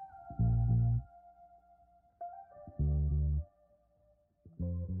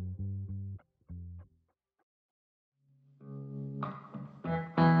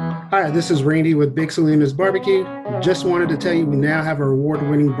 Hi, this is Randy with Big Salinas Barbecue. Just wanted to tell you we now have our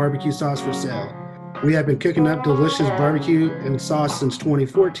award-winning barbecue sauce for sale. We have been cooking up delicious barbecue and sauce since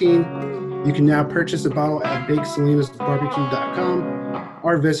 2014. You can now purchase a bottle at BigSalinasBarbecue.com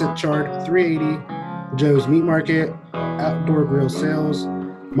or visit Chart 380, Joe's Meat Market, Outdoor Grill Sales,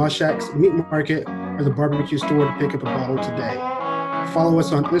 Mushak's Meat Market, or the barbecue store to pick up a bottle today. Follow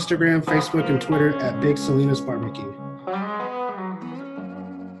us on Instagram, Facebook, and Twitter at Big Salinas Barbecue.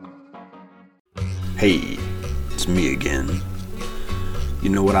 Hey, it's me again. You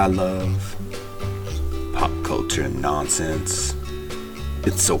know what I love? Pop culture and nonsense.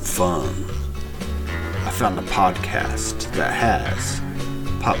 It's so fun. I found a podcast that has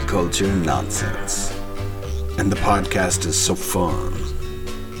pop culture and nonsense. And the podcast is so fun.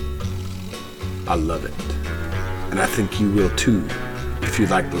 I love it. And I think you will too, if you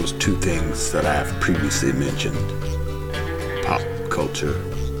like those two things that I have previously mentioned. Pop culture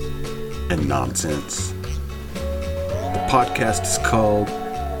and nonsense. The podcast is called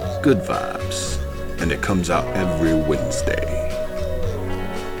Good Vibes, and it comes out every Wednesday.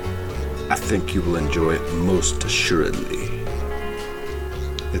 I think you will enjoy it most assuredly.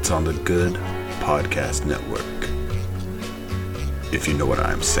 It's on the Good Podcast Network, if you know what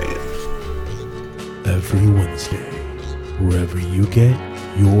I'm saying. Every Wednesday, wherever you get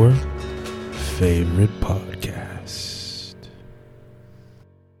your favorite podcast.